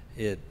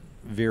it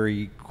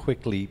very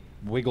quickly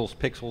wiggles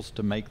pixels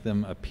to make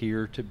them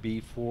appear to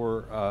be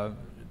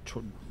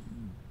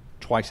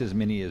twice as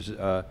many as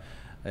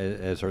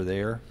are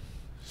there.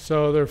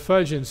 So they're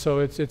fudging, so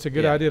it's a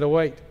good idea to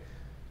wait.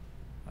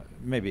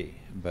 Maybe,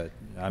 but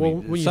I Well,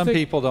 mean, when you some think-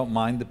 people don't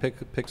mind the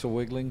pixel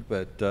wiggling,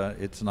 but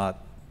it's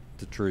not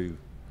the true.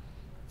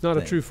 It's not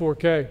a thing. true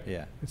 4K.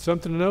 Yeah. It's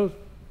something to note,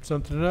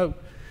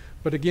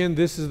 But again,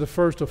 this is the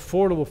first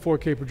affordable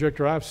 4K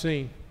projector I've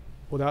seen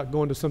without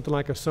going to something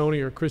like a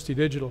Sony or Christie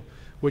Digital,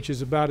 which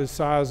is about the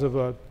size of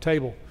a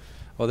table.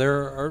 Well,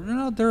 there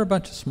are a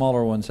bunch of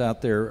smaller ones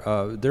out there.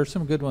 There's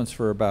some good ones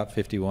for about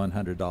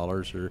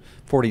 $5,100 or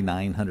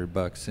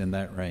 $4,900 in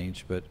that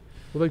range, but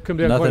Well, they've come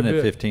down nothing quite a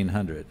at bit.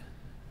 $1,500.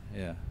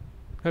 Yeah.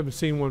 Haven't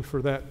seen one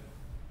for that.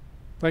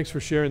 Thanks for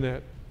sharing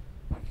that.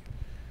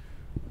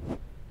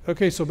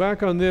 Okay, so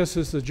back on this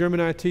is the German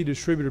IT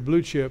distributor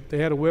Blue Chip. They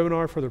had a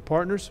webinar for their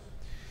partners,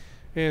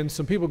 and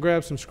some people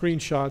grabbed some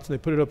screenshots and they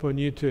put it up on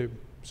YouTube.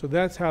 So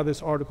that's how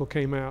this article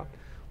came out.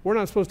 We're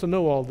not supposed to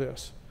know all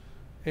this.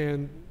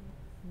 And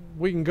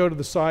we can go to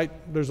the site,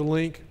 there's a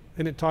link,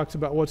 and it talks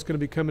about what's going to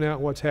be coming out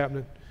and what's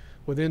happening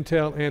with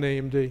Intel and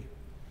AMD.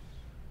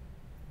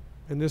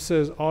 And this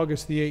says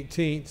August the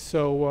 18th,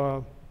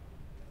 so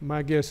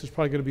my guess is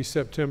probably going to be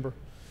September.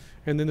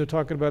 And then they're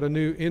talking about a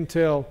new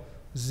Intel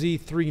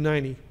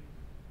Z390.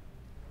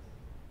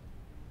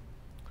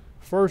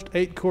 First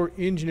 8-core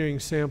engineering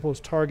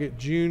samples target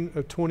June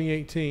of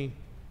 2018.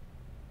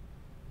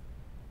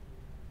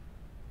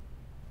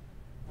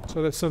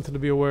 So that's something to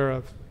be aware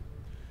of.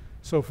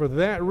 So for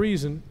that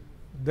reason,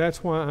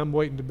 that's why I'm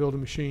waiting to build a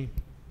machine.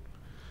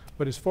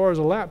 But as far as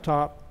a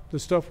laptop, the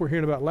stuff we're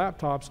hearing about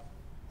laptops,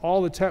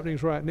 all that's happening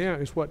right now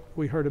is what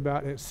we heard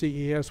about at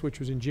CES, which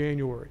was in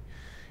January.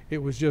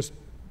 It was just,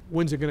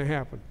 when's it going to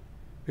happen?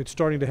 It's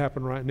starting to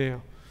happen right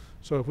now.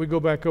 So if we go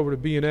back over to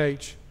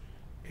B&H,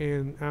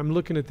 and I'm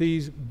looking at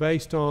these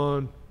based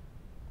on,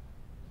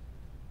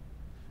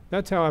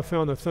 that's how I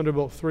found the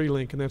Thunderbolt 3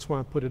 link, and that's why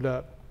I put it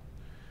up.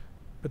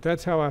 But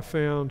that's how I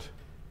found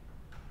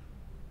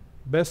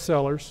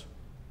bestsellers,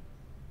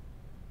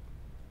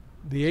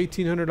 the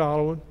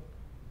 $1,800 one,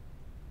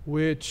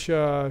 which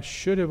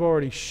should have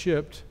already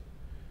shipped,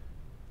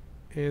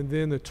 and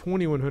then the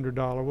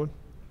 $2,100 one.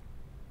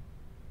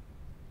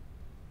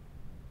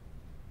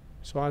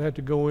 So I'd have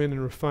to go in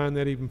and refine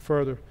that even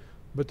further.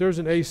 But there's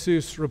an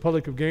Asus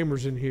Republic of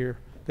Gamers in here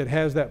that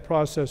has that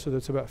processor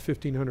that's about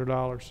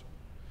 $1,500.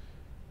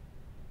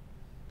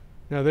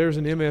 Now there's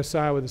an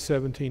MSI with a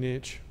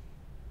 17-inch.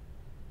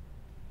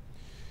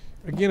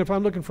 Again, if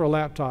I'm looking for a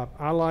laptop,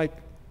 I like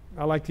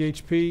the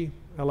HP,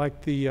 I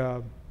like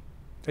the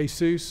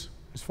Asus.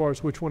 As far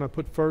as which one I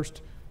put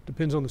first,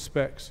 depends on the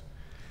specs.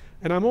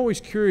 And I'm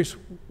always curious,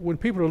 when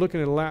people are looking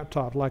at a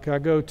laptop, like I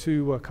go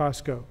to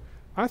Costco,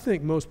 I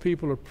think most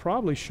people are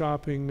probably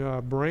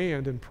shopping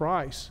brand and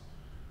price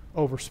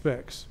over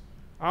specs.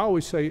 I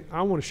always say,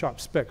 I want to shop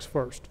specs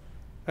first.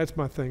 That's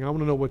my thing. I want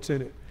to know what's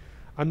in it.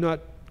 I'm not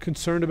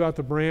concerned about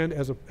the brand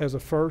as a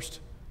first.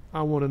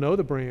 I want to know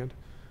the brand,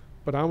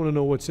 but I want to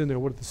know what's in there,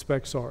 what the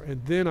specs are.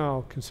 And then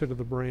I'll consider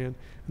the brand,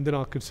 and then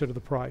I'll consider the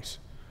price.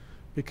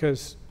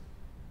 Because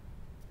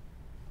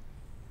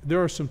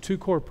there are some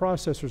 2-core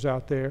processors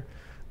out there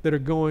that are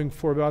going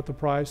for about the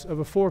price of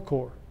a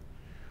 4-core.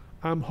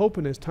 I'm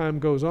hoping as time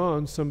goes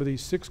on, some of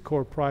these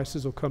 6-core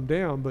prices will come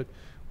down, but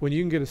when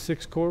you can get a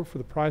 6-core for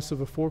the price of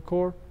a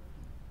 4-core,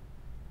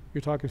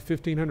 you're talking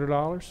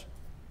 $1,500.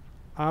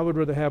 I would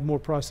rather have more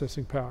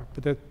processing power,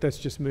 but that's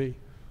just me.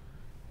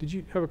 Did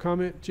you have a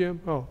comment,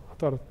 Jim? Oh,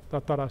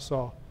 thought I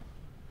saw.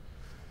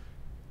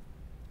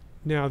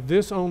 Now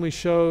this only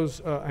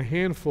shows a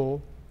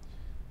handful,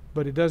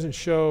 but it doesn't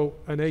show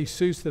an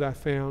Asus that I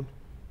found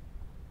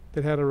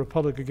that had a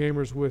Republic of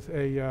Gamers with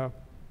a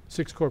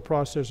 6-core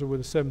processor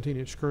with a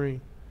 17-inch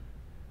screen.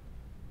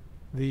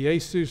 The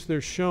Asus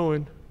they're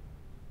showing,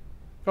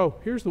 oh,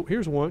 here's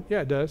one.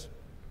 Yeah, it does.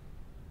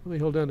 Let me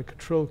hold down the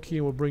control key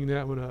and we'll bring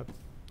that one up.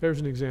 There's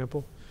an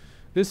example.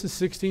 This is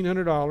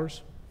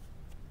 $1,600.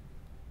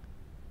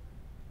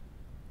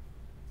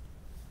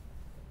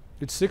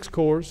 It's 6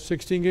 cores,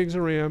 16 gigs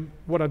of RAM.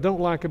 What I don't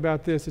like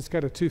about this, it's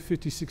got a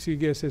 256 gig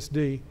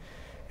SSD.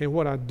 And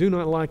what I do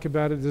not like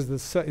about it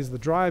is the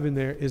drive in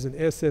there is an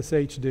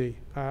SSHD.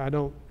 I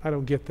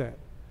don't get that.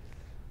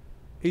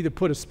 Either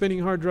put a spinning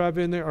hard drive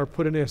in there or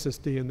put an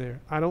SSD in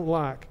there. I don't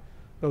like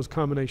those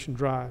combination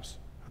drives.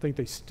 I think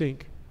they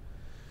stink.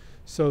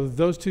 So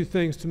those two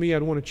things to me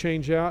I'd want to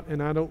change out,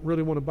 and I don't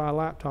really want to buy a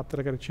laptop that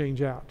I got to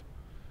change out.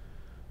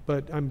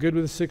 But I'm good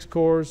with the 6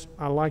 cores.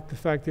 I like the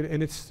fact that,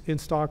 and it's in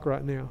stock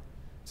right now.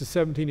 It's a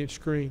 17-inch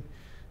screen.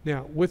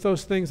 Now, with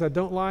those things I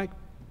don't like,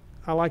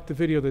 I like the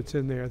video that's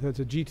in there. That's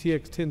a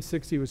GTX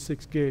 1060 with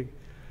 6 gig.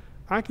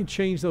 I can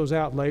change those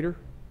out later,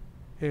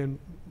 and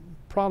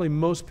probably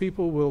most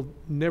people will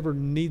never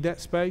need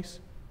that space.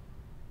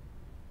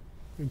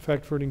 In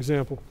fact, for an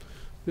example,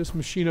 this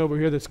machine over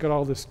here that's got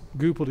all this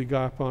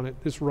goopity-gop on it,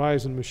 this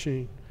Ryzen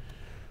machine,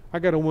 I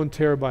got a 1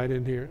 terabyte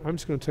in here. I'm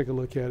just going to take a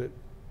look at it.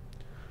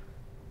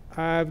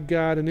 I've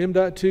got an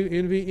M.2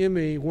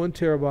 NVMe 1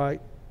 terabyte,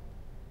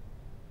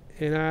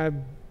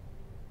 and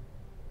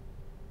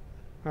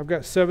I've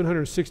got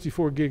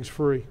 764 gigs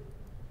free.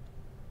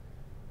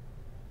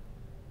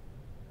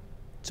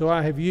 So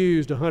I have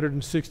used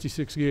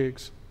 166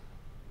 gigs.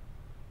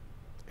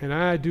 And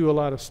I do a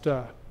lot of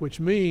stuff, which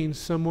means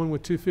someone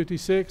with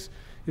 256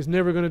 is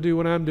never going to do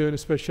what I'm doing,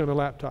 especially on a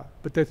laptop.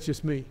 But that's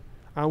just me.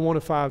 I want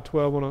a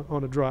 512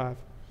 on a drive.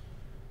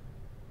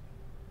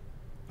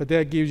 But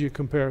that gives you a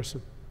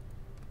comparison.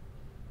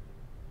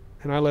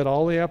 And I let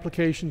all the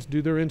applications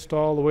do their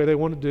install the way they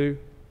want to do,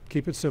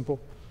 keep it simple.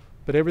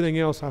 But everything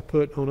else I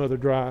put on other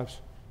drives.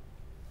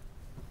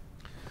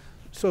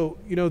 So,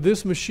 you know,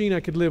 this machine I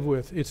could live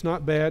with. It's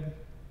not bad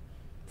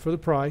for the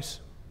price,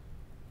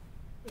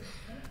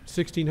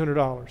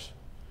 $1,600.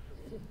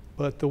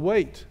 But the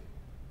weight,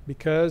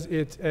 because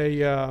it's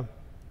a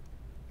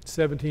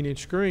 17-inch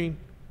screen,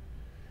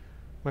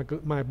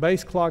 my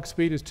base clock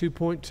speed is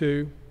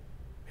 2.2.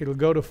 It'll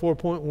go to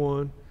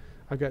 4.1.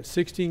 I've got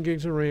 16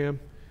 gigs of RAM.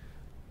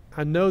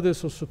 I know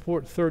this will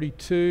support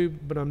 32,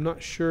 but I'm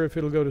not sure if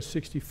it'll go to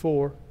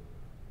 64.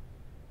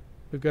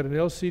 We've got an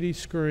LCD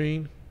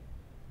screen.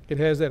 It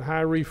has that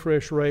high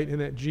refresh rate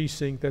and that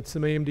G-Sync. That's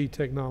some AMD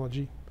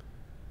technology.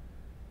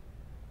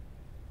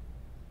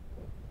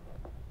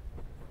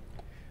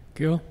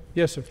 Gil?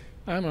 Yes, sir.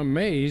 I'm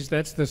amazed.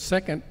 That's the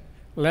second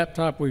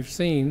laptop we've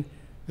seen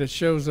that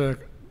shows a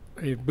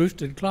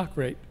boosted clock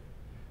rate.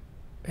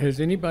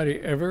 Has anybody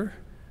ever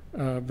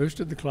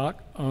boosted the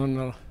clock on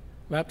a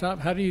laptop?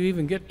 How do you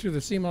even get to the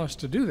CMOS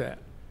to do that?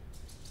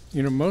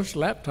 You know, most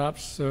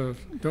laptops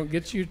don't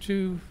get you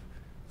to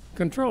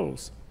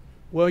controls.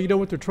 Well, you know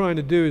what they're trying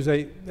to do is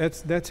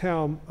that's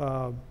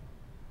how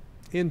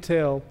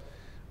Intel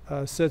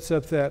sets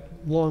up that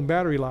long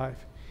battery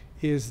life,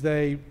 is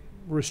they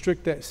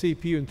restrict that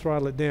CPU and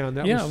throttle it down.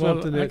 That was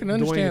something that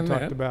Dwayne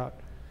talked about.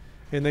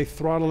 And they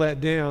throttle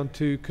that down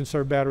to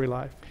conserve battery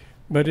life.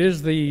 But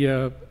is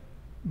the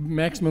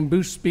maximum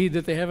boost speed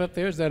that they have up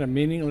there, is that a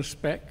meaningless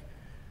spec?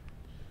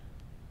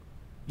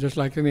 Just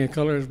like the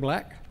color is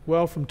black?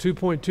 Well, from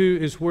 2.2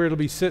 is where it'll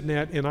be sitting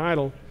at in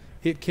idle.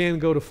 It can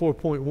go to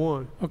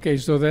 4.1. Okay,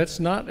 so that's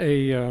not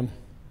a...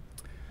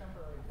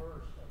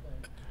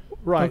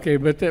 Right. Okay,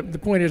 but the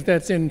point is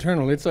that's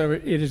internal. It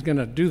is going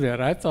to do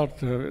that. I thought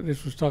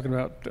this was talking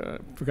about,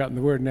 forgotten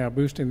the word now,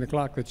 boosting the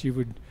clock, that you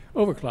would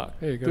overclock.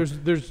 There you go.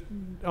 There's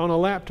on a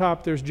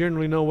laptop, there's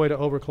generally no way to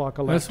overclock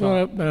a laptop. That's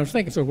what I was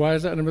thinking. So why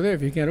is that number there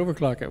if you can't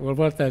overclock it? Well,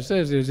 what that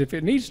says is if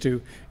it needs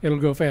to, it'll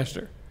go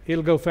faster.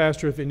 It'll go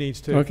faster if it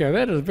needs to. Okay,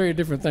 that is a very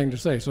different thing to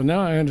say. So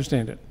now I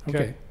understand it.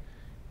 Okay.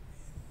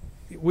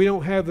 We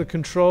don't have the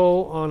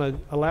control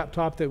on a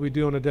laptop that we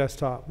do on a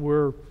desktop.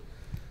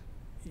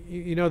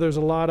 You know,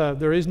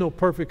 there is no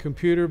perfect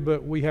computer,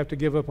 but we have to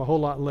give up a whole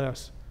lot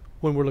less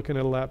when we're looking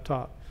at a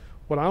laptop.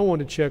 What I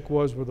wanted to check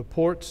were the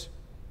ports.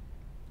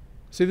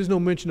 See, there's no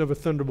mention of a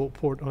Thunderbolt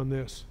port on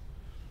this.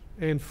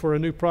 And for a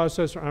new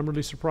processor, I'm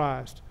really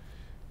surprised.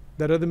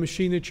 That other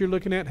machine that you're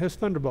looking at has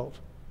Thunderbolt.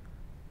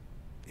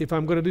 If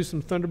I'm going to do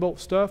some Thunderbolt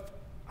stuff,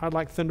 I'd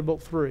like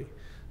Thunderbolt 3.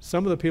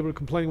 Some of the people are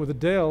complaining with the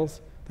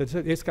Dells that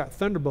it's got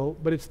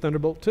Thunderbolt, but it's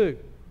Thunderbolt 2.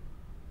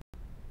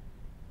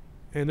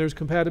 And there's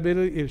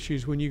compatibility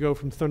issues when you go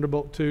from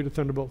Thunderbolt 2 to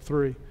Thunderbolt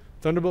 3.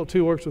 Thunderbolt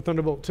 2 works with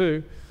Thunderbolt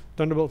 2.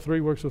 Thunderbolt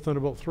 3 works with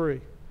Thunderbolt 3.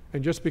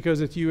 And just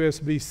because it's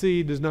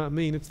USB-C does not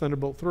mean it's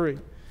Thunderbolt 3.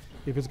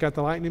 If it's got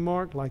the lightning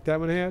mark, like that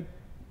one had,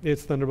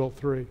 it's Thunderbolt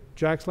 3.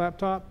 Jack's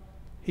laptop,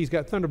 he's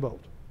got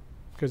Thunderbolt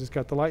because it's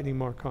got the lightning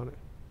mark on it.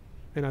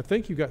 And I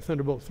think you've got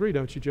Thunderbolt 3,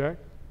 don't you, Jack?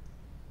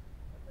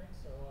 I think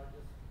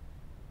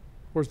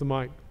Where's the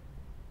mic?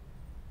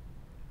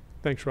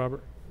 Thanks,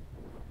 Robert.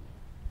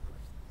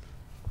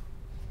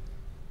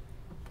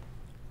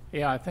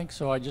 Yeah, I think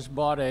so. I just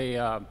bought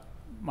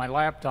my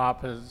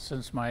laptop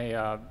since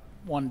my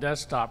one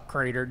desktop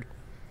cratered,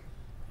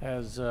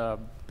 has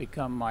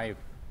become my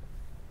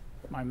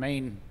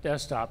main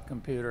desktop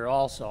computer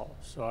also.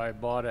 So I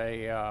bought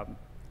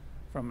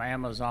from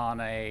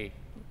Amazon a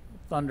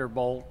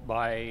Thunderbolt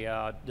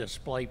by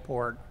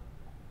DisplayPort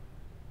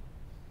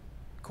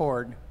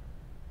cord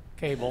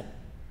cable,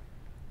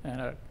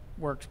 and it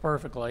works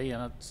perfectly,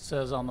 and it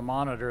says on the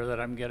monitor that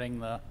I'm getting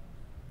the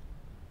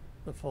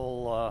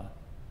full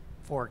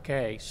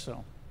 4K.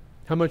 So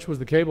How much was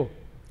the cable?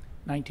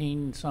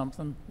 19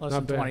 something, less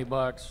Not than bad. 20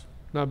 bucks.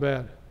 Not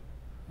bad.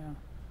 Yeah.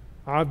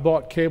 I've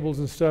bought cables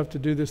and stuff to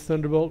do this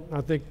Thunderbolt.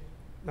 I think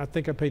I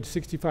paid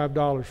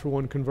 $65 for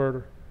one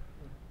converter,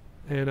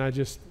 and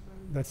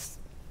that's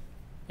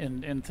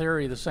In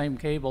theory, the same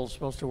cable is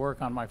supposed to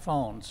work on my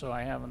phone, so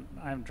I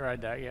haven't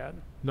tried that yet.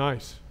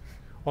 nice.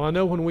 Well, I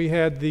know when we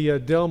had the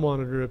Dell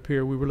monitor up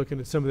here, we were looking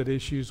at some of the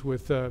issues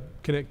with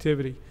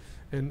connectivity,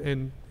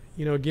 and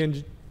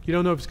again, you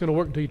don't know if it's going to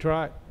work until you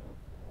try it.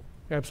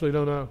 Absolutely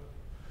don't know.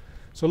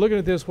 So looking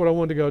at this, what I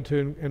wanted to go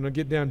to, and I'll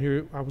get down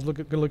here, I was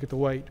going to look at the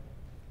weight.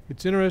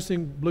 It's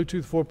interesting,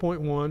 Bluetooth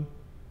 4.1,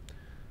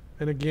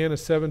 and again, a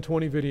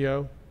 720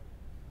 video,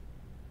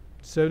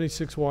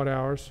 76 watt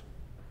hours,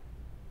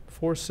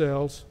 4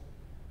 cells,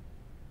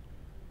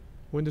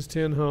 Windows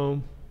 10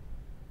 Home,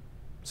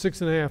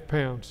 6.5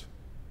 pounds.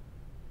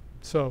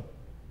 So,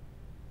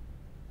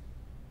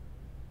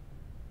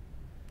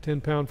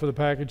 10 pound for the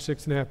package,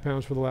 6.5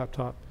 pounds for the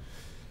laptop.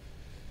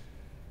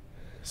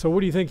 So what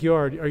do you think you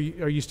are? Are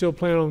you still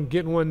planning on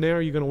getting one now, or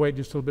are you going to wait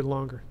just a little bit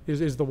longer?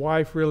 Is the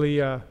wife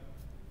really?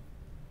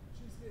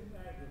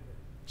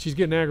 She's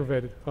getting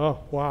aggravated. Oh,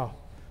 wow.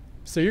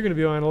 So you're going to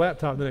be buying a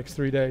laptop the next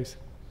 3 days.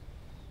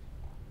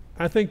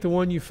 I think the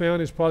one you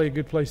found is probably a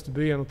good place to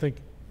be. I don't think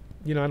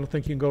you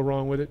can go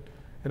wrong with it,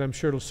 and I'm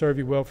sure it'll serve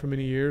you well for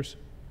many years.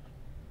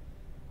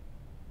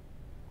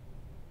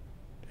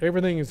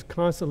 Everything is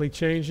constantly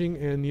changing,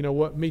 and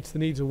what meets the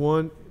needs of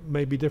one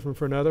may be different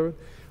for another.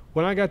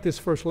 When I got this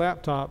first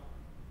laptop,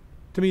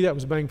 to me that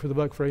was bang for the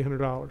buck for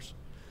 $800.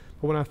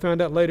 But when I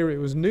found out later it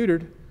was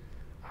neutered,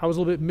 I was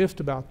a little bit miffed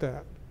about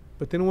that.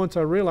 But then once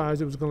I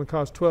realized it was going to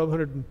cost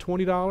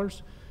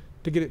 $1,220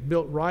 to get it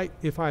built right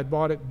if I had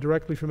bought it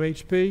directly from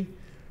HP,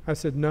 I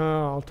said,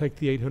 no, I'll take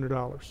the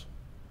 $800.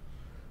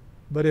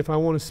 But if I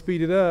want to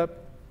speed it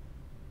up,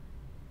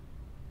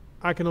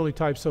 I can only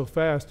type so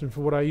fast, and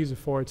for what I use it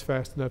for, it's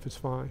fast enough, it's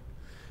fine.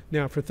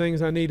 Now, for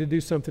things I need to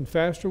do something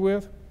faster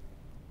with,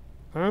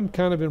 I'm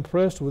kind of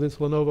impressed with this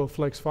Lenovo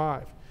Flex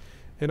 5.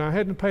 And I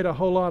hadn't paid a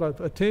whole lot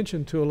of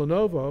attention to a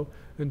Lenovo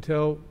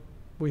until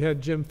we had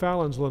Jim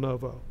Fallon's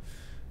Lenovo.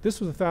 This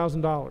was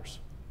 $1,000.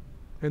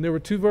 And there were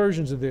 2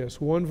 versions of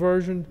this. One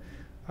version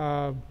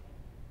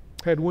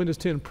had Windows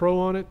 10 Pro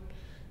on it,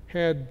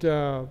 had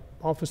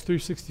Office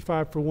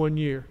 365 for 1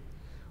 year.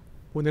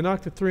 When they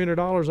knocked the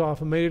 $300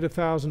 off and made it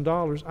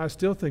 $1,000, I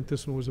still think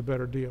this one was a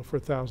better deal for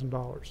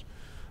 $1,000.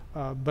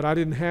 But I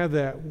didn't have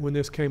that when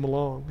this came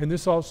along. And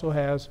this also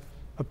has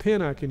a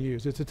pen I can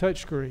use. It's a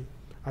touch screen.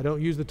 I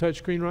don't use the touch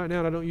screen right now,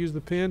 and I don't use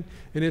the pen,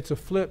 and it's a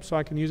flip, so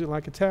I can use it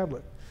like a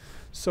tablet.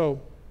 So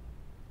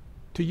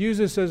to use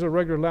this as a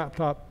regular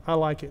laptop, I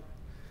like it.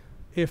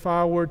 If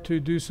I were to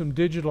do some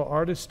digital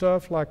artist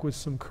stuff, like with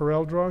some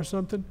CorelDRAW or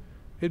something,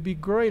 it'd be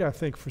great, I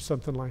think, for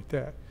something like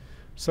that.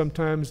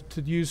 Sometimes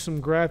to use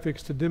some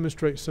graphics to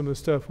demonstrate some of the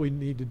stuff we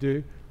need to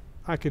do,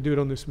 I could do it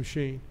on this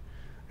machine.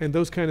 And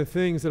those kind of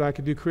things that I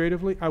could do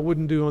creatively, I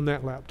wouldn't do on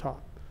that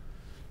laptop.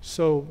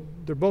 So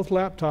they're both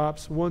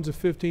laptops. One's a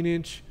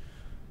 15-inch,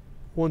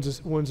 one's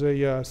a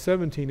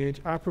 17-inch.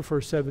 I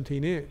prefer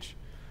 17-inch.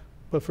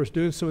 But for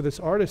doing some of this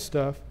artist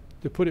stuff,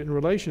 to put it in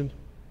relation,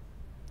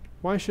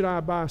 why should I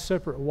buy a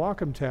separate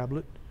Wacom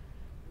tablet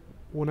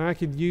when I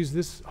could use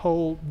this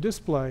whole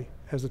display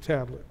as a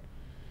tablet?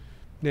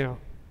 Now,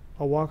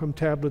 a Wacom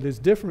tablet is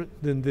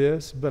different than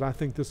this, but I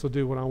think this will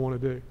do what I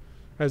want to do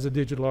as a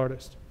digital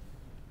artist.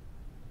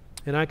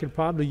 And I could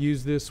probably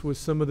use this with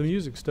some of the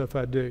music stuff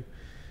I do,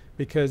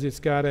 because it's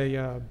got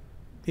a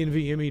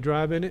NVMe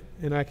drive in it,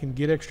 and I can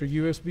get extra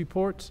USB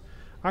ports.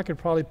 I could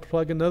probably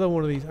plug another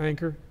one of these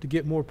Anchor to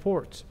get more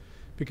ports,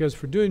 because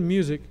for doing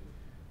music,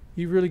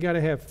 you've really got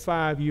to have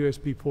 5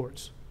 USB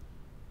ports.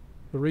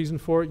 The reason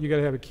for it, you got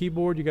to have a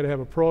keyboard, you got to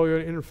have a Pro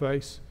Audio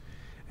interface,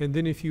 and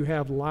then if you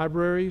have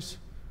libraries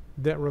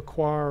that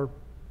require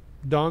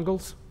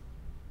dongles,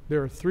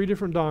 there are 3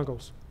 different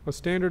dongles: a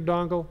standard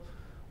dongle,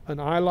 an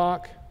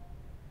iLock,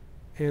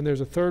 and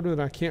there's a third one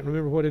that I can't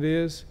remember what it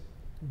is.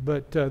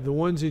 But the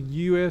ones in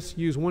US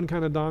use one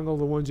kind of dongle,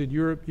 the ones in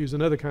Europe use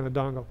another kind of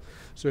dongle.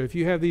 So if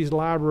you have these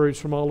libraries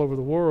from all over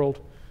the world,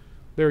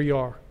 there you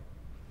are.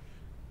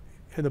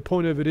 And the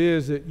point of it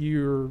is that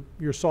your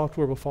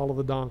software will follow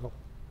the dongle.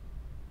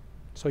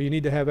 So you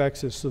need to have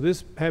access. So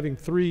this having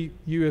 2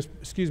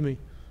 USB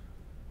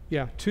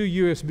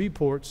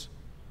ports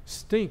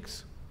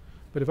stinks.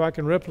 But if I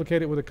can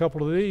replicate it with a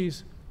couple of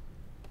these,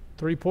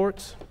 3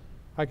 ports.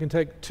 I can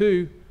take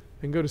 2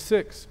 and go to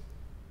 6.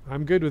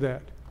 I'm good with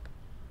that.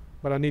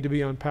 But I need to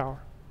be on power.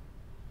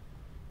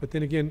 But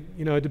then again,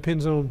 you know, it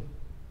depends on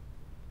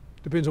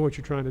what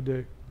you're trying to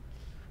do.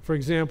 For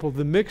example,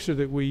 the mixer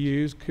that we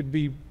use could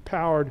be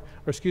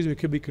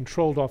could be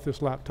controlled off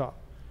this laptop.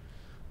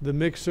 The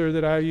mixer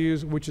that I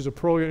use, which is a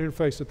Pro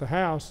interface at the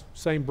house,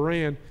 same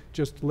brand,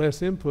 just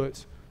less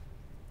inputs,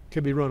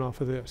 could be run off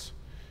of this.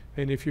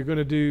 And if you're going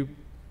to do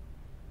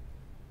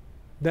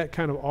that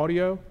kind of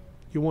audio,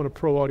 you want a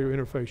Pro audio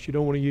interface. You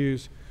don't want to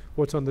use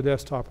what's on the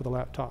desktop or the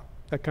laptop.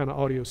 That kind of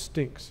audio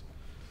stinks.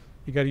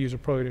 You got to use a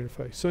Pro audio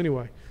interface. So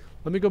anyway,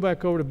 let me go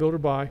back over to build or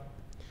buy.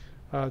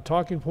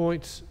 Talking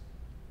points.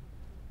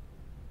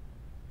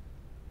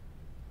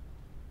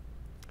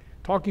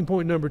 Talking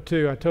point number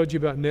 2, I told you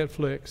about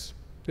Netflix.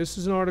 This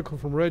is an article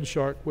from Red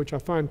Shark, which I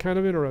find kind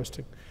of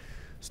interesting.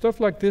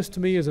 Stuff like this to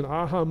me is an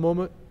aha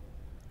moment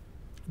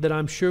that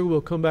I'm sure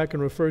we'll come back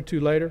and refer to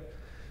later.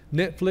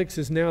 Netflix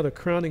is now the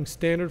crowning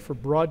standard for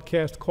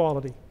broadcast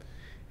quality.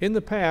 In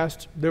the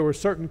past, there were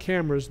certain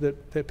cameras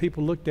that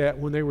people looked at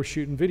when they were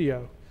shooting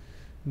video.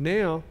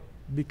 Now,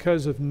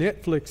 because of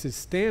Netflix's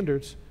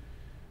standards,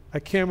 a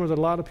camera that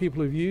a lot of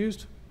people have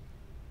used,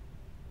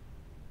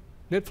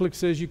 Netflix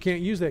says you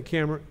can't use that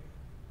camera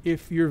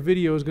if your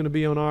video is going to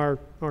be on our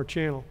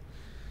channel.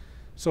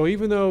 So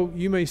even though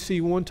you may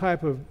see one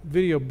type of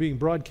video being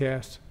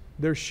broadcast,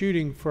 they're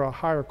shooting for a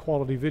higher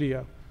quality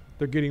video.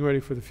 They're getting ready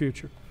for the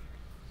future.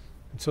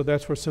 And so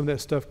that's where some of that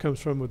stuff comes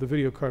from with the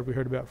video card we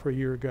heard about for a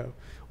year ago.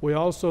 We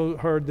also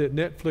heard that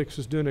Netflix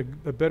is doing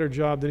a better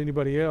job than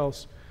anybody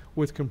else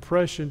with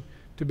compression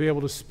to be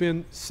able to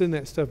send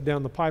that stuff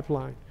down the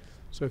pipeline.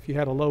 So if you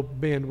had a low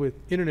bandwidth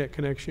internet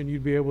connection,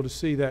 you'd be able to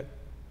see that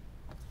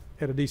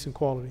at a decent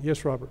quality.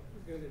 Yes, Robert?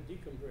 Going to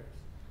decompress.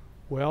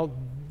 Well,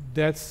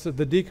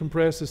 the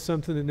decompress is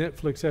something that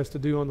Netflix has to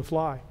do on the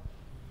fly.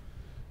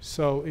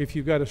 So if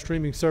you've got a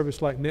streaming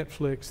service like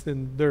Netflix,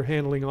 then they're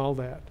handling all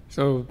that.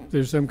 So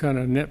there's some kind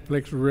of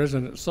Netflix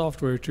resonant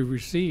software to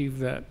receive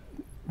that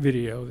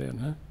video then,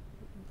 huh?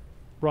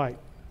 Right.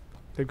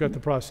 They've got the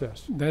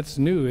process. That's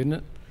new, isn't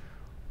it?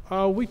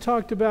 We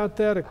talked about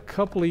that a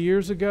couple of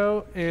years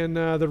ago, and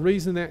the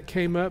reason that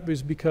came up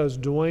is because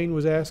Dwayne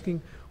was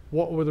asking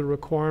what were the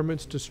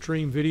requirements to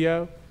stream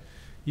video.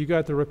 You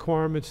got the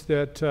requirements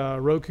that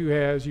Roku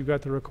has, you've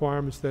got the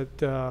requirements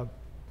that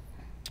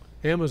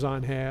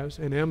Amazon has,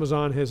 and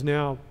Amazon has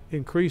now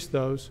increased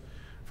those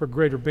for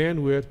greater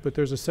bandwidth, but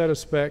there's a set of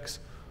specs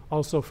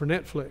also for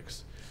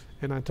Netflix.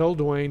 And I told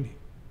Dwayne,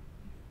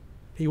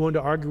 he wanted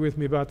to argue with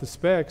me about the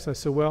specs. I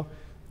said, well,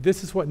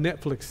 this is what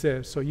Netflix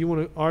says. So you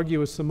want to argue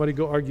with somebody,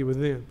 go argue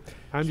with them.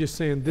 I'm just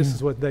saying this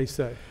is what they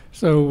say.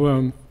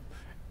 So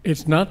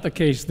it's not the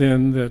case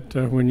then that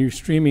when you're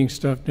streaming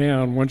stuff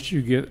down, once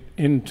you get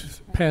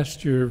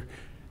past your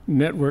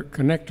network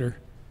connector,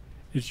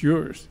 it's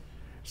yours.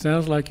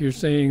 Sounds like you're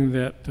saying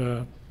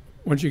that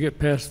once you get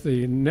past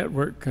the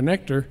network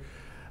connector,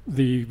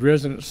 the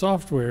resident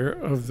software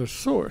of the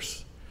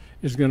source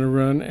is going to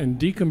run and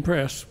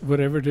decompress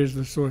whatever it is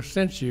the source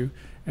sent you,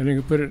 and then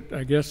you put it,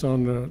 I guess,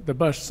 on the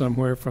bus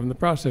somewhere from the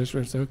processor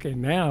and say, okay,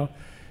 now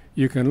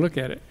you can look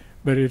at it.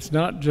 But it's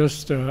not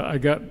just I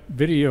got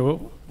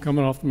video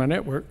coming off my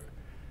network.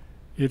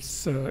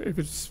 It's if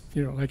it's,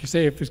 you know, like you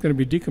say, if it's going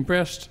to be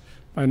decompressed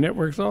by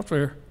network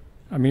software,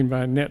 by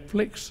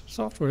Netflix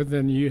software,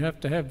 then you have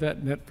to have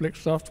that Netflix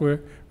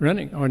software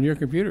running on your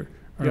computer,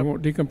 or it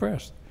won't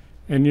decompress.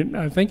 And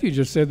I think you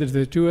just said that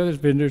there are 2 other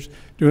vendors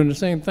doing the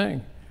same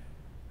thing.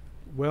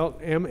 Well,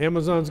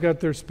 Amazon's got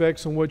their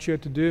specs on what you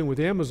have to do, and with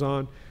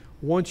Amazon,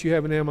 once you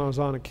have an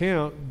Amazon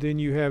account, then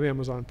you have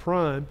Amazon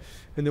Prime,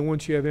 and then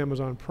once you have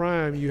Amazon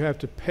Prime, you have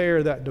to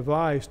pair that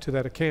device to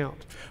that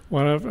account.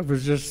 Well, I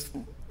was just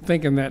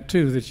thinking that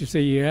too, that you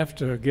say you have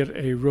to get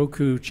a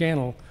Roku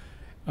channel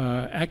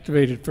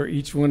activated for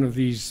each one of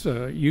these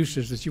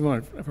uses that you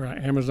want for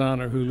Amazon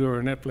or Hulu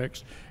or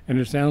Netflix, and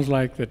it sounds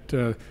like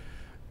that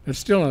it's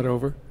still not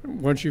over.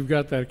 Once you've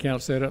got that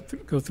account set up to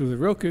go through the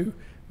Roku,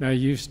 now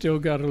you've still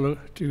got to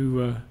look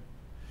to,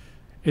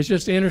 it's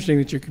just interesting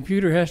that your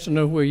computer has to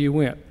know where you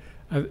went.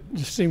 It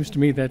just seems to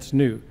me that's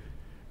new.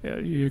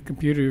 Your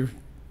computer,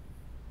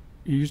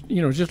 you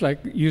know, just like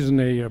using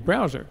a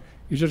browser.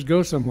 You just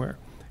go somewhere,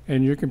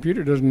 and your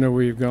computer doesn't know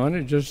where you've gone.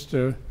 It just,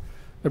 the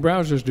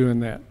browser's doing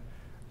that.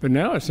 But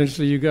now,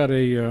 essentially, you got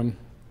a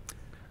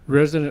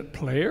resident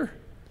player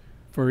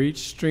for each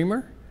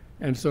streamer,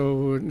 and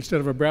so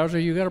instead of a browser,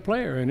 you got a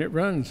player, and it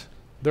runs.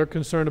 They're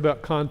concerned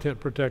about content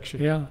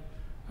protection. Yeah,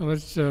 well,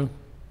 it's just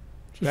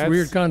a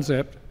weird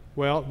concept.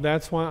 Well,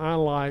 that's why I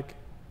like,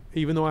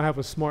 even though I have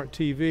a smart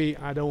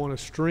TV, I don't want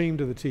to stream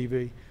to the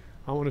TV.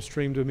 I want to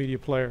stream to a media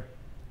player.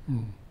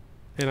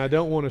 And I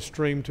don't want to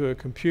stream to a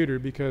computer,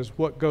 because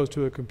what goes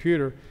to a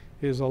computer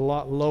is a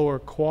lot lower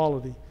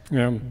quality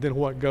than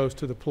what goes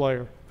to the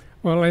player.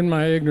 Well, in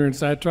my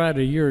ignorance, I tried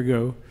a year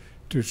ago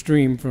to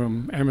stream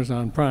from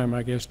Amazon Prime,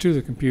 I guess, to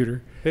the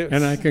computer,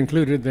 and I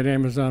concluded that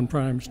Amazon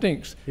Prime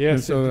stinks. Yes.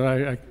 And so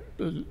I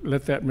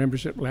let that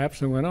membership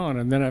lapse and went on.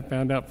 And then I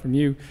found out from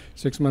you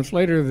 6 months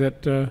later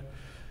that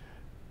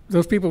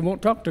those people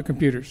won't talk to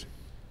computers.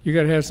 You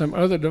got to have some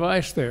other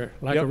device there,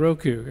 like a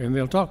Roku, and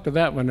they'll talk to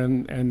that one,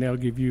 and they'll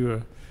give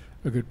you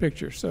a good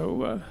picture.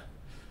 So,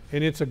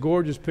 and it's a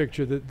gorgeous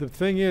picture. The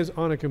thing is,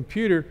 on a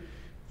computer,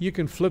 you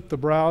can flip the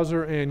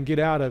browser and get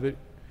out of it.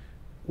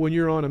 When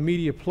you're on a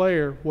media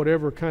player,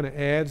 whatever kind of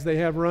ads they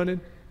have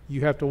running,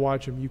 you have to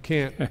watch them. You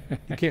can't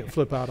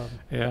flip out of them.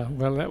 Yeah,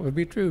 well, that would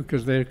be true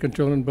because they're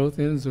controlling both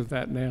ends of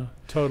that now.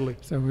 Totally.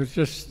 So it's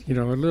just, a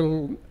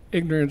little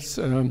ignorance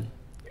can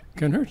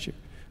hurt you.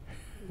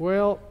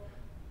 Well,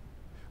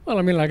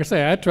 I mean, like I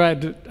say,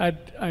 I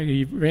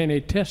ran a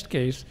test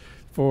case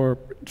for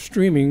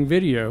streaming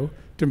video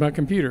to my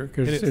computer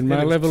because in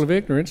my level of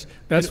ignorance,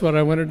 that's what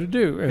I wanted to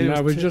do, and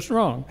I was just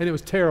wrong. And it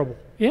was terrible.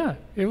 Yeah,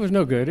 it was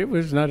no good. It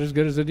was not as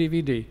good as a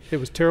DVD. It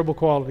was terrible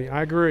quality.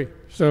 I agree.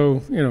 So,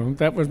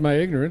 that was my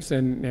ignorance,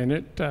 and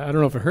it, I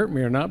don't know if it hurt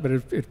me or not, but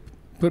it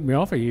put me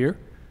off a year.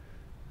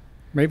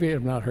 Maybe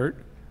it not hurt,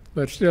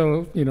 but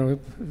still, you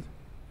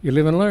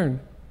live and learn.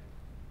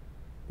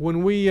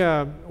 When we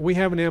have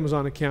an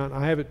Amazon account,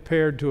 I have it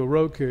paired to a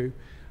Roku.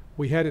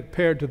 We had it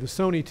paired to the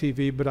Sony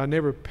TV, but I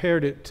never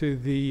paired it to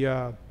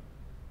the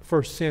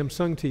first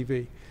Samsung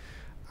TV.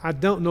 I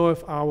don't know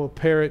if I will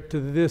pair it to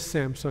this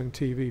Samsung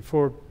TV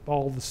for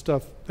all the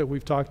stuff that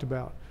we've talked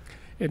about.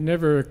 It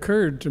never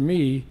occurred to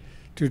me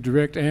to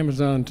direct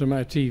Amazon to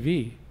my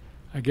TV.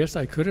 I guess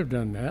I could have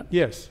done that.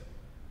 Yes.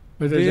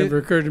 But it never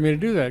occurred to me to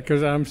do that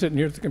because I'm sitting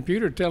here at the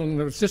computer telling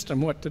the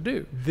system what to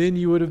do. Then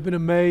you would have been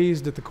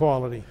amazed at the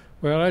quality.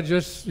 Well, I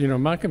just,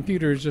 my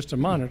computer is just a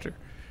monitor,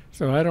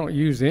 so I don't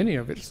use any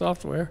of its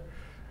software.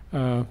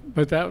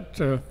 But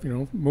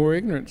that, more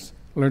ignorance.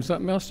 Learned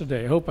something else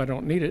today. I hope I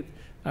don't need it.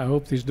 I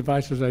hope these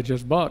devices I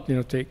just bought,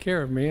 take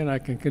care of me, and I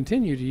can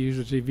continue to use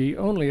the TV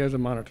only as a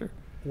monitor.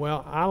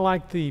 Well, I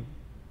like the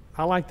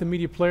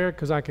media player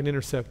because I can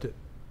intercept it.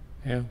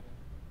 Yeah.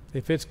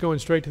 If it's going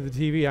straight to the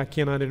TV, I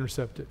cannot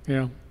intercept it.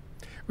 Yeah.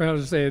 Well,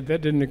 as I say,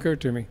 that didn't occur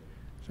to me,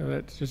 so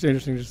that's just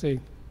interesting to see.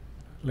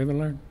 Live and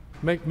learn.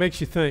 Makes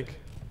you think.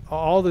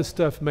 All this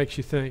stuff makes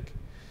you think.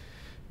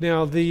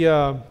 Now,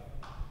 the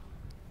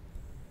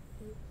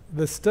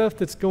stuff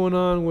that's going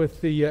on with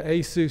the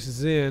Asus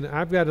Zen,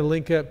 I've got to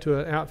link up to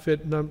an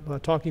outfit,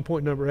 talking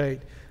point number 8.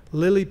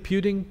 Lily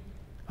Puting,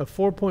 a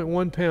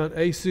 4.1-pound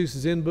Asus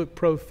ZenBook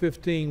Pro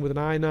 15 with an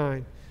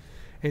i9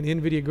 and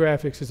NVIDIA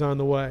graphics is on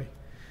the way.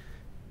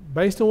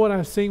 Based on what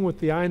I've seen with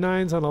the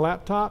i9s on a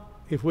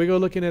laptop, if we go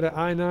looking at an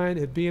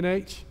i9 at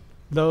B&H,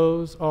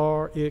 those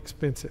are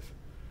expensive.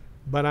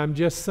 But I'm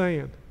just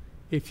saying,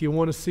 if you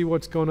want to see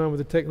what's going on with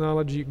the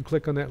technology, you can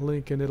click on that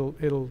link and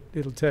it'll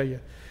tell you.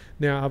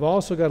 Now, I've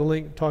also got a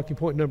link, talking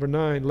point number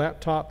 9,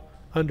 laptop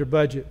under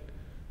budget,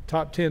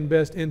 top 10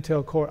 best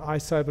Intel Core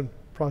i7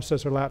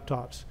 processor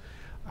laptops.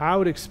 I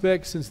would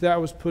expect, since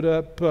that was put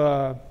up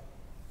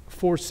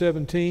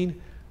 4/17,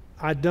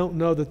 I don't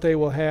know that they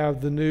will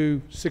have the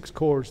new 6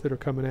 cores that are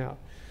coming out,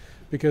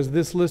 because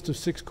this list of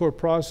 6-core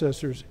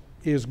processors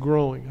is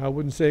growing. I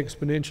wouldn't say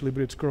exponentially,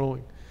 but it's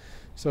growing.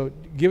 So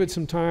give it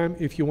some time.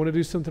 If you want to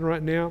do something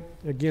right now,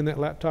 again, that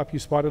laptop you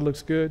spotted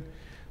looks good.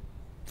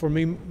 For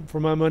me, for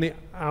my money,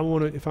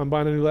 if I'm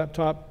buying a new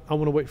laptop, I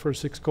want to wait for a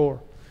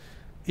 6-core.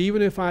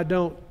 Even if I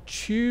don't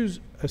choose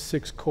a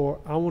 6-core,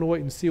 I want to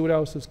wait and see what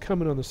else is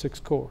coming on the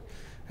 6-core.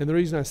 And the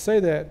reason I say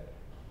that,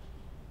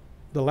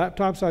 the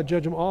laptops I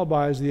judge them all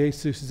by is the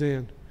Asus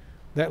Zen.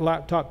 That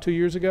laptop 2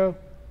 years ago,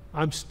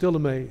 I'm still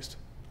amazed.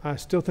 I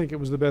still think it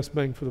was the best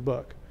bang for the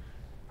buck.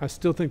 I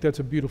still think that's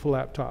a beautiful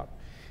laptop.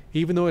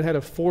 Even though it had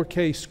a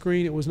 4K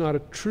screen, it was not a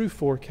true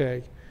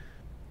 4K.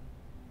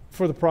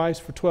 For the price,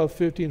 for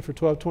 $1,250 and for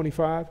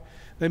 $1,225,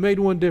 they made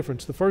one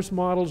difference. The first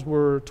models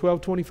were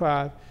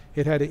 $1,225.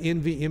 It had an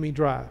NVMe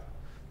drive.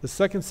 The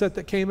second set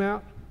that came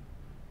out,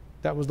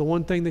 that was the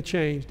one thing that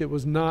changed. It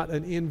was not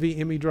an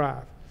NVMe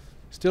drive.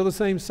 Still the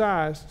same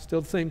size,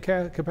 still the same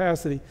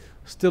capacity,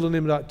 still an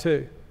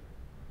M.2.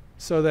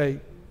 So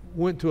they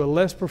went to a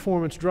less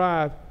performance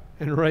drive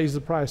and raised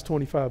the price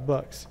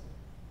 $25.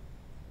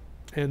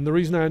 And the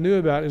reason I knew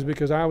about it is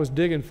because I was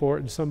digging for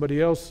it and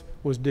somebody else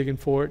was digging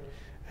for it,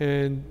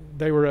 and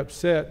they were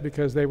upset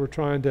because they were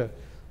trying to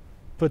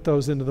put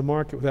those into the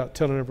market without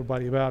telling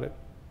everybody about it.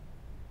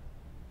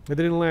 It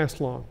didn't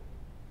last long.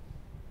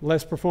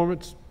 Less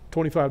performance,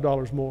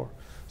 $25 more.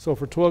 So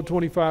for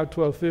 $1,225,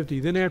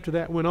 $1,250. Then after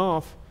that went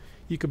off,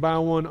 you could buy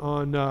one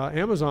on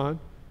Amazon,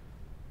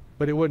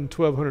 but it wasn't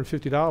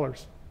 $1,250. It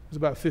was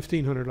about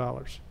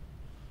 $1,500.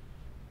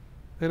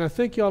 And I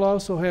think y'all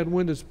also had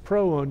Windows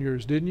Pro on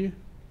yours, didn't you?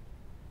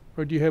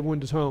 Or do you have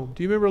Windows Home?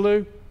 Do you remember,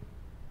 Lou?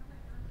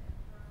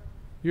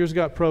 Yours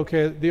got Pro.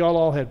 They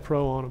all had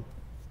Pro on them.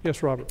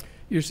 Yes, Robert.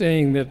 You're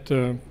saying that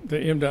the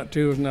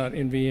M.2 is not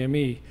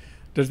NVMe.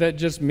 Does that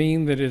just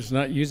mean that it's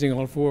not using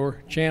all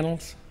 4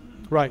 channels?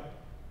 Right.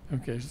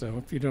 Okay,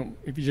 so if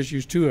you just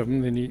use 2 of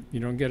them, then you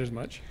don't get as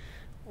much.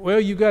 Well,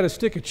 you got a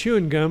stick of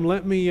chewing gum.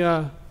 Let me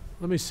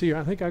see.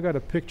 I think I got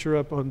a picture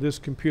up on this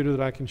computer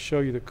that I can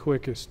show you the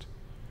quickest.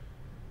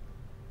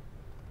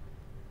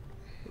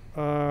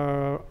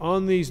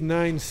 On these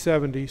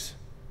 970s,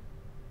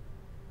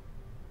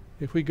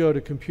 if we go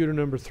to computer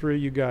number 3,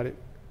 you got it.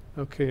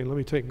 Okay, and let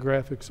me take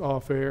graphics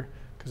off air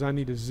because I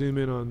need to zoom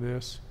in on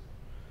this.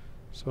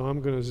 So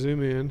I'm going to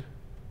zoom in.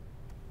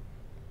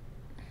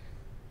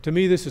 To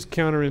me, this is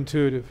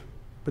counterintuitive,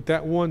 but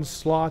that one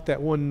slot,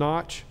 that one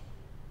notch,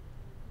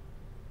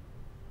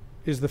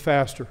 is the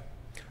faster.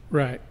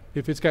 Right.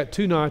 If it's got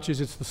 2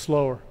 notches, it's the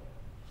slower.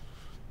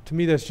 To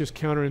me, that's just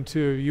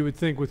counterintuitive. You would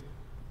think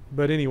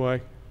but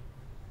anyway,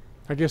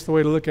 I guess the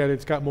way to look at it,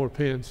 it's got more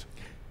pins.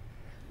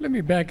 Let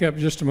me back up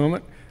just a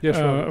moment. Yes,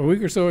 Robert. A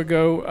week or so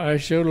ago, I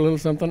showed a little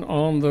something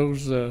on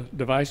those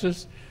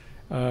devices,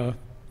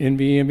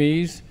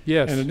 NVMEs.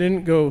 Yes. And it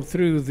didn't go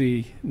through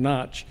the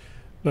notch,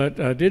 but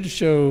I did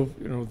show,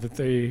 that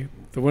the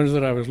ones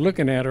that I was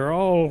looking at are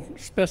all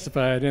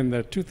specified in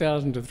the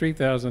 2,000 to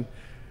 3,000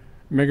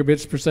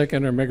 megabits per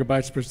second or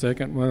megabytes per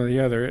second, one or the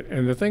other.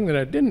 And the thing that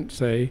I didn't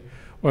say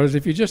was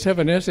if you just have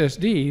an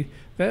SSD,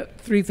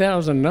 that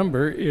 3,000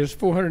 number is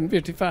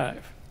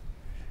 455.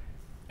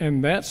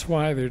 And that's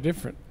why they're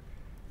different.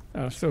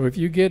 So if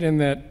you get in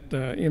that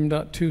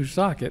M.2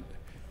 socket,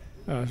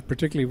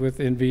 particularly with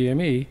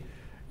NVMe,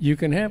 you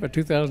can have a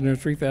 2,000 or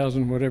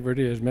 3,000, whatever it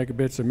is,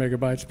 megabits or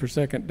megabytes per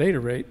second data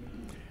rate.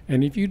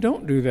 And if you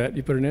don't do that,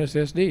 you put an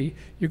SSD,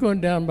 you're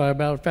going down by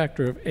about a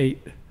factor of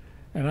 8.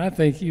 And I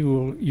think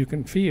you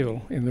can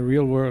feel in the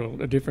real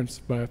world a difference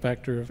by a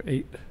factor of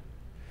 8.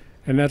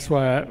 And that's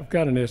why I've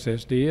got an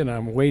SSD, and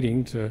I'm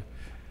waiting to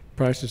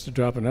prices to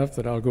drop enough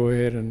that I'll go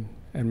ahead and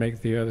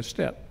make the other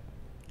step.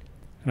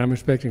 And I'm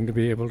expecting to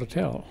be able to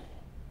tell.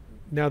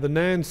 Now the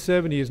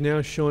 970 is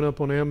now showing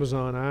up on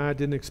Amazon. I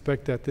didn't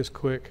expect that this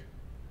quick.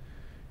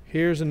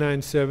 Here's a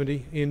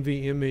 970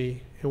 NVMe.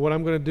 And what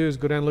I'm going to do is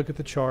go down and look at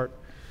the chart.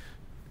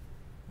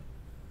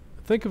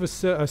 Think of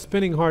a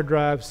spinning hard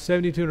drive,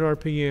 7,200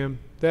 RPM.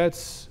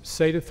 That's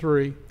SATA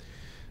 3.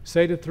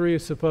 SATA 3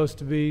 is supposed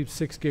to be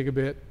 6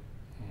 gigabit.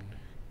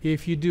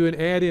 If you do an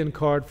add-in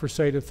card for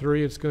SATA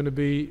 3, it's going to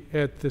be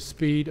at the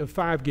speed of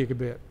 5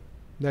 gigabit.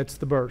 That's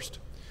the burst.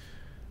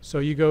 So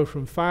you go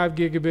from 5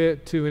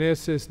 gigabit to an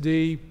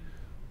SSD,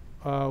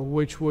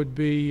 which would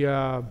be,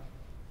 let's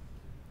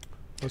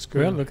go.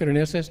 Well, look at an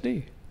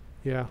SSD.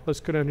 Yeah, let's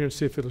go down here and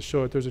see if it'll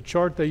show it. There's a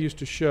chart they used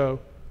to show,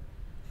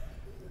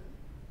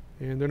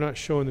 and they're not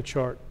showing the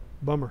chart.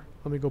 Bummer.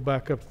 Let me go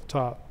back up to the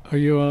top. Are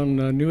you on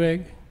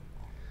Newegg?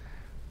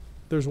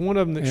 There's one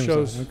of them that Amazon,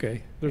 shows.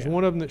 okay. There's Yeah.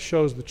 one of them that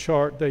shows the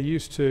chart they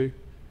used to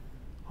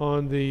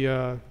on the.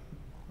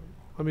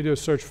 Let me do a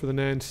search for the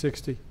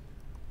 960.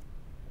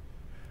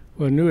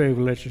 Well, Newegg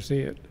will let you see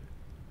it.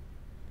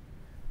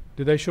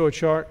 Did they show a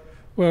chart?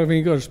 Well, when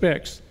you go to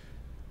specs,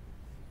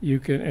 you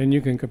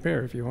can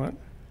compare if you want.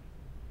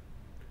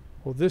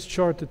 Well, this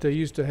chart that they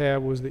used to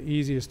have was the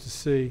easiest to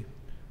see.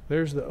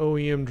 There's the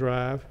OEM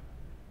drive.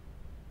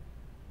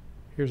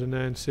 Here's a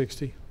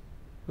 960.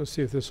 Let's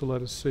see if this will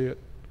let us see it.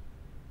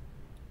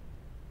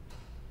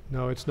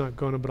 No, it's not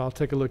going to, but I'll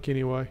take a look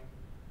anyway.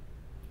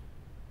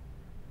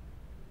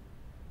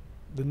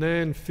 The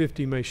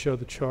 950 may show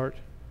the chart.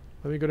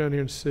 Let me go down here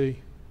and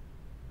see.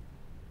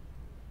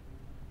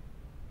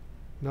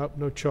 Nope,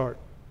 no chart.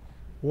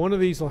 One of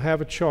these will have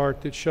a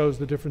chart that shows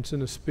the difference in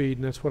the speed,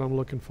 and that's what I'm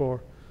looking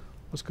for.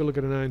 Let's go look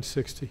at a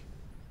 960.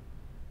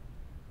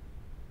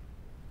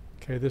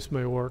 Okay, this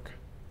may work.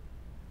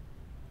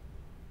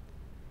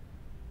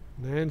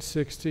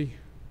 960.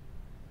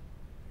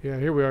 Yeah,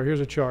 here we are. Here's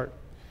a chart.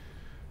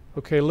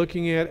 Okay,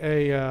 looking at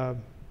a...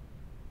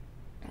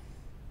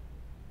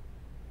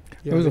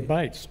 Those are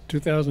bytes,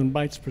 2,000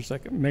 bytes per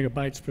second,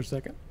 megabytes per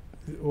second.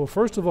 Well,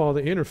 first of all,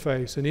 the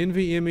interface, an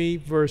NVMe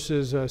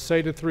versus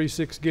SATA 3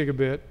 6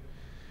 gigabit,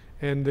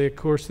 and of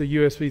course the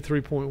USB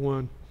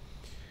 3.1.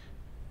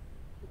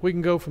 We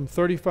can go from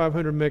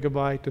 3,500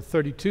 megabyte to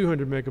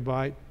 3,200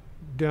 megabyte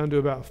down to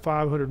about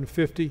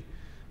 550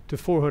 to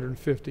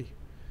 450.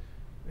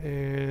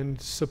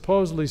 And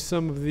supposedly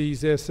some of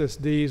these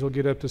SSDs will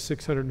get up to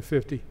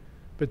 650,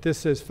 but this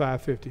says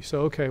 550.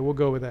 So okay, we'll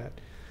go with that.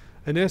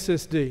 An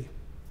SSD.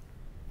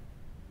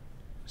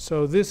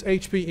 So this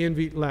HP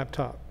Envy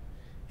laptop,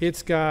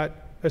 it's got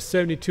a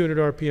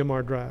 7,200 RPM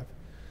hard drive.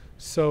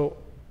 So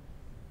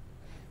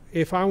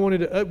if I wanted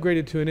to upgrade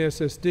it to an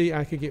SSD,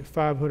 I could get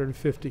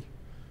 550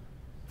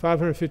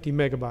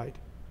 megabyte.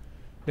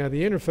 Now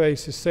the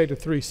interface is SATA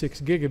 3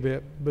 6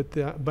 gigabit,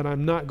 but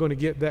I'm not going to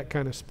get that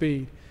kind of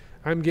speed.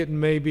 I'm getting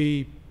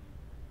maybe,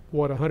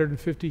 what,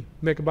 150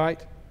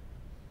 megabyte?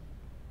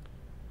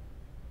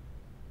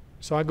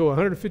 So I go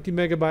 150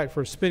 megabyte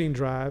for a spinning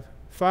drive,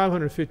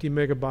 550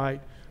 megabyte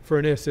for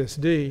an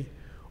SSD,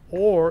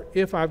 or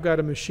if I've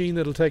got a machine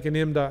that'll take an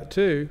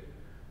M.2,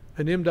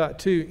 an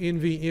M.2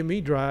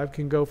 NVMe drive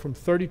can go from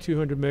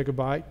 3,200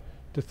 megabyte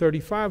to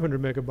 3,500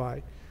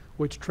 megabyte,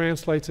 which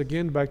translates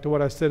again back to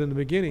what I said in the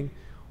beginning.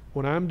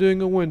 When I'm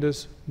doing a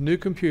Windows new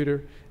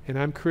computer and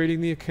I'm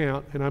creating the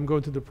account and I'm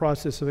going through the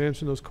process of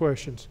answering those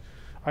questions,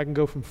 I can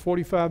go from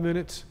 45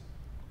 minutes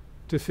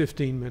to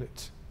 15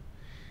 minutes.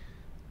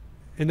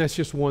 And that's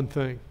just one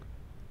thing.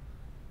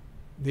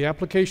 The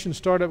applications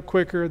start up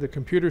quicker, the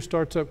computer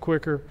starts up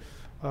quicker,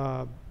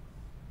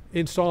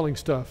 installing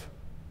stuff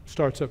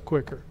starts up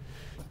quicker.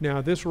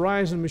 Now, this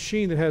Ryzen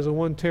machine that has a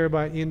 1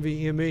 terabyte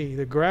NVMe,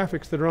 the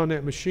graphics that are on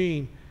that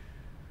machine,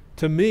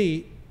 to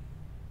me,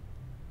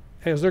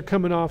 as they're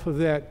coming off of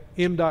that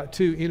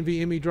M.2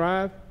 NVMe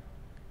drive,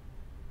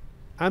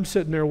 I'm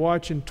sitting there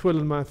watching,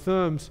 twiddling my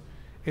thumbs,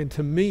 and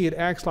to me it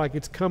acts like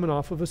it's coming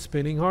off of a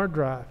spinning hard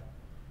drive.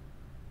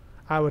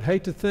 I would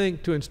hate to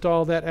think to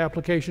install that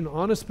application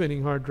on a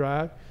spinning hard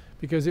drive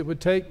because it would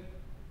take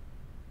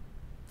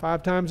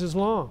 5 times as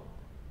long.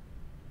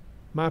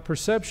 My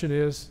perception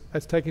is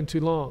that's taking too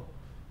long.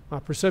 My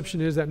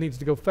perception is that needs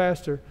to go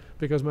faster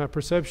because my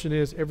perception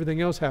is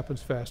everything else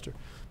happens faster.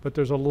 But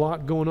there's a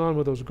lot going on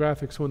with those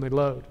graphics when they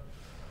load.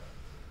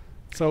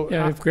 So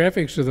yeah, if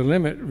graphics are the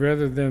limit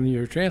rather than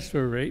your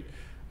transfer rate,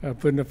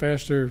 putting a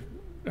faster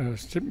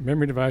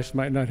memory device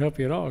might not help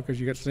you at all because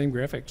you got the same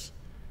graphics.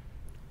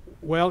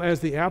 Well,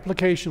 as the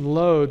application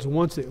loads,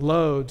 once it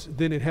loads,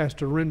 then it has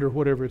to render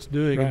whatever it's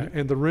doing. Right.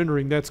 And the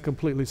rendering, that's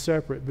completely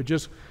separate. But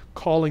just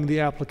calling the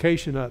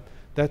application up,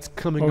 that's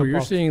coming up. Oh,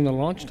 you're seeing the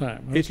launch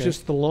time. Okay. It's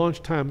just the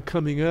launch time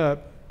coming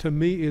up, to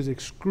me, is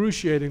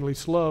excruciatingly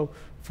slow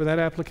for that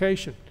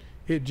application.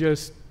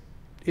 It's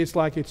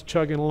like it's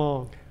chugging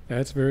along.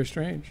 That's very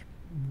strange.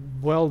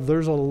 Well,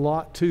 there's a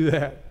lot to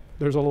that.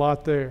 There's a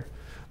lot there.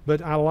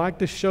 But I like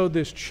to show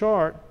this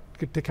chart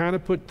to kind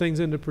of put things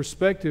into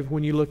perspective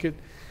when you look at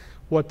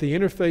what the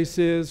interface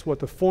is, what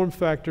the form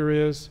factor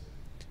is.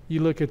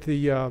 You look at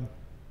the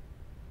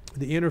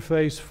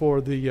interface for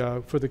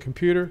the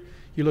computer.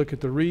 You look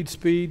at the read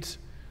speeds,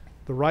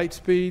 the write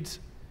speeds,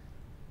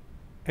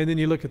 and then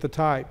you look at the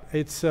type.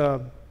 It's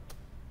and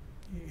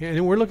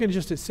we're looking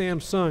just at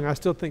Samsung. I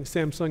still think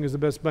Samsung is the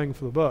best bang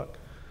for the buck,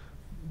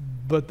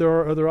 but there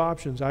are other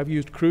options. I've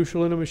used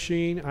Crucial in a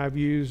machine. I've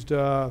used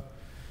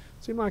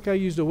seemed like I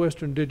used a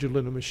Western Digital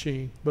in a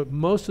machine, but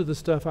most of the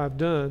stuff I've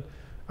done,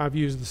 I've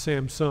used the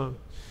Samsung.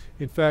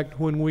 In fact,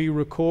 when we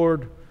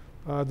record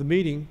the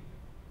meeting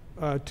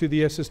to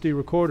the SSD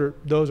recorder,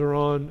 those are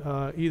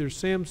on either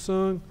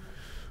Samsung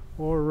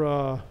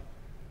or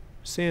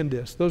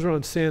SanDisk. Those are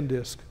on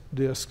SanDisk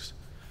discs,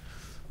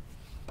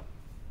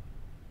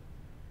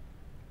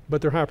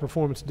 but they're high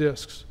performance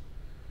discs.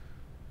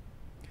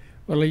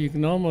 Well, you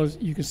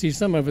can see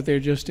some of it there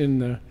just in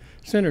the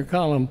center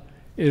column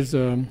is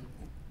a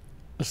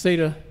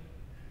SATA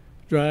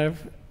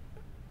drive.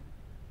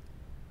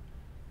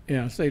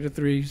 Yeah, SATA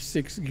 3,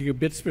 6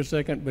 gigabits per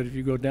second, but if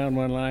you go down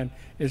one line,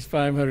 it's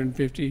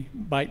 550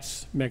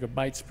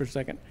 megabytes per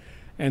second.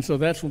 And so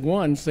that's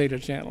one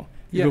SATA channel.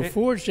 You go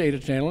 4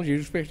 SATA channels, you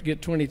expect to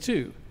get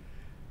 22.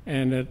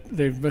 And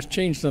they must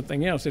change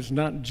something else. It's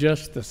not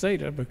just the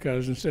SATA,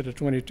 because instead of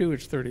 22,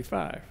 it's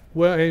 35.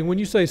 Well, and when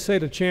you say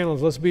SATA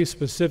channels, let's be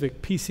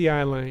specific,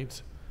 PCI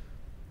lanes.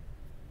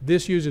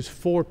 This uses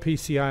 4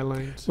 PCI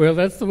lanes. Well,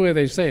 that's the way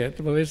they say it.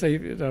 Well, they say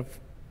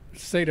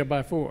SATA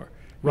by 4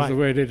 is the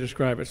way they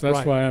describe it. So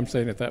that's why I'm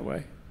saying it that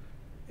way.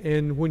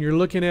 And when you're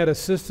looking at a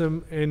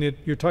system and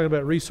you're talking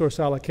about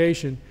resource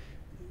allocation,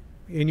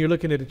 and you're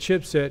looking at a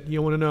chipset,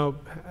 you want to know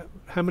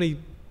how many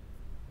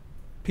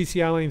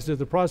PCI lanes does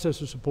the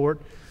processor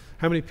support,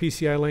 how many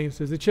PCI lanes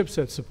does the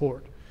chipset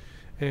support.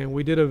 And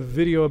we did a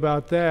video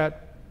about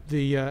that,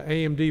 the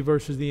AMD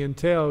versus the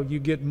Intel. You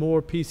get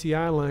more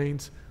PCI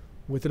lanes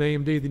with an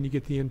AMD than you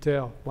get the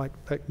Intel, like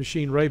that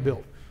machine Ray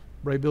built.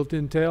 Ray built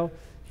Intel.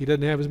 He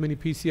doesn't have as many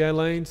PCI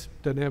lanes,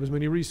 doesn't have as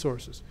many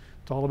resources.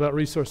 It's all about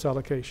resource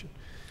allocation.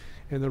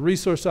 And the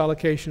resource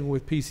allocation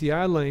with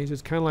PCI lanes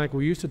is kind of like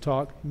we used to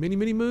talk many,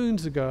 many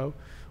moons ago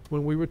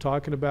when we were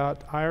talking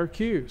about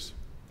IRQs.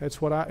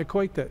 That's what I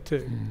equate that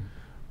to.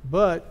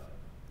 But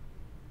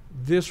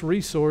this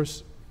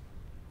resource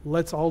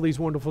lets all these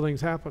wonderful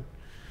things happen.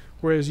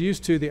 Whereas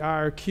used to the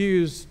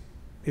IRQs,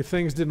 if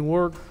things didn't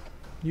work,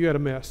 you had a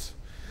mess.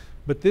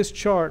 But this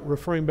chart,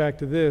 referring back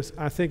to this,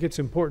 I think it's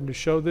important to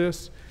show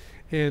this.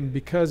 And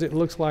because it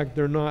looks like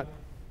they're not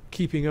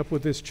keeping up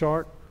with this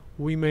chart,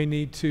 we may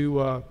need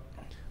to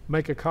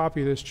make a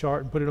copy of this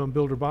chart and put it on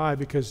Build or Buy,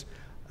 because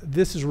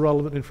this is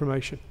relevant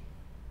information.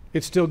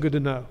 It's still good to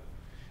know.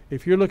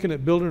 If you're looking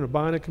at building or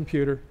buying a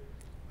computer,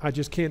 I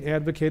just can't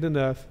advocate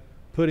enough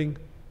putting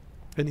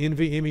an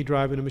NVMe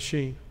drive in a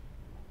machine.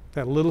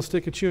 That little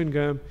stick of chewing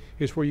gum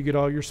is where you get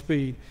all your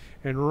speed.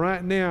 And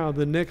right now,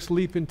 the next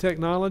leap in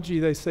technology,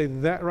 they say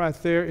that right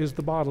there is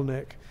the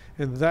bottleneck.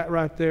 And that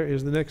right there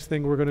is the next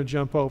thing we're going to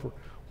jump over.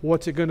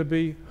 What's it going to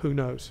be? Who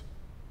knows?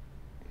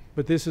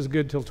 But this is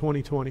good till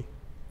 2020.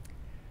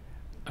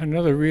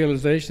 Another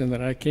realization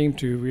that I came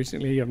to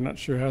recently, I'm not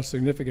sure how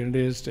significant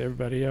it is to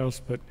everybody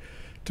else, but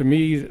to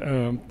me,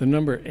 the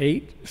number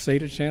 8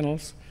 SATA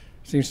channels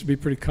seems to be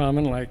pretty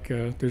common. Like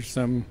there's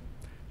some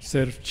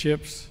set of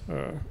chips,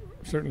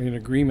 certainly an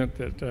agreement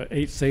that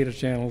 8 SATA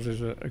channels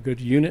is a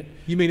good unit.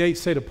 You mean 8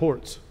 SATA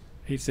ports?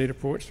 8 SATA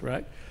ports,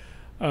 right.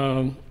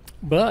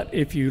 But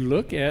if you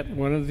look at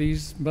one of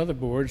these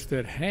motherboards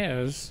that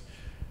has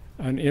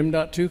an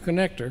M.2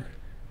 connector,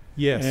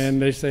 yes, and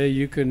they say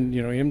you can,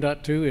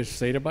 M.2 is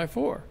SATA by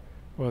 4.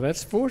 Well,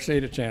 that's 4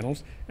 SATA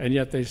channels, and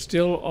yet they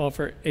still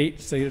offer 8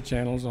 SATA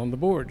channels on the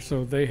board.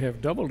 So they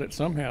have doubled it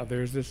somehow.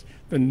 There's this,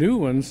 the new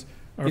ones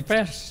are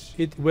fast.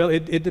 Well,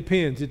 it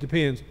depends. It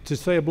depends. To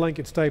say a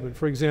blanket statement,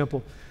 for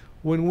example,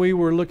 when we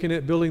were looking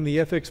at building the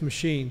FX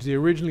machines,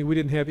 originally we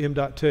didn't have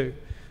M.2.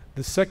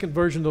 The second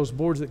version of those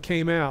boards that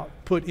came out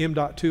put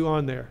M.2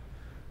 on there.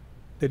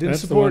 They didn't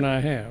That's support, the one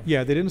I have.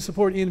 Yeah, they didn't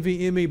support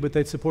NVMe, but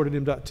they supported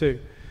M.2.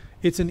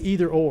 It's an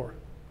either or.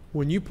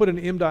 When you put an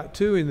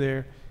M.2 in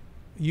there,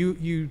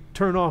 you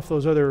turn off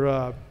those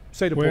other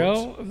SATA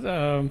ports.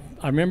 Well,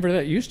 I remember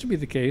that used to be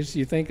the case.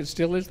 You think it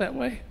still is that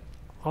way?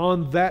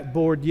 On that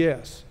board,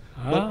 yes.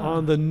 But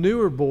on the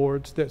newer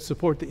boards that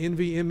support the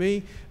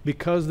NVMe,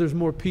 because there's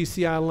more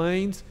PCI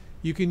lanes,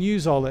 you can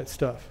use all that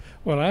stuff.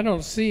 Well, I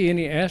don't see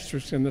any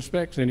asterisks in the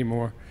specs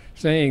anymore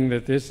saying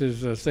that this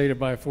is a SATA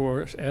by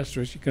 4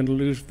 asterisk. You can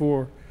lose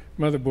 4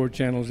 motherboard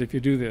channels if you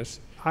do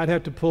this. I'd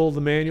have to pull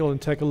the manual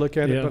and take a look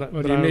at Yeah, it.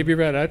 but you may be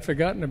right. I'd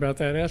forgotten about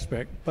that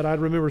aspect. But I'd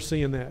remember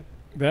seeing that.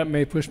 That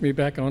may push me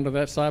back onto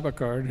that cyber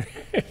card.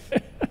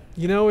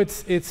 You know,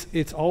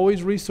 it's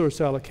always resource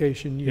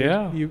allocation.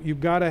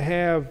 You've got to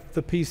have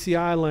the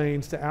PCI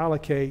lanes to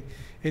allocate.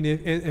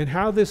 And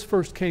how this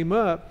first came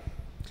up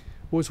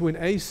was when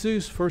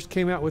ASUS first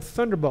came out with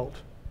Thunderbolt.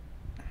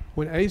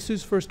 When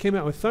ASUS first came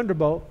out with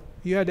Thunderbolt,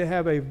 you had to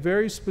have a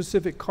very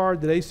specific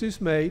card that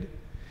ASUS made.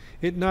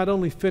 It not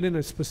only fit in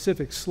a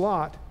specific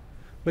slot,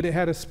 but it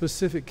had a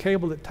specific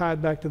cable that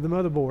tied back to the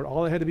motherboard.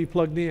 All it had to be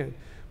plugged in.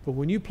 But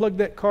when you plugged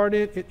that card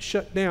in, it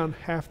shut down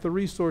half the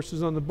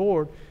resources on the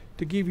board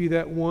to give you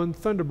that one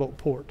Thunderbolt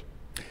port.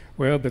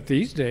 Well, but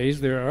these days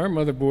there are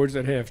motherboards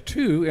that have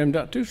 2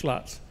 M.2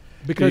 slots.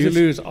 Because do you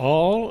lose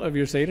all of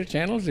your SATA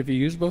channels if you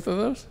use both of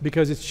those?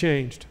 Because it's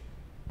changed.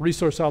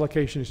 Resource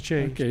allocation has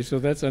changed. Okay, so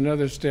that's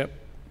another step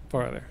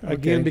farther.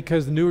 Again, Okay.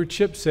 because the newer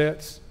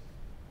chipsets,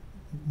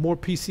 more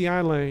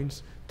PCI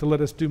lanes to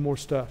let us do more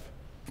stuff.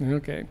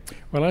 Okay.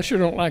 Well, I sure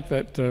don't like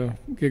that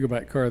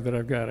gigabyte card that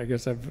I've got. I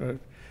guess I've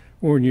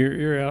worn your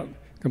ear out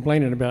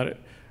complaining about it.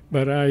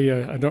 But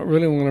I don't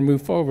really want to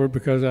move forward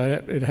because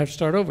it'd have to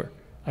start over.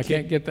 I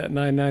can't get that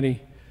 990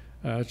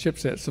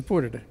 chipset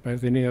supported by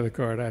any other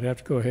card. I'd have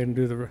to go ahead and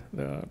do the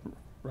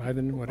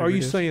Ryzen, whatever Are you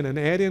it is. saying an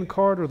add-in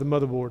card or the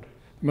motherboard?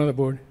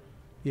 Motherboard.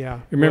 Yeah.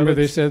 Remember Well,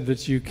 they said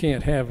that you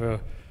can't have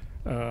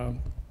a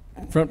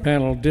front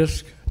panel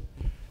disk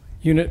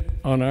unit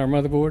on our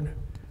motherboard,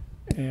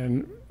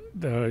 and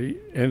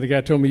the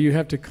guy told me you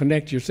have to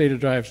connect your SATA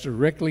drives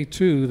directly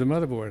to the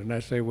motherboard, and I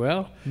say,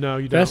 well, no,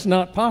 you that's don't.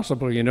 not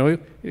possible, you know,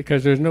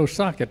 because there's no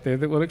socket there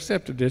that will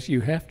accept a disk. You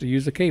have to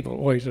use a cable.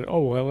 Oh, he said,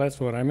 oh, well, that's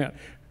what I meant.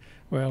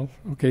 Well,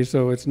 okay,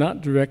 so it's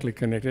not directly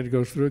connected. It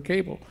goes through a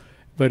cable.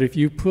 But if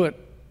you put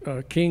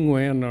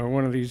KingWin or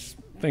one of these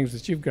things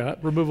that you've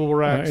got Removable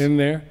racks. in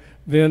there,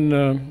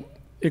 then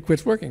it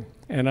quits working.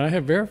 And I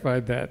have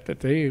verified that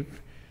they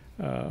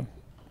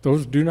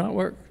those do not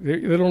work.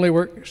 They'll only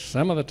work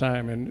some of the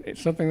time, and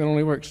it's something that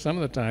only works some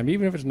of the time,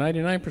 even if it's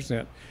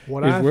 99%,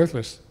 is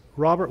worthless.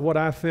 Robert, what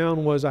I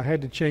found was I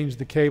had to change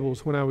the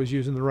cables when I was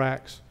using the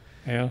racks.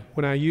 Yeah.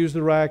 When I use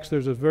the racks,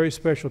 there's a very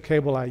special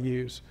cable I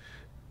use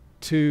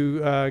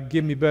to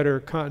give me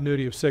better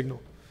continuity of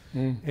signal.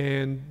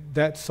 And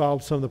that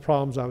solved some of the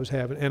problems I was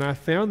having. And I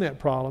found that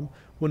problem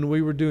when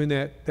we were doing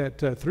that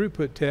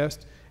throughput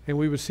test, and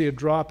we would see a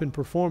drop in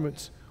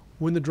performance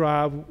when the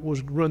drive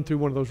was run through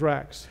one of those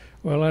racks.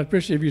 Well, I'd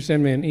appreciate if you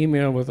send me an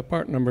email with a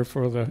part number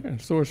for and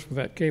source for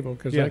that cable,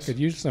 because Yes. I could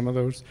use some of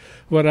those.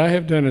 What I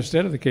have done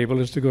instead of the cable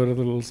is to go to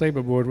the little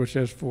Sabre board, which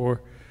has 4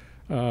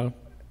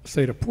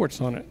 SATA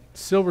ports on it.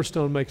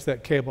 Silverstone makes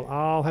that cable.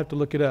 I'll have to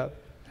look it up.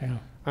 Yeah.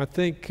 I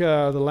think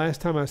the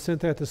last time I sent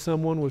that to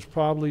someone was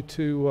probably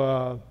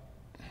to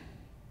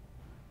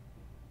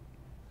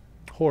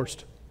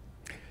Horst.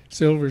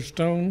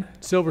 Silverstone.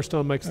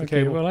 Silverstone makes the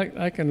Okay, cable. well,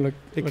 I can look.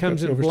 It look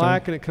comes up in Silverstone.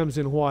 black and it comes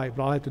in white,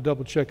 but I'll have to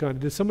double check on it.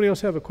 Did somebody else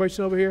have a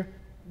question over here?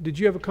 Did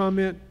you have a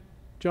comment,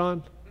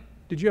 John?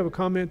 Did you have a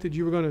comment that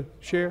you were going to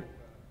share?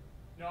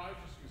 No, I was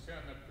just going to say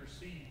on the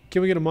perceived.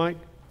 Can we get a mic?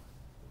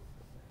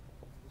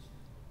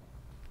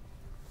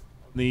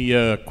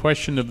 The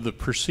question of the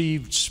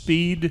perceived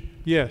speed,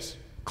 Yes.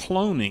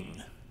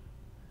 cloning.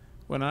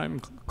 When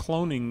I'm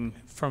cloning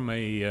from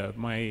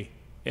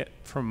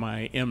from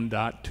my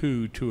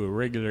M.2 to a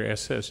regular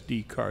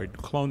SSD card,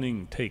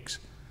 cloning takes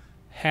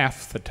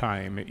half the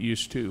time it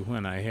used to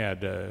when I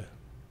had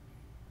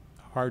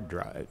hard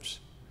drives.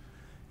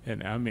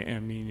 And I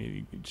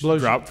mean, it just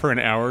Blows you- dropped from an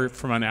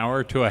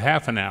hour to a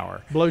half an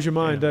hour. Blows your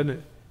mind, doesn't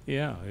it?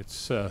 Yeah,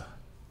 it's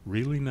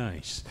really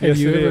nice. Have Yes,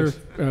 you it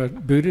ever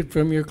booted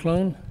from your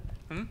clone?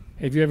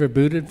 Have you ever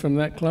booted from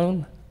that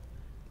clone?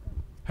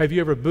 Have you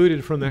ever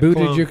booted from that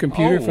Booted clone? your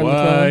computer from the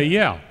clone?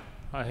 Yeah,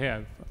 I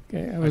have.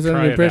 Okay, I was I under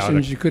tried the impression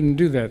out. that you couldn't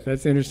do that.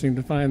 That's interesting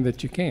to find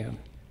that you can.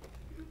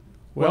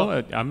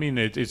 Well, I mean,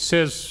 it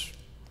says,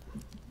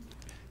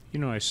 you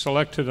know, I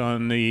selected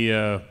on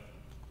the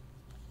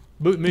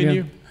Boot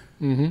menu?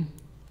 Mm-hmm.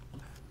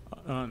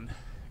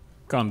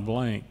 gone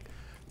blank.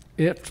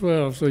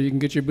 F12, so you can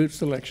get your boot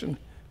selection.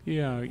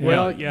 Yeah,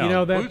 Well, yeah, you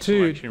know, that boot too-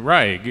 selection,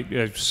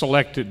 right.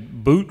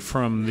 Selected boot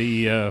from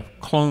the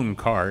clone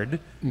card,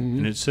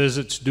 and it says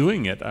it's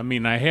doing it. I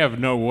mean, I have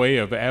no way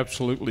of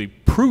absolutely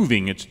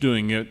proving it's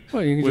doing it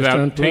Well, you can without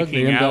just unplug the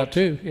taking out,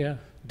 M.2, yeah.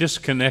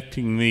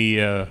 disconnecting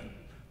the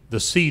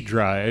C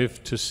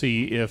drive to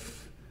see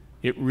if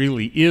it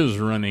really is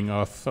running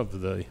off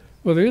of the.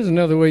 Well, there is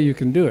another way you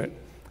can do it.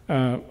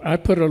 I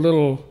put a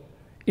little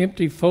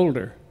empty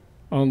folder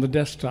on the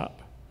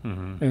desktop,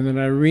 and then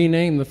I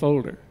rename the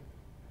folder.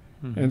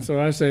 And so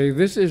I say,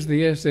 this is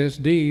the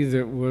SSD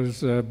that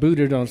was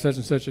booted on such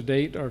and such a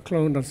date or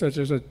cloned on such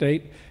and such a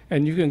date.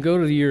 And you can go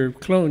to your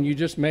clone you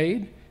just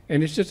made,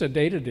 and it's just a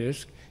data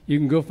disk. You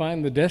can go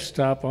find the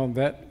desktop on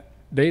that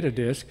data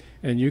disk,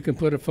 and you can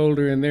put a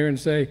folder in there and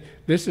say,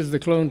 this is the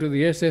clone to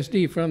the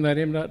SSD from that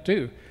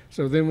M.2.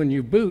 So then when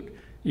you boot,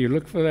 you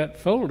look for that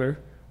folder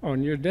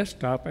on your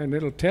desktop, and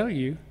it'll tell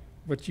you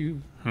what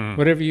you,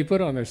 whatever you put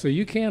on there. So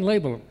you can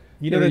label them.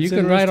 You know, you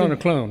that's can write on a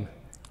interesting. clone.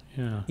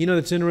 Yeah. You know,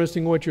 that's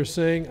interesting what you're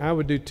saying. I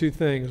would do two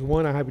things.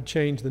 One, I would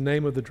change the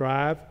name of the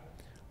drive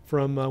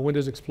from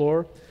Windows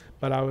Explorer,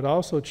 but I would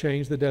also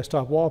change the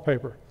desktop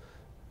wallpaper.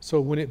 So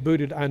when it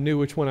booted, I knew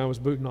which one I was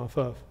booting off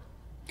of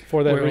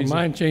for that Well, reason.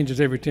 mine changes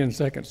every 10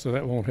 seconds, so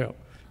that won't help.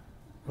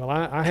 Well,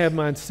 I have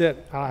mine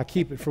set. I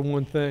keep it for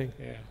one thing,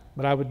 Yeah.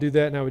 but I would do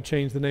that and I would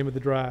change the name of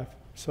the drive.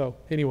 So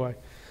anyway,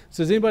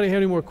 so does anybody have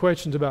any more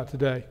questions about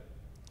today?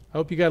 I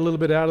hope you got a little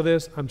bit out of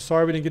this. I'm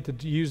sorry we didn't get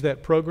to use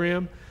that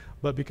program,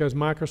 but because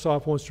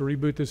Microsoft wants to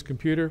reboot this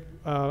computer,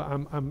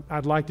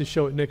 I'd like to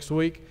show it next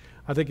week.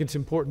 I think it's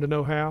important to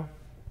know how.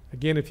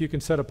 Again, if you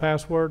can set a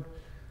password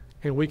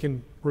and we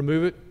can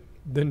remove it,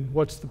 then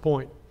what's the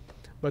point?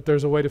 But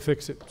there's a way to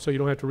fix it so you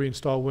don't have to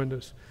reinstall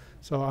Windows.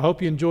 So I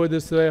hope you enjoyed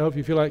this today. I hope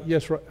you feel like,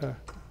 yes,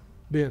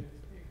 Ben.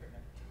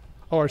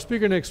 Oh, our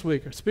speaker next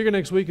week. Our speaker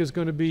next week is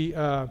going to be,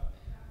 Ralph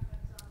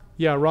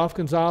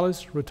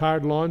Gonzalez,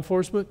 retired law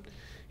enforcement.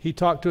 He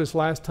talked to us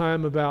last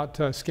time about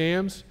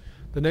scams.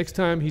 The next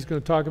time he's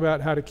going to talk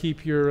about how to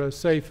keep your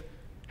safe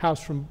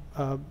house from,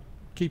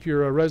 keep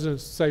your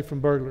residence safe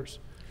from burglars.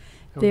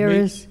 There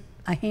is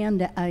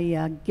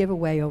a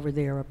giveaway over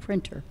there, a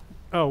printer.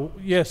 Oh,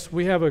 yes,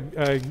 we have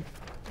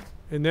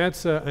and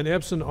that's an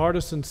Epson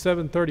Artisan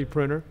 730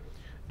 printer,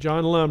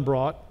 John Lund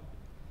brought.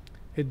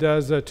 It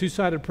does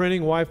two-sided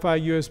printing, Wi-Fi,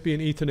 USB,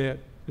 and Ethernet.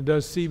 It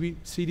does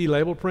CD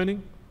label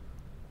printing.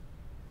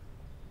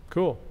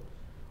 Cool.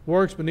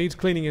 Works, but needs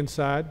cleaning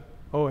inside.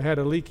 Oh, it had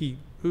a leaky,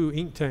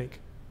 ink tank.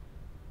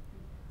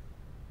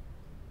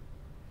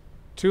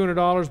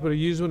 $200, but a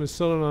used one is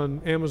selling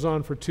on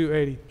Amazon for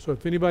 $280. So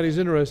if anybody's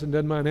interested and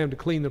doesn't mind having to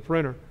clean the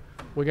printer,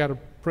 we got a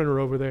printer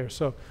over there.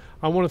 So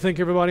I want to thank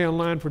everybody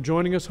online for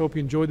joining us. Hope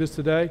you enjoyed this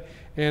today,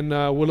 and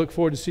we'll look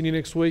forward to seeing you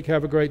next week.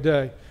 Have a great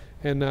day,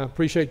 and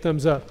appreciate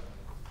thumbs up.